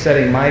them to be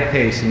setting my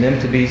pace and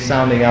them to be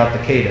sounding out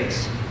the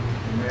cadence.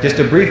 Just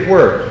a brief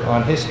word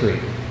on history.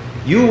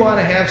 You want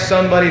to have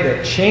somebody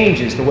that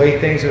changes the way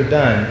things are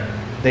done.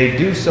 They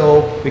do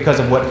so because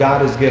of what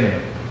God has given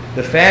them.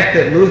 The fact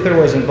that Luther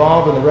was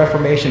involved in the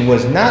Reformation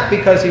was not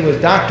because he was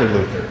Dr.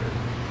 Luther.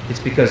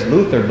 It's because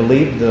Luther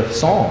believed the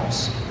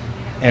Psalms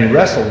and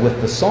wrestled with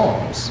the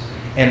Psalms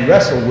and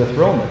wrestled with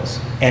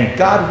Romans. And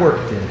God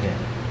worked in him.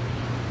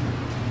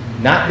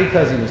 Not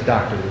because he was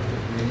Dr.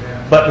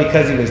 Luther, but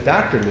because he was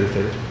Dr.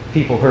 Luther,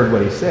 people heard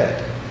what he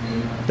said.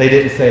 They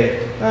didn't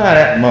say,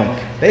 that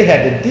monk. They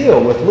had to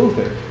deal with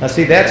Luther. Now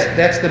see,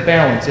 that's the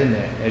balance in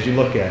that as you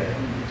look at it.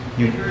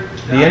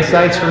 The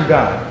insights from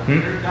God.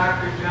 You're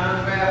Dr.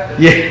 John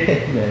Baptist. Yeah,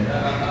 amen.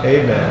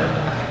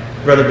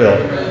 Amen. Brother Bill.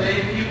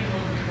 They keep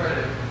him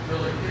credit,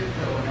 really,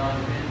 showing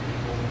on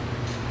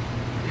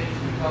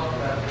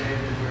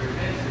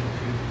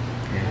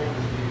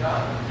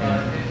God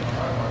intended on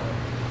our part.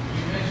 You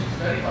mentioned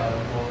study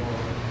Bible before,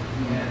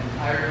 and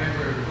I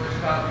remember the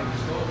first copy of the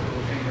Schofield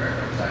King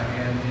reference I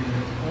had in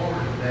the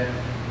forward of that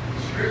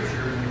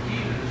scripture, and the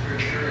key to the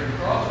scripture and the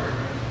cross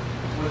reference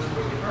was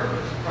for the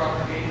purpose of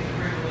propagating the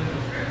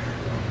premillennial scripture.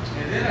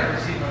 And then I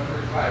received my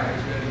first Bible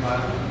study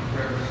Bible, and the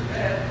reference of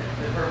that.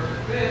 The purpose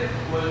of it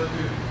was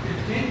to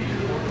continue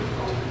the work of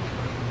Schofield.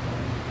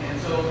 And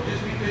so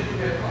just because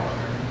you have cross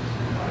references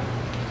in the Bible,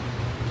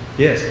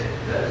 Yes.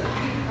 doesn't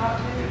mean you're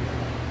not taking it.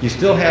 You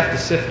still have to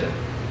sift them.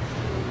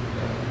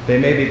 They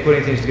may be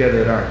putting things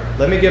together that aren't.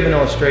 Let me give an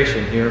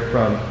illustration here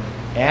from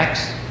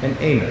Acts and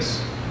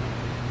Amos.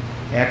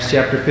 Acts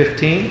chapter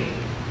 15.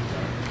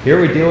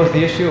 Here we deal with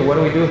the issue of what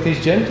do we do with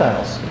these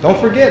Gentiles. Don't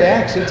forget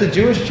Acts, it's a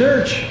Jewish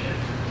church.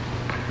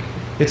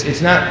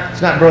 It's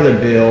not Brother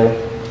Bill,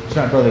 it's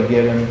not Brother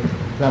Gibbon,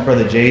 it's not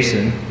Brother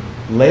Jason.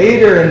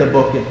 Later in the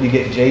book you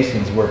get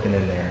Jason's working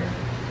in there.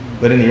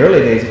 But in the early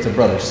days it's a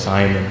Brother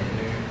Simon.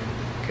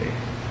 Okay.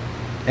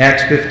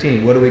 Acts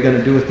 15, what are we going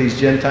to do with these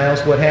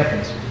Gentiles? What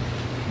happens?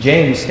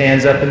 James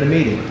stands up in the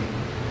meeting.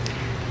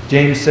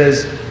 James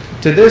says,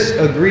 "To this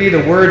agree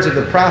the words of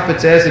the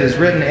prophets as it is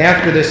written,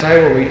 after this I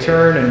will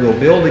return and will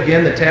build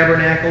again the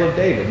tabernacle of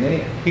David." And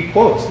then he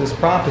quotes this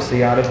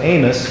prophecy out of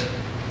Amos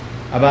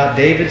about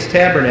David's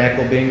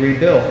tabernacle being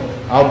rebuilt.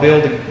 "I'll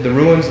build the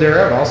ruins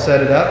thereof, I'll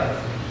set it up,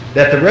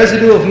 that the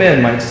residue of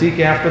men might seek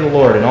after the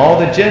Lord, and all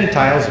the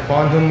Gentiles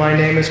upon whom my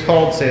name is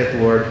called, saith the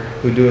Lord,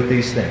 who doeth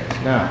these things."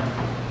 Now,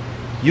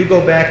 you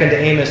go back into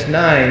Amos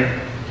 9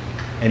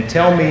 and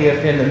tell me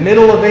if in the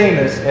middle of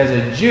Amos, as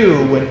a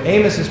Jew, when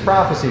Amos's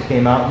prophecy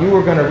came out, you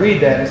were going to read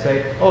that and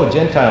say, oh,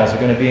 Gentiles are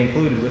going to be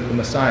included with the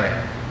Messiah.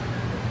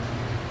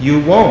 You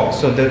won't.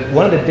 So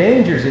one of the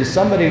dangers is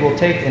somebody will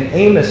take an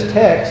Amos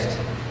text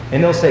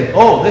and they'll say,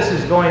 oh, this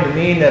is going to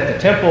mean that the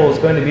temple is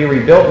going to be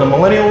rebuilt in the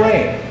millennial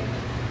reign.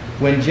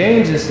 When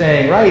James is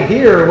saying right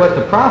here what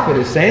the prophet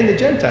is saying, the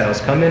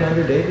Gentiles come in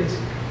under David's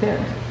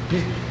tent.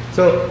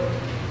 So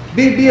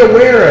be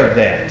aware of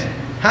that.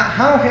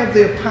 How have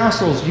the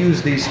apostles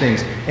used these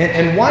things?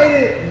 And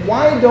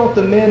why don't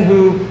the men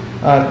through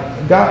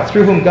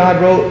whom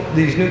God wrote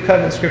these New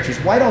Covenant scriptures,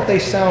 why don't they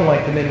sound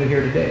like the men we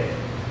hear today?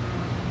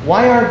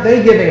 Why aren't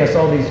they giving us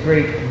all these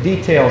great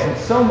details? And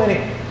so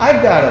many.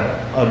 I've got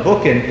a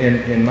book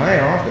in my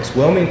office,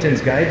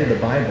 Wilmington's Guide to the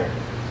Bible.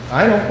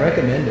 I don't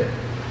recommend it.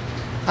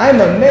 I'm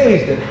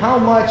amazed at how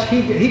much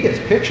he gets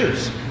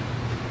pictures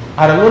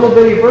out of little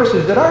bitty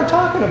verses that aren't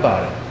talking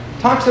about it.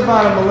 Talks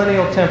about a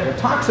millennial temple.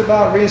 Talks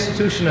about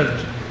reinstitution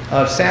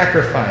of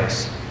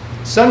sacrifice.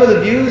 Some of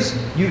the views,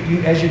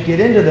 you as you get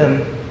into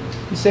them,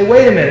 you say,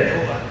 wait a minute,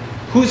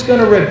 who's going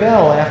to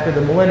rebel after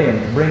the millennium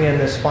and bring in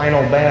this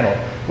final battle?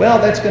 Well,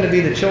 that's going to be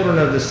the children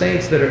of the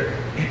saints that are...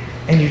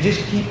 And you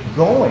just keep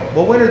going.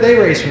 Well, when are they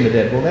raised from the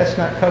dead? Well, that's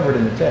not covered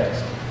in the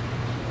text.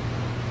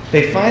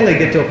 They finally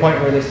get to a point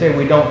where they say,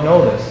 we don't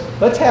know this.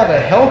 Let's have a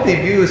healthy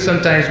view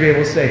sometimes be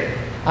able to say,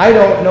 I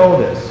don't know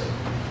this.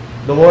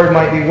 The Lord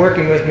might be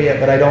working with me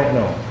yet, but I don't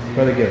know.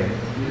 Brother Gibbon.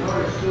 You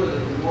notice too that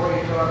the more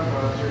you talk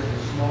about this, the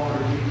smaller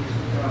Jesus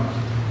becomes.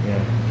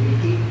 Yeah. You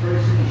keep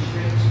pressing, he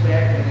shrinks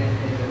back, and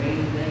the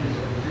main thing is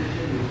a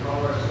position. We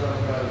call ourselves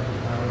out of,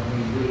 I don't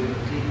mean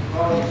we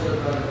call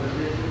ourselves out of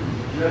position,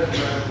 judge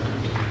our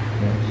position.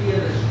 See,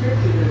 in the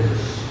scripture, there's a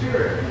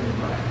spirit in the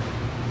Bible.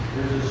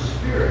 There's a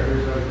spirit.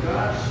 There's a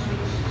God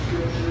speaks in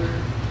scripture,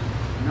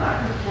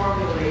 not to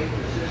formulate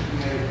a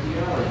systematic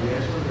theology.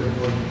 That's one of the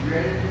most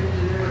dreaded things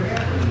that ever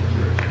happened in the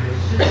church.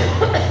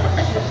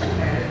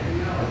 Systematic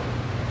theology.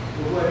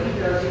 But what he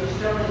does, he's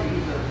telling you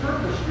he's a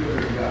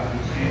purpose-driven God.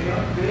 He's saying,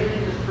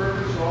 unveiling his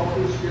purpose all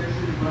through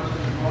scripture, he wants to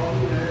involve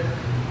you in it.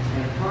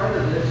 And part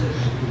of this is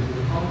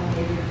the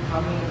culminating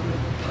coming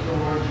of the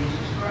Lord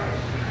Jesus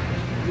Christ.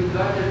 You've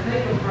got to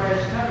think of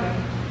Christ coming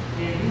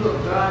in view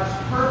of God's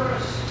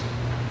purpose.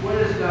 What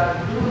is God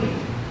doing?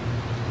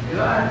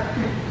 God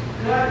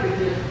could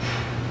just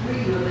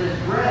breathe with his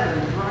breath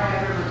and dry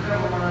up every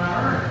settlement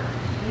on earth.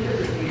 He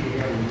doesn't need to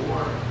have a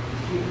war.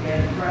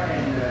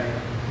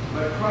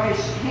 But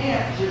Christ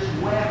can't just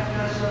waft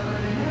us up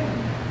into heaven.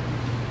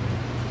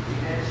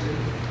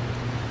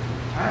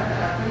 I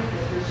think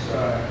that this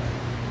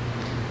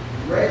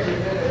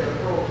regimented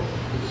approach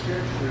to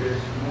Scripture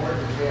is more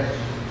than best.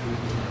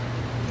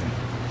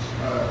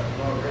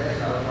 Well, that's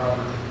not a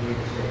proper way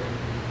to say it.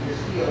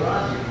 It's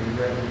theologically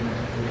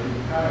regimented.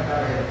 You kind of got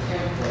to have a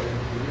template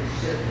to really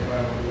sit the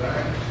Bible.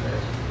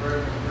 That's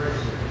very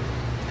serious.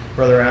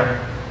 Brother Al?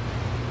 Have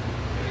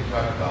you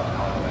talked about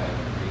Maddack?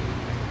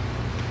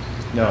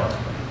 No.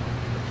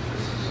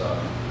 This is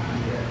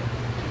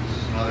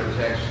another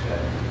text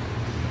that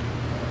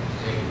is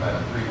taken by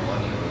the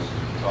premillennialists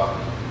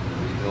talking about the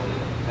rebuilding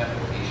of the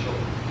temple. He shall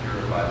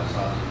purify the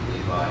sons of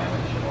Levi, and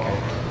they shall offer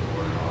unto the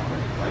Lord an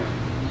offering of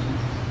righteousness.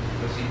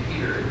 But see,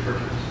 Peter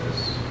interprets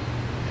this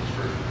in his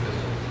first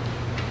epistle,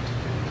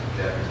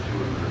 chapter 2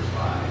 and verse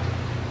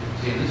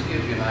 5. See, and this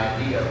gives you an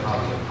idea of how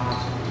the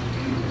apostles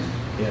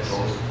used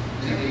those.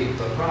 See,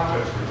 the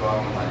prophets were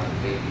talking like a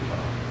baby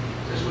talk.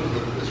 This was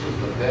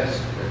the best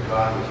that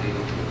God was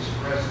able to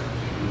express to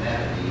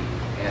humanity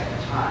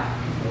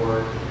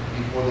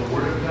For the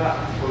Word of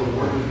God, for the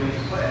Word was made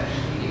flesh.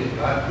 Meaning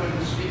God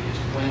couldn't speak as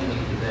plainly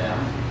to them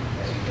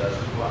as He does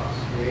to us.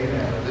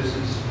 Amen.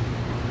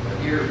 But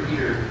here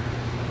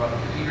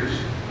Peter's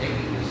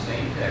taking the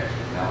same text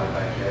from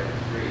Malachi chapter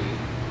 3,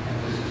 and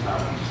this is how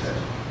he says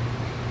it.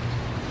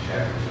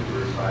 Chapter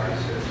 2, verse 5, it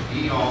says,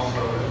 "Ye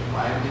also as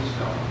lively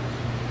stones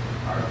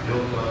are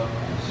built up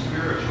a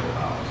spiritual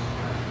house,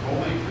 and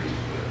holy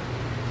priesthood,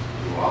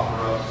 to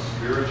offer up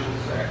spiritual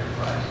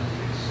sacrifices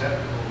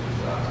acceptable to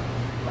God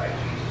by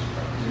Jesus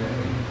Christ."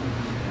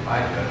 In my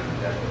judgment,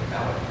 that's what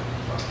Malachi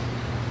is talking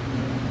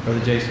about.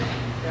 Brother Jason.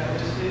 Yeah,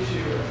 this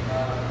issue of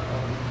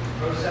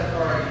Brother Seth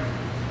already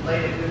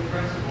laid a good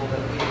principle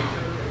that we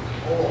interpret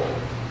the Old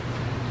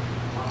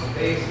on the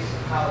basis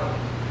of how the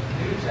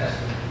New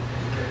Testament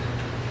is written.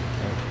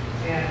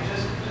 And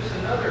just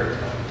another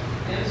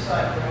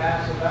insight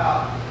perhaps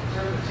about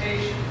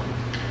interpretation,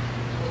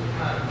 what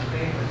kind of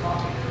thing we're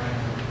talking right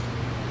now.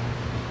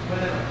 When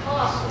an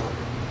apostle,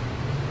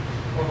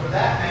 or for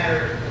that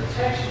matter, the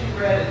text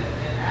you read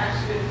in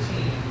Acts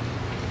 15,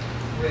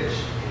 which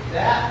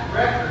that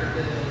record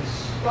is an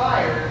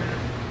inspired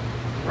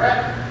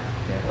record.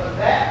 What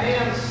that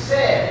man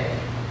said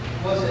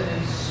was an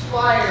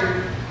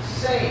inspired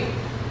saying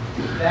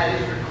that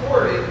is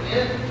recorded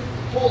in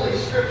Holy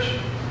Scripture.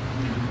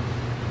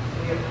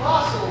 The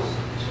apostles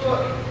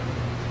took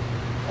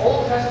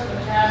Old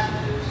Testament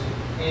passages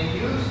and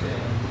used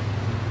them.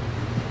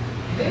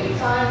 Many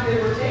times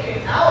they were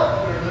taken out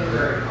of their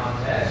literary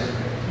context.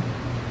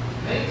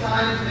 Many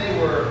times they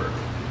were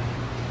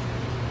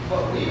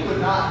what we would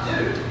not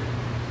do.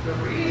 The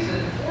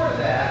reason for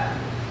that,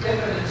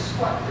 if an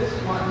inspired, this is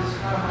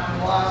kind of my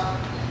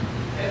philosophy.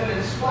 If an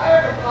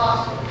inspired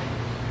apostle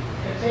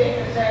can take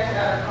a text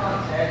out of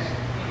context,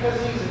 because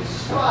he's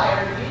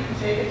inspired, he can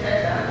take a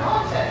text out of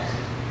context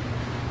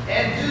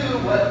and do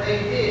what they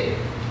did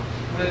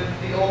with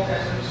the Old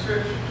Testament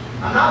scriptures.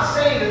 I'm not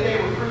saying that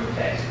they were proof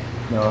texts.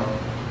 No.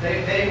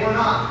 They were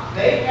not.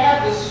 They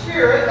had the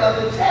spirit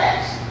of the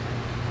text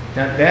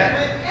Now that,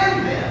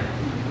 within them.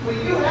 When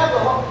you have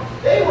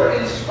they were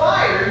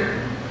inspired.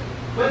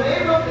 When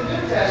they wrote the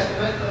New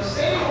Testament, the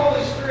same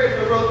Holy Spirit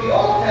that wrote the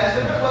Old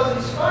Testament was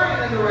inspiring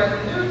them to write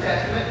the New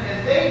Testament,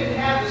 and they didn't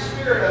have the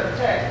spirit of the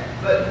text.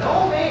 But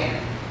no man,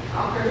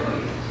 I don't care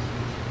who he is,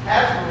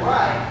 has the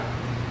right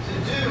to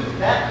do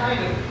that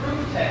kind of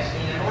proof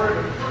texting in order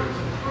to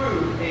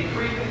prove a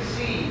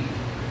preconceived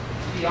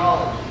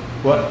theology.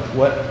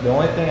 the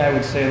only thing I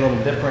would say a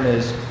little different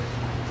is,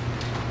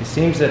 it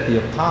seems that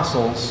the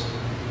apostles,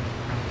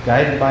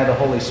 guided by the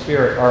Holy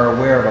Spirit, are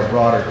aware of a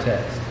broader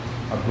text,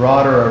 a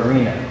broader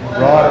arena, a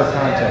broader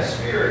context.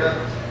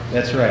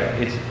 That's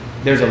right.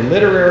 There's a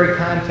literary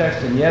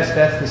context, and yes,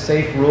 that's the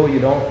safe rule. You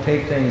don't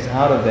take things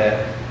out of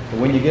that. But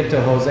when you get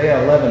to Hosea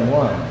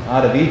 11:1,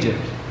 out of Egypt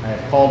I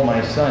have called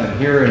my son. And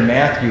here in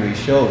Matthew he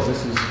shows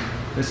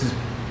this is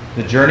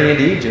the journey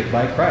into Egypt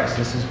by Christ.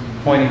 This is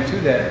pointing to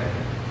that.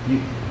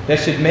 That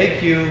should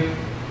make you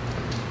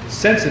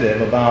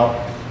sensitive about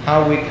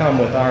how we come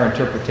with our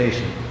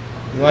interpretation.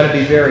 We want to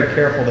be very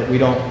careful that we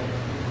don't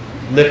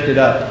lift it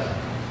up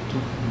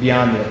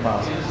beyond the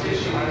apostles. In this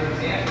issue, an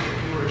example that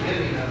you were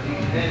giving of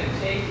these men who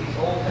take these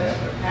Old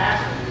Testament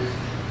passages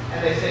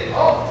and they say,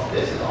 "Oh,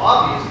 this is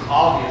obvious.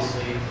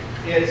 Obviously,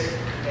 it's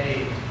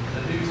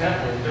the new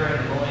temple during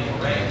the millennial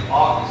reign.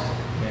 Obviously."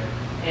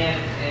 Yeah.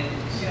 And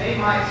see, they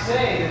might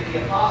say that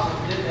the apostles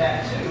did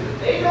that too, but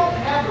they don't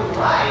have the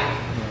right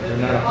that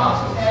the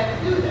apostles had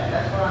to do that.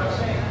 That's what I'm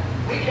saying.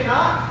 We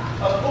cannot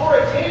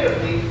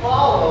authoritatively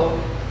follow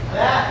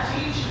that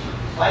teaching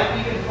like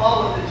we can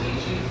follow the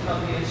teachings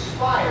of the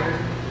inspired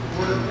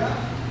Word of God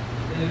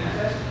in the New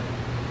Testament.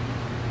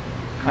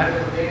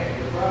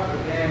 The prophet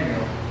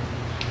Daniel,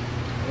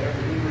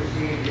 after he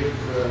received his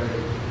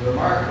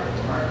remarkable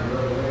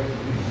revelation,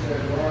 he said,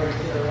 "Lord," he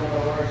said,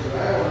 "Oh Lord," he said,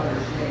 "I don't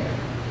understand."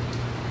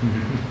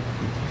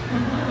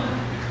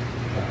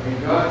 And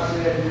God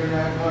said, "You're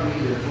not one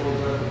either."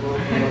 Pulls up the book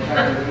and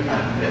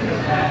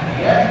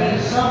that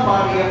means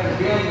somebody after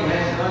Daniel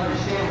has to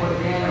understand what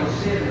Daniel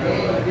said.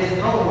 Daniel didn't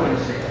know what he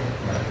said.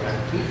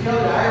 He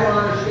told you, "I don't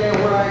understand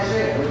what I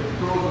said," which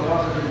throws the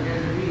officer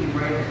in the meeting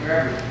right in the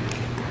garbage.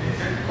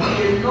 He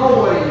didn't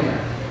know what he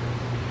meant.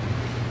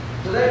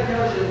 So that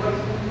tells you what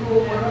you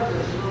open up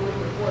this a little bit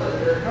before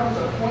that. There comes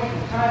a point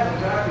in time when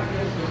God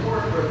begins to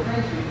work where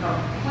things become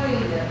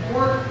plain and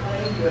weren't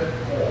plain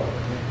before.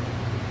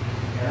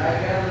 And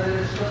I gather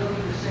that it's going to be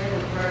the same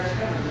with Christ's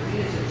coming. To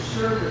me, it's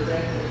absurd to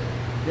think that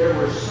there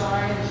were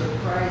signs of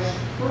Christ's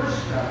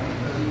first coming,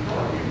 because he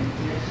told you you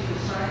can't see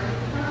the signs of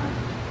the coming.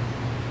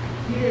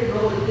 He didn't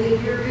know the day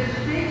of your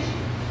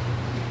visitation.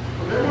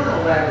 Well, there were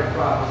no elaborate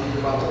prophecies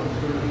about what was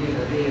going to be in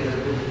the day of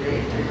the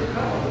visitation. There's a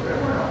couple, but there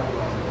were no of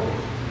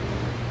those.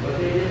 But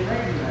they didn't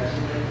recognize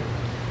him. And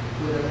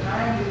when the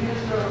time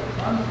begins to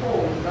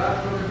unfold,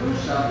 God's going to do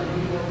something.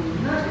 He will do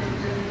nothing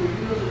until he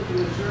reveals it to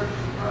his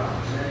servants and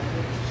prophets. And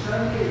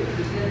suddenly it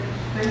begins,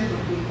 things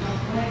will become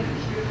plain in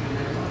Scripture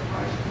that what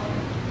Christ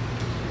claimed.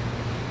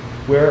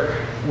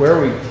 Where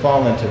we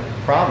fall into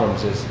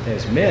problems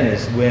as men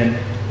is when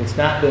It's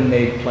not been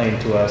made plain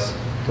to us,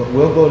 but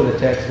we'll go to the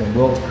text and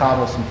we'll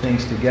cobble some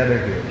things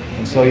together here.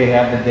 And so you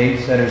have the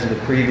date setters of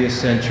the previous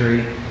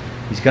century.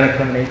 He's going to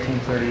come in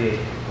 1838.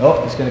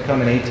 Oh, he's going to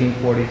come in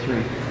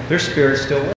 1843. Their spirit's still with